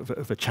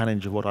 the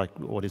challenge of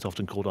what is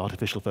often called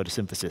artificial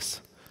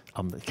photosynthesis,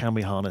 can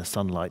we harness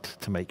sunlight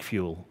to make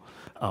fuel?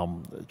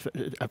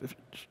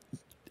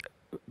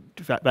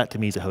 That to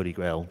me is a holy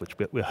grail, which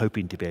we're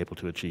hoping to be able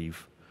to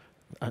achieve.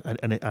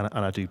 And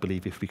I do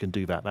believe if we can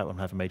do that, that will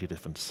have a major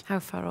difference. How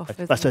far off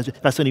is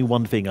that's only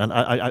one thing. And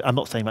I'm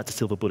not saying that's a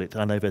silver bullet.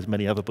 I know there's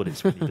many other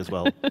bullets we need as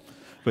well.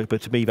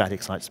 But to me, that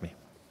excites me.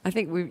 I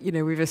think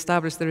we've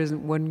established there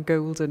isn't one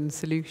golden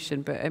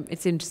solution, but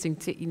it's interesting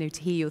to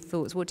to hear your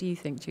thoughts. What do you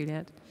think,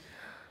 Juliet?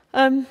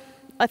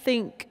 I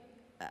think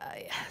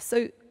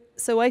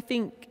so. I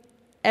think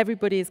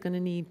everybody is going to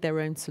need their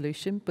own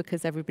solution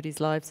because everybody's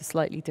lives are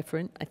slightly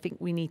different. I think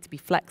we need to be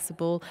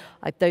flexible.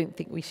 I don't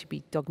think we should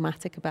be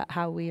dogmatic about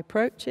how we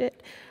approach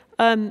it.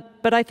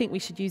 But I think we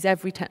should use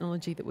every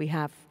technology that we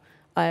have.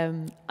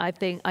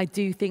 I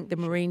do think the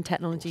marine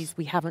technologies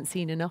we haven't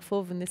seen enough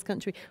of in this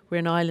country. We're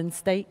an island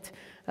state.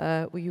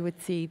 You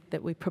would see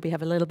that we probably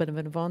have a little bit of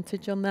an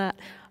advantage on that.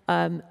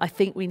 I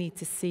think we need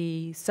to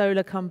see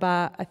solar come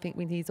back. I think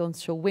we need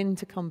onshore wind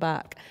to come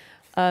back.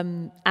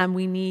 And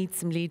we need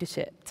some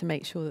leadership to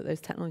make sure that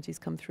those technologies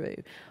come through.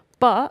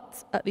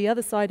 But at the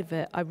other side of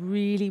it, I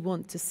really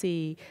want to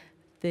see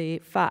the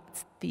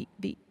fact,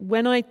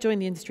 when I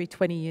joined the industry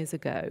 20 years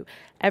ago,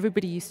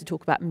 everybody used to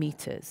talk about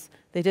meters.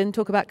 They didn't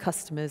talk about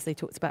customers, they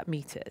talked about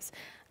meters.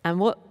 And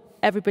what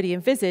everybody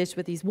envisaged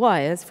were these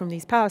wires from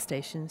these power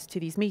stations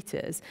to these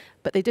meters,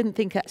 but they didn't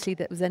think actually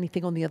that there was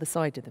anything on the other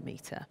side of the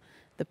meter.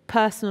 The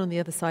person on the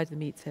other side of the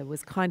meter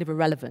was kind of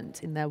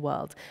irrelevant in their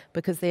world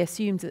because they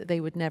assumed that they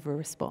would never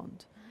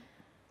respond.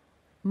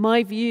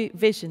 My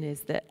vision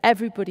is that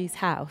everybody's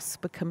house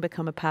can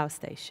become a power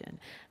station.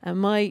 And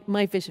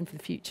my vision for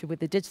the future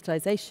with the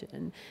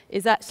digitalization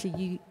is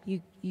actually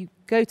you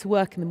go to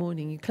work in the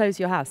morning, you close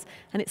your house,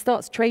 and it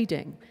starts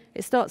trading.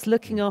 It starts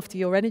looking after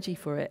your energy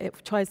for it. It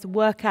tries to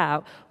work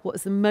out what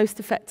is the most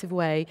effective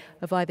way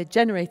of either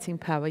generating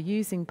power,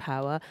 using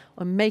power,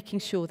 or making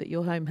sure that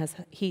your home has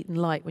heat and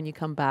light when you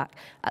come back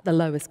at the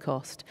lowest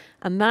cost.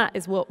 And that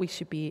is what we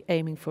should be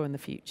aiming for in the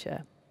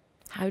future.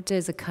 How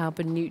does a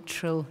carbon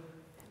neutral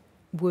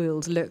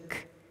world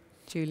look,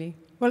 Julie?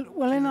 Well,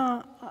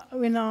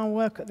 in our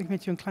work at the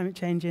Committee on Climate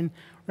Change in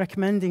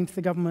recommending to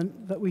the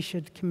government that we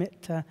should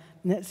commit to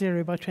net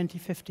zero by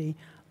 2050,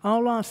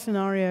 all our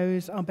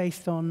scenarios are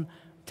based on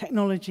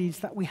technologies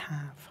that we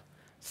have.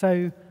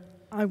 So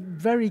I'm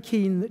very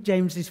keen that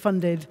James is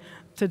funded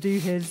to do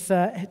his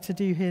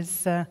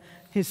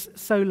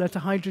solar to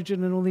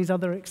hydrogen and all these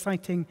other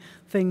exciting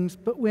things,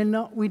 but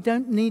we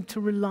don't need to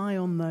rely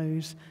on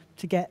those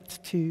to get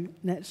to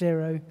net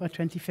zero by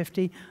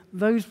 2050.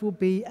 Those will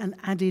be an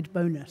added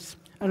bonus.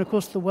 And of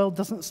course, the world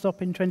doesn't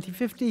stop in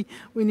 2050.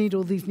 We need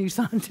all these new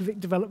scientific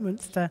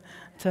developments to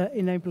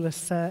enable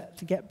us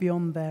to get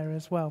beyond there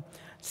as well.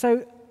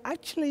 So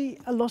actually,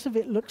 a lot of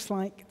it looks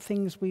like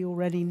things we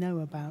already know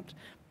about.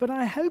 But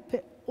I hope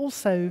it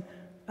also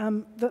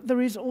that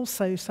there is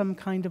also some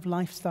kind of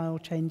lifestyle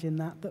change in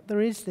that there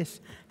is this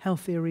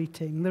healthier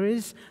eating.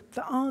 There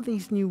are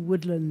these new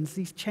woodlands,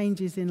 these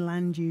changes in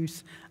land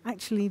use,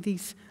 actually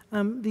these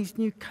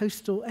new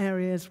coastal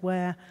areas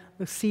where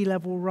the sea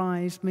level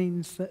rise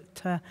means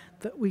that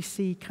we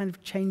see kind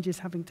of changes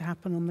having to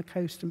happen on the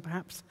coast, and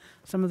perhaps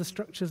some of the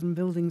structures and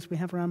buildings we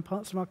have around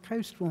parts of our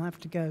coast will have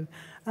to go.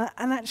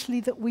 And actually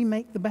that we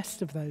make the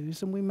best of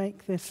those, and we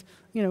make this,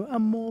 a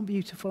more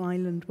beautiful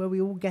island where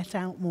we all get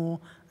out more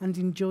and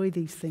enjoy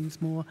these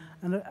things more,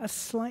 and are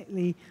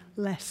slightly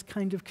less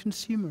kind of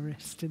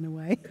consumerist in a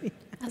way.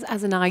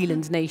 As an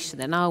island nation,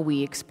 then, are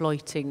we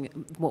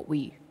exploiting what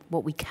we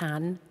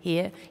can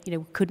here?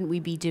 Couldn't we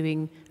be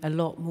doing a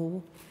lot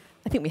more?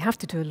 I think we have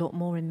to do a lot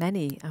more in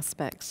many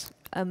aspects.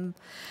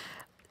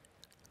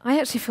 I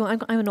actually feel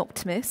I'm an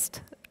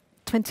optimist.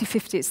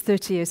 2050, it's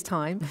 30 years'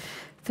 time.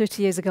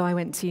 30 years ago, I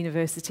went to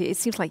university. It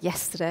seems like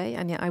yesterday,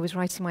 and yet I was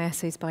writing my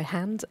essays by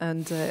hand,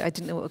 and I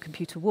didn't know what a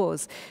computer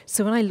was.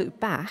 So when I look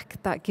back,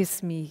 that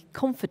gives me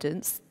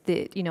confidence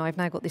that, I've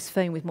now got this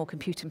phone with more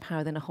computing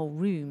power than a whole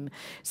room.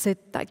 So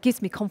that gives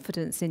me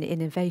confidence in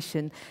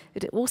innovation.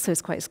 But it also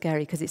is quite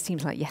scary because it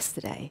seems like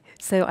yesterday.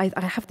 So I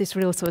have this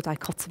real sort of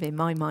dichotomy in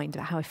my mind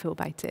about how I feel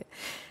about it.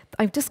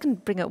 I'm just going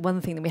to bring up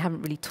one thing that we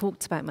haven't really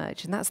talked about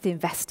much, and that's the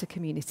investor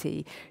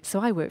community. So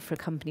I work for a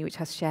company which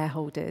has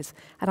shareholders,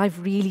 and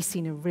I've really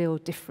seen a real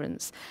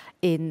difference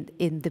in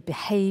the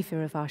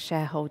behaviour of our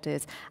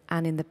shareholders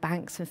and in the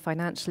banks and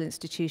financial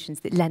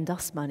institutions that lend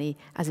us money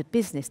as a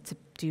business to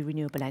do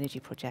renewable energy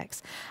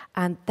projects.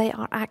 And they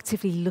are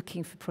actively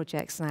looking for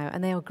projects now,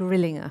 and they are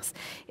grilling us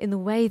in the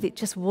way that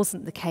just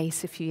wasn't the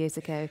case a few years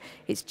ago.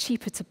 It's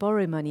cheaper to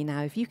borrow money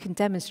now if you can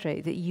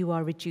demonstrate that you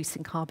are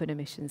reducing carbon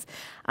emissions.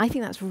 I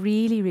think that's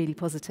really, really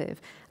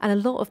positive. And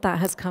a lot of that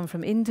has come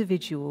from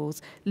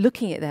individuals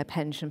looking at their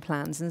pension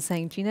plans and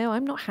saying,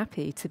 I'm not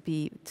happy to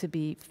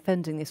be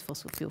funding this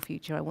fossil fuel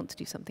future. I want to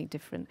do something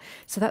different.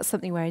 So that's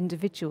something where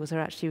individuals are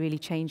actually really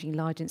changing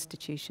large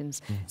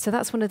institutions. So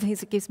that's one of the things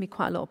that gives me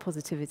quite a lot of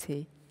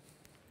positivity.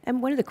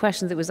 And one of the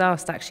questions that was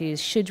asked actually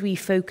is, should we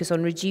focus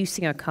on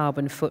reducing our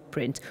carbon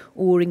footprint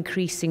or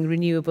increasing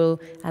renewable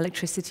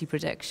electricity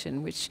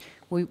production, which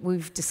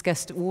we've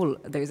discussed all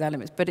those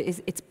elements, but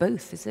it's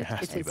both, is it?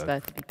 It's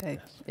both.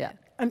 Yeah.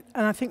 And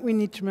I think we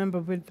need to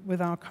remember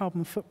with our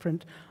carbon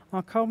footprint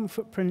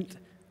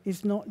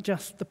is not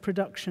just the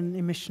production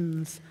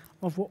emissions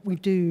of what we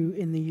do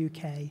in the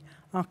UK.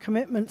 Our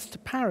commitments to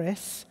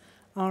Paris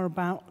are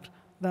about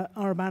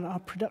our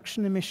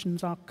production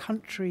emissions, our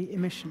country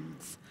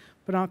emissions.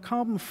 But our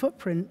carbon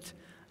footprint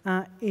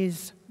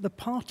is the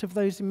part of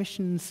those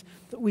emissions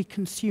that we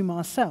consume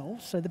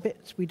ourselves, so the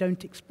bits we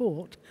don't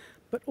export,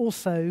 but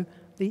also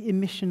the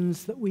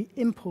emissions that we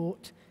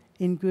import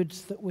in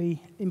goods that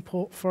we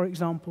import, for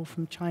example,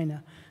 from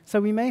China. So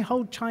we may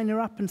hold China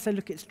up and say,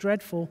 look, it's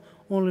dreadful,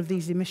 all of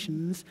these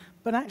emissions,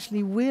 but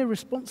actually we're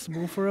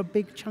responsible for a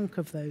big chunk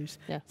of those.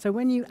 Yeah. So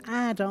when you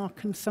add our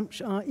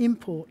consumption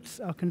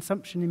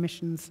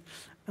emissions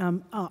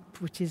up,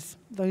 which is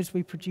those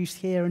we produce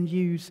here and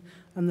use,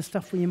 and the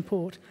stuff we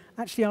import,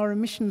 actually our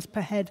emissions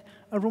per head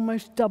are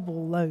almost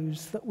double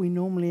those that we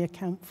normally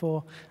account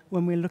for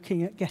when we're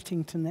looking at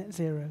getting to net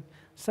zero.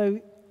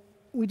 So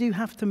we do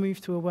have to move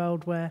to a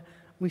world where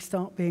we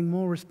start being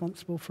more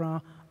responsible for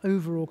our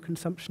overall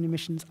consumption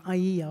emissions,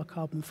 i.e. our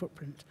carbon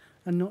footprint,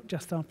 and not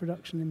just our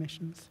production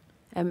emissions.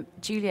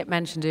 Juliet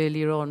mentioned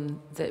earlier on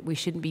that we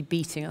shouldn't be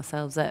beating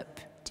ourselves up.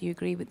 Do you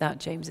agree with that,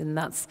 James? And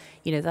that's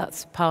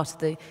part of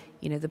the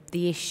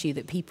issue,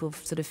 that people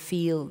sort of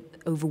feel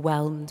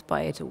overwhelmed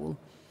by it all.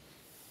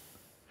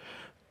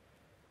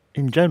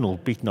 In general,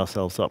 beating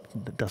ourselves up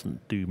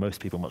doesn't do most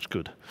people much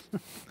good.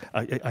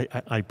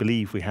 I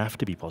believe we have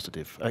to be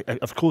positive.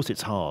 Of course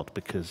it's hard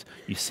because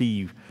you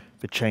see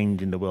the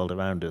change in the world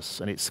around us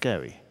and it's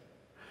scary.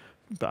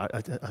 But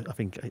I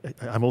think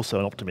I'm also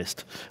an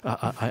optimist.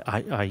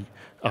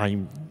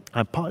 I'm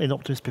partly an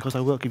optimist because I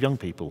work with young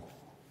people.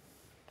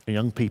 And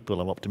young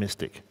people are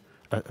optimistic.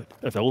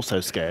 They're also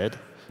scared,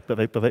 but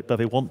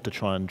they want to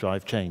try and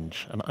drive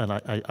change. And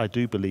I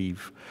do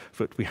believe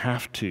that we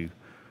have to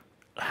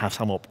have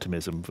some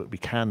optimism that we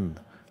can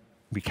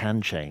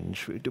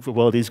change. The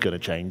world is going to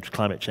change.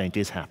 Climate change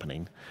is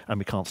happening, and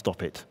we can't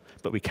stop it.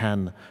 But we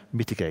can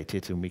mitigate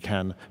it, and we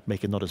can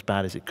make it not as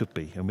bad as it could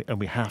be. And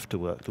we have to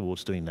work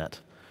towards doing that.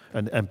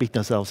 And beating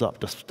ourselves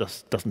up just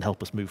doesn't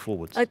help us move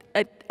forwards. I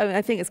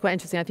think it's quite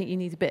interesting. I think you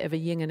need a bit of a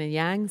yin and a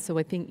yang. So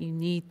I think you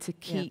need to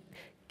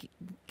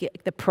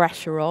get the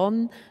pressure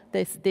on.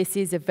 This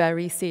is a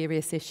very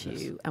serious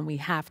issue, and we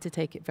have to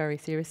take it very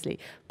seriously.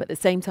 But at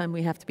the same time,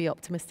 we have to be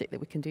optimistic that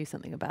we can do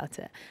something about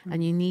it.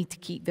 And you need to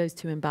keep those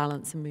two in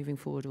balance and moving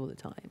forward all the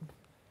time.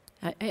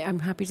 I'm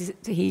happy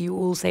to hear you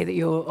all say that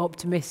you're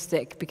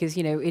optimistic, because,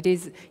 it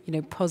is,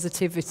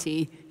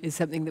 positivity is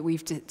something that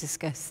we've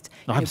discussed.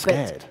 I'm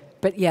scared.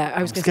 But yeah,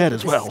 I was going to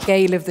say, the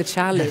scale of the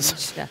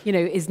challenge,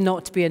 is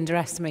not to be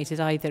underestimated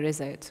either, is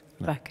it,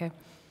 Rebecca?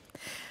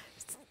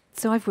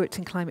 So I've worked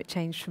in climate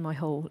change for my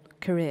whole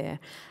career,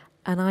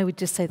 and I would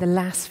just say the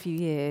last few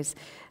years,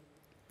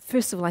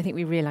 first of all, I think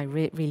we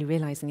really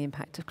realising the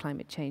impact of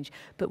climate change,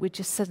 but we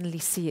just suddenly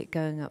see it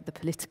going up the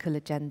political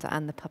agenda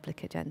and the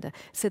public agenda.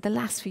 So the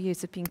last few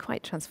years have been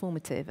quite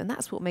transformative, and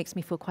that's what makes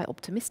me feel quite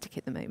optimistic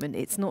at the moment.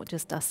 It's not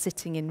just us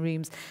sitting in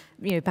rooms,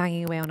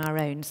 banging away on our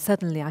own.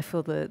 Suddenly, I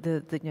feel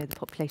the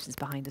population's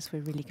behind us.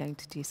 We're really going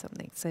to do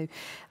something. So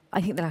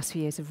I think the last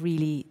few years have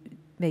really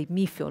made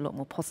me feel a lot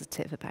more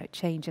positive about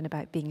change and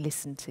about being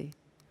listened to.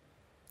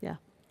 Yeah.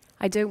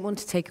 I don't want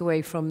to take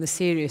away from the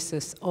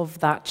seriousness of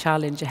that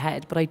challenge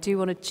ahead, but I do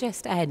want to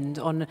just end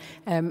on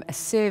a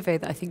survey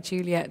that I think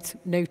Juliet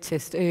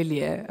noticed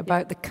earlier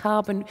about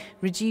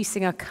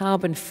reducing our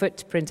carbon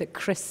footprint at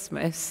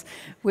Christmas,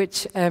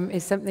 which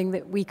is something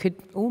that we could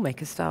all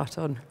make a start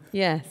on.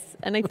 Yes,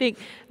 and I think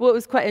what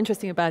was quite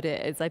interesting about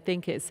it is I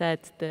think it said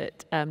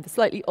that the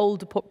slightly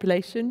older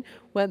population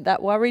weren't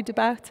that worried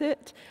about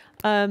it.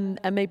 And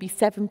maybe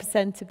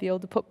 7% of the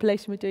older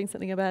population were doing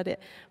something about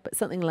it, but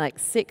something like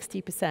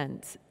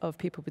 60% of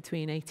people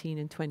between 18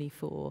 and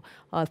 24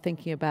 are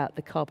thinking about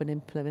the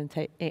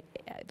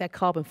their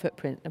carbon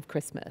footprint of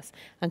Christmas.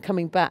 And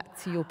coming back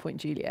to your point,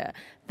 Julia,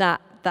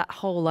 that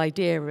whole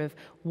idea of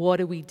what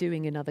are we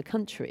doing in other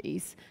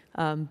countries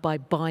by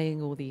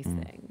buying all these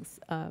things.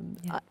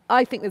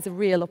 I think there's a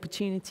real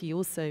opportunity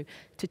also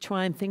to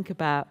try and think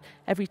about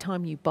every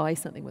time you buy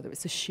something, whether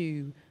it's a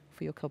shoe,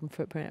 your carbon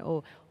footprint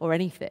or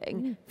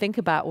anything, think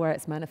about where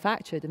it's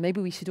manufactured. And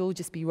maybe we should all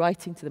just be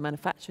writing to the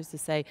manufacturers to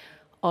say,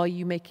 are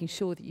you making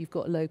sure that you've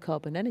got low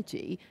carbon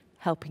energy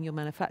helping your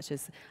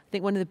manufacturers? I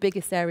think one of the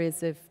biggest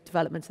areas of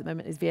development at the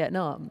moment is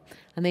Vietnam,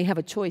 and they have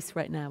a choice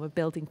right now of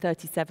building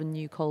 37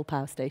 new coal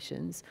power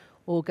stations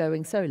or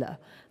going solar.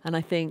 And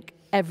I think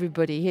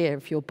everybody here,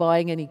 if you're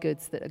buying any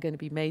goods that are going to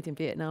be made in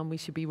Vietnam, we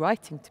should be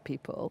writing to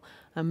people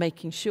and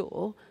making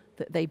sure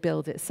that they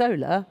build it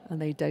solar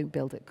and they don't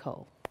build it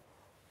coal.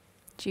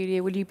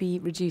 Julia, will you be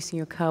reducing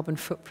your carbon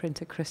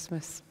footprint at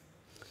Christmas?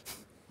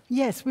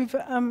 Yes, we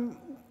don't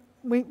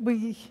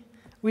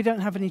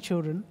have any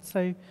children,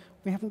 so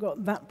we haven't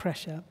got that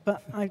pressure.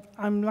 But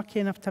I'm lucky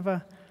enough to have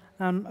a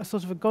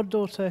sort of a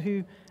goddaughter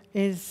who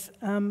is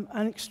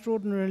an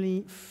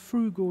extraordinarily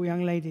frugal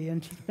young lady,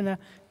 and she's been a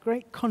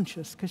great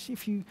conscious, because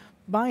if you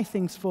buy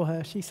things for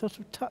her, she sort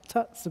of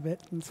tuts a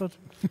bit,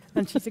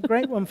 and she's a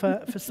great one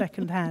for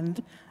second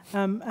hand,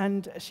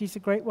 and she's a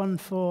great one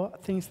for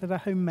things that are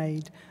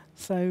homemade.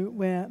 So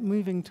we're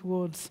moving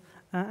towards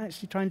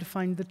actually trying to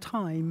find the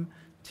time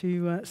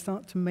to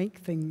start to make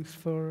things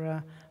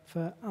for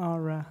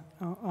our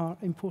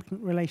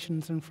important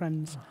relations and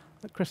friends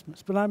at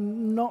Christmas. But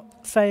I'm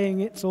not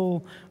saying it's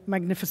all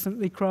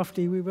magnificently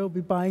crafty. We will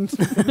be buying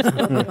some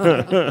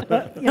things.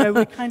 But,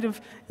 we kind of,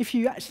 if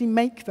you actually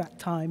make that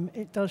time,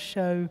 it does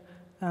show,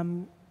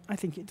 I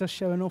think it does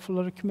show an awful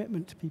lot of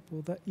commitment to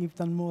people, that you've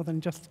done more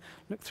than just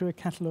look through a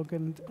catalogue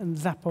and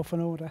zap off an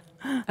order.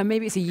 And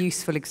maybe it's a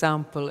useful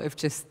example of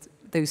just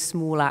those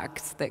small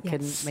acts that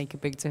can make a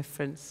big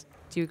difference.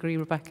 Do you agree,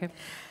 Rebecca?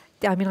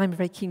 I mean, I'm a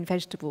very keen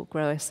vegetable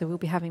grower, so we'll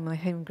be having my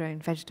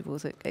homegrown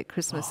vegetables at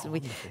Christmas. And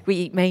we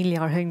eat mainly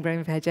our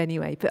homegrown veg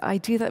anyway, but I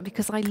do that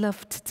because I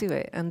love to do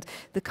it, and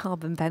the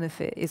carbon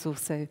benefit is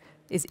also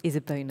is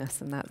a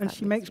bonus. And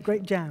she makes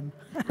great jam.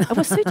 Oh,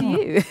 well, so do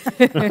you.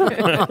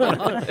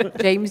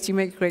 James, do you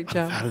make great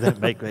jam? I don't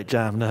make great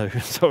jam, no,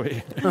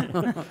 sorry.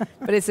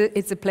 But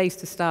it's a place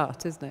to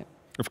start, isn't it?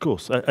 Of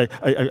course. One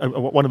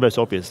of the most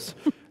obvious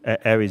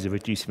areas of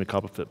reducing the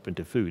carbon footprint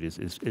of food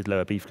is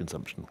lower beef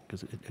consumption,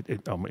 because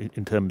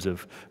in terms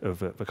of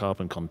the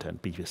carbon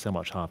content, beef is so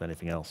much higher than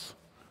anything else.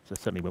 So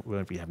certainly we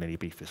won't be having any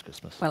beef this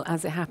Christmas. Well,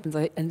 as it happens,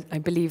 I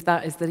believe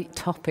that is the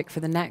topic for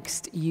the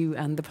next You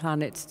and the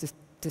Planet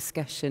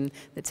discussion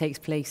that takes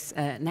place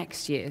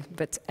next year.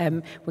 But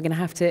we're going to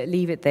have to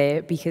leave it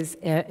there, because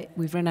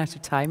we've run out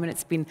of time, and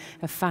it's been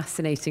a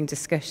fascinating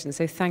discussion.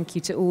 So thank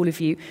you to all of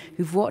you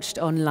who've watched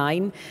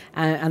online.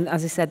 And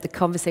as I said, the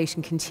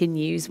conversation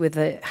continues with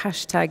the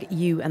hashtag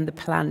You and the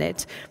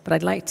Planet. But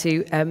I'd like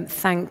to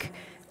thank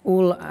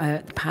all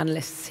the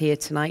panellists here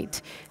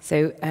tonight.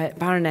 So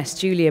Baroness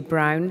Julia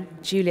Brown,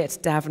 Juliet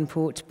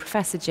Davenport,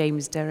 Professor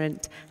James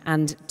Durrant,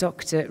 and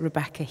Dr.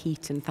 Rebecca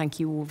Heaton.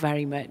 Thank you all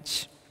very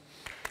much.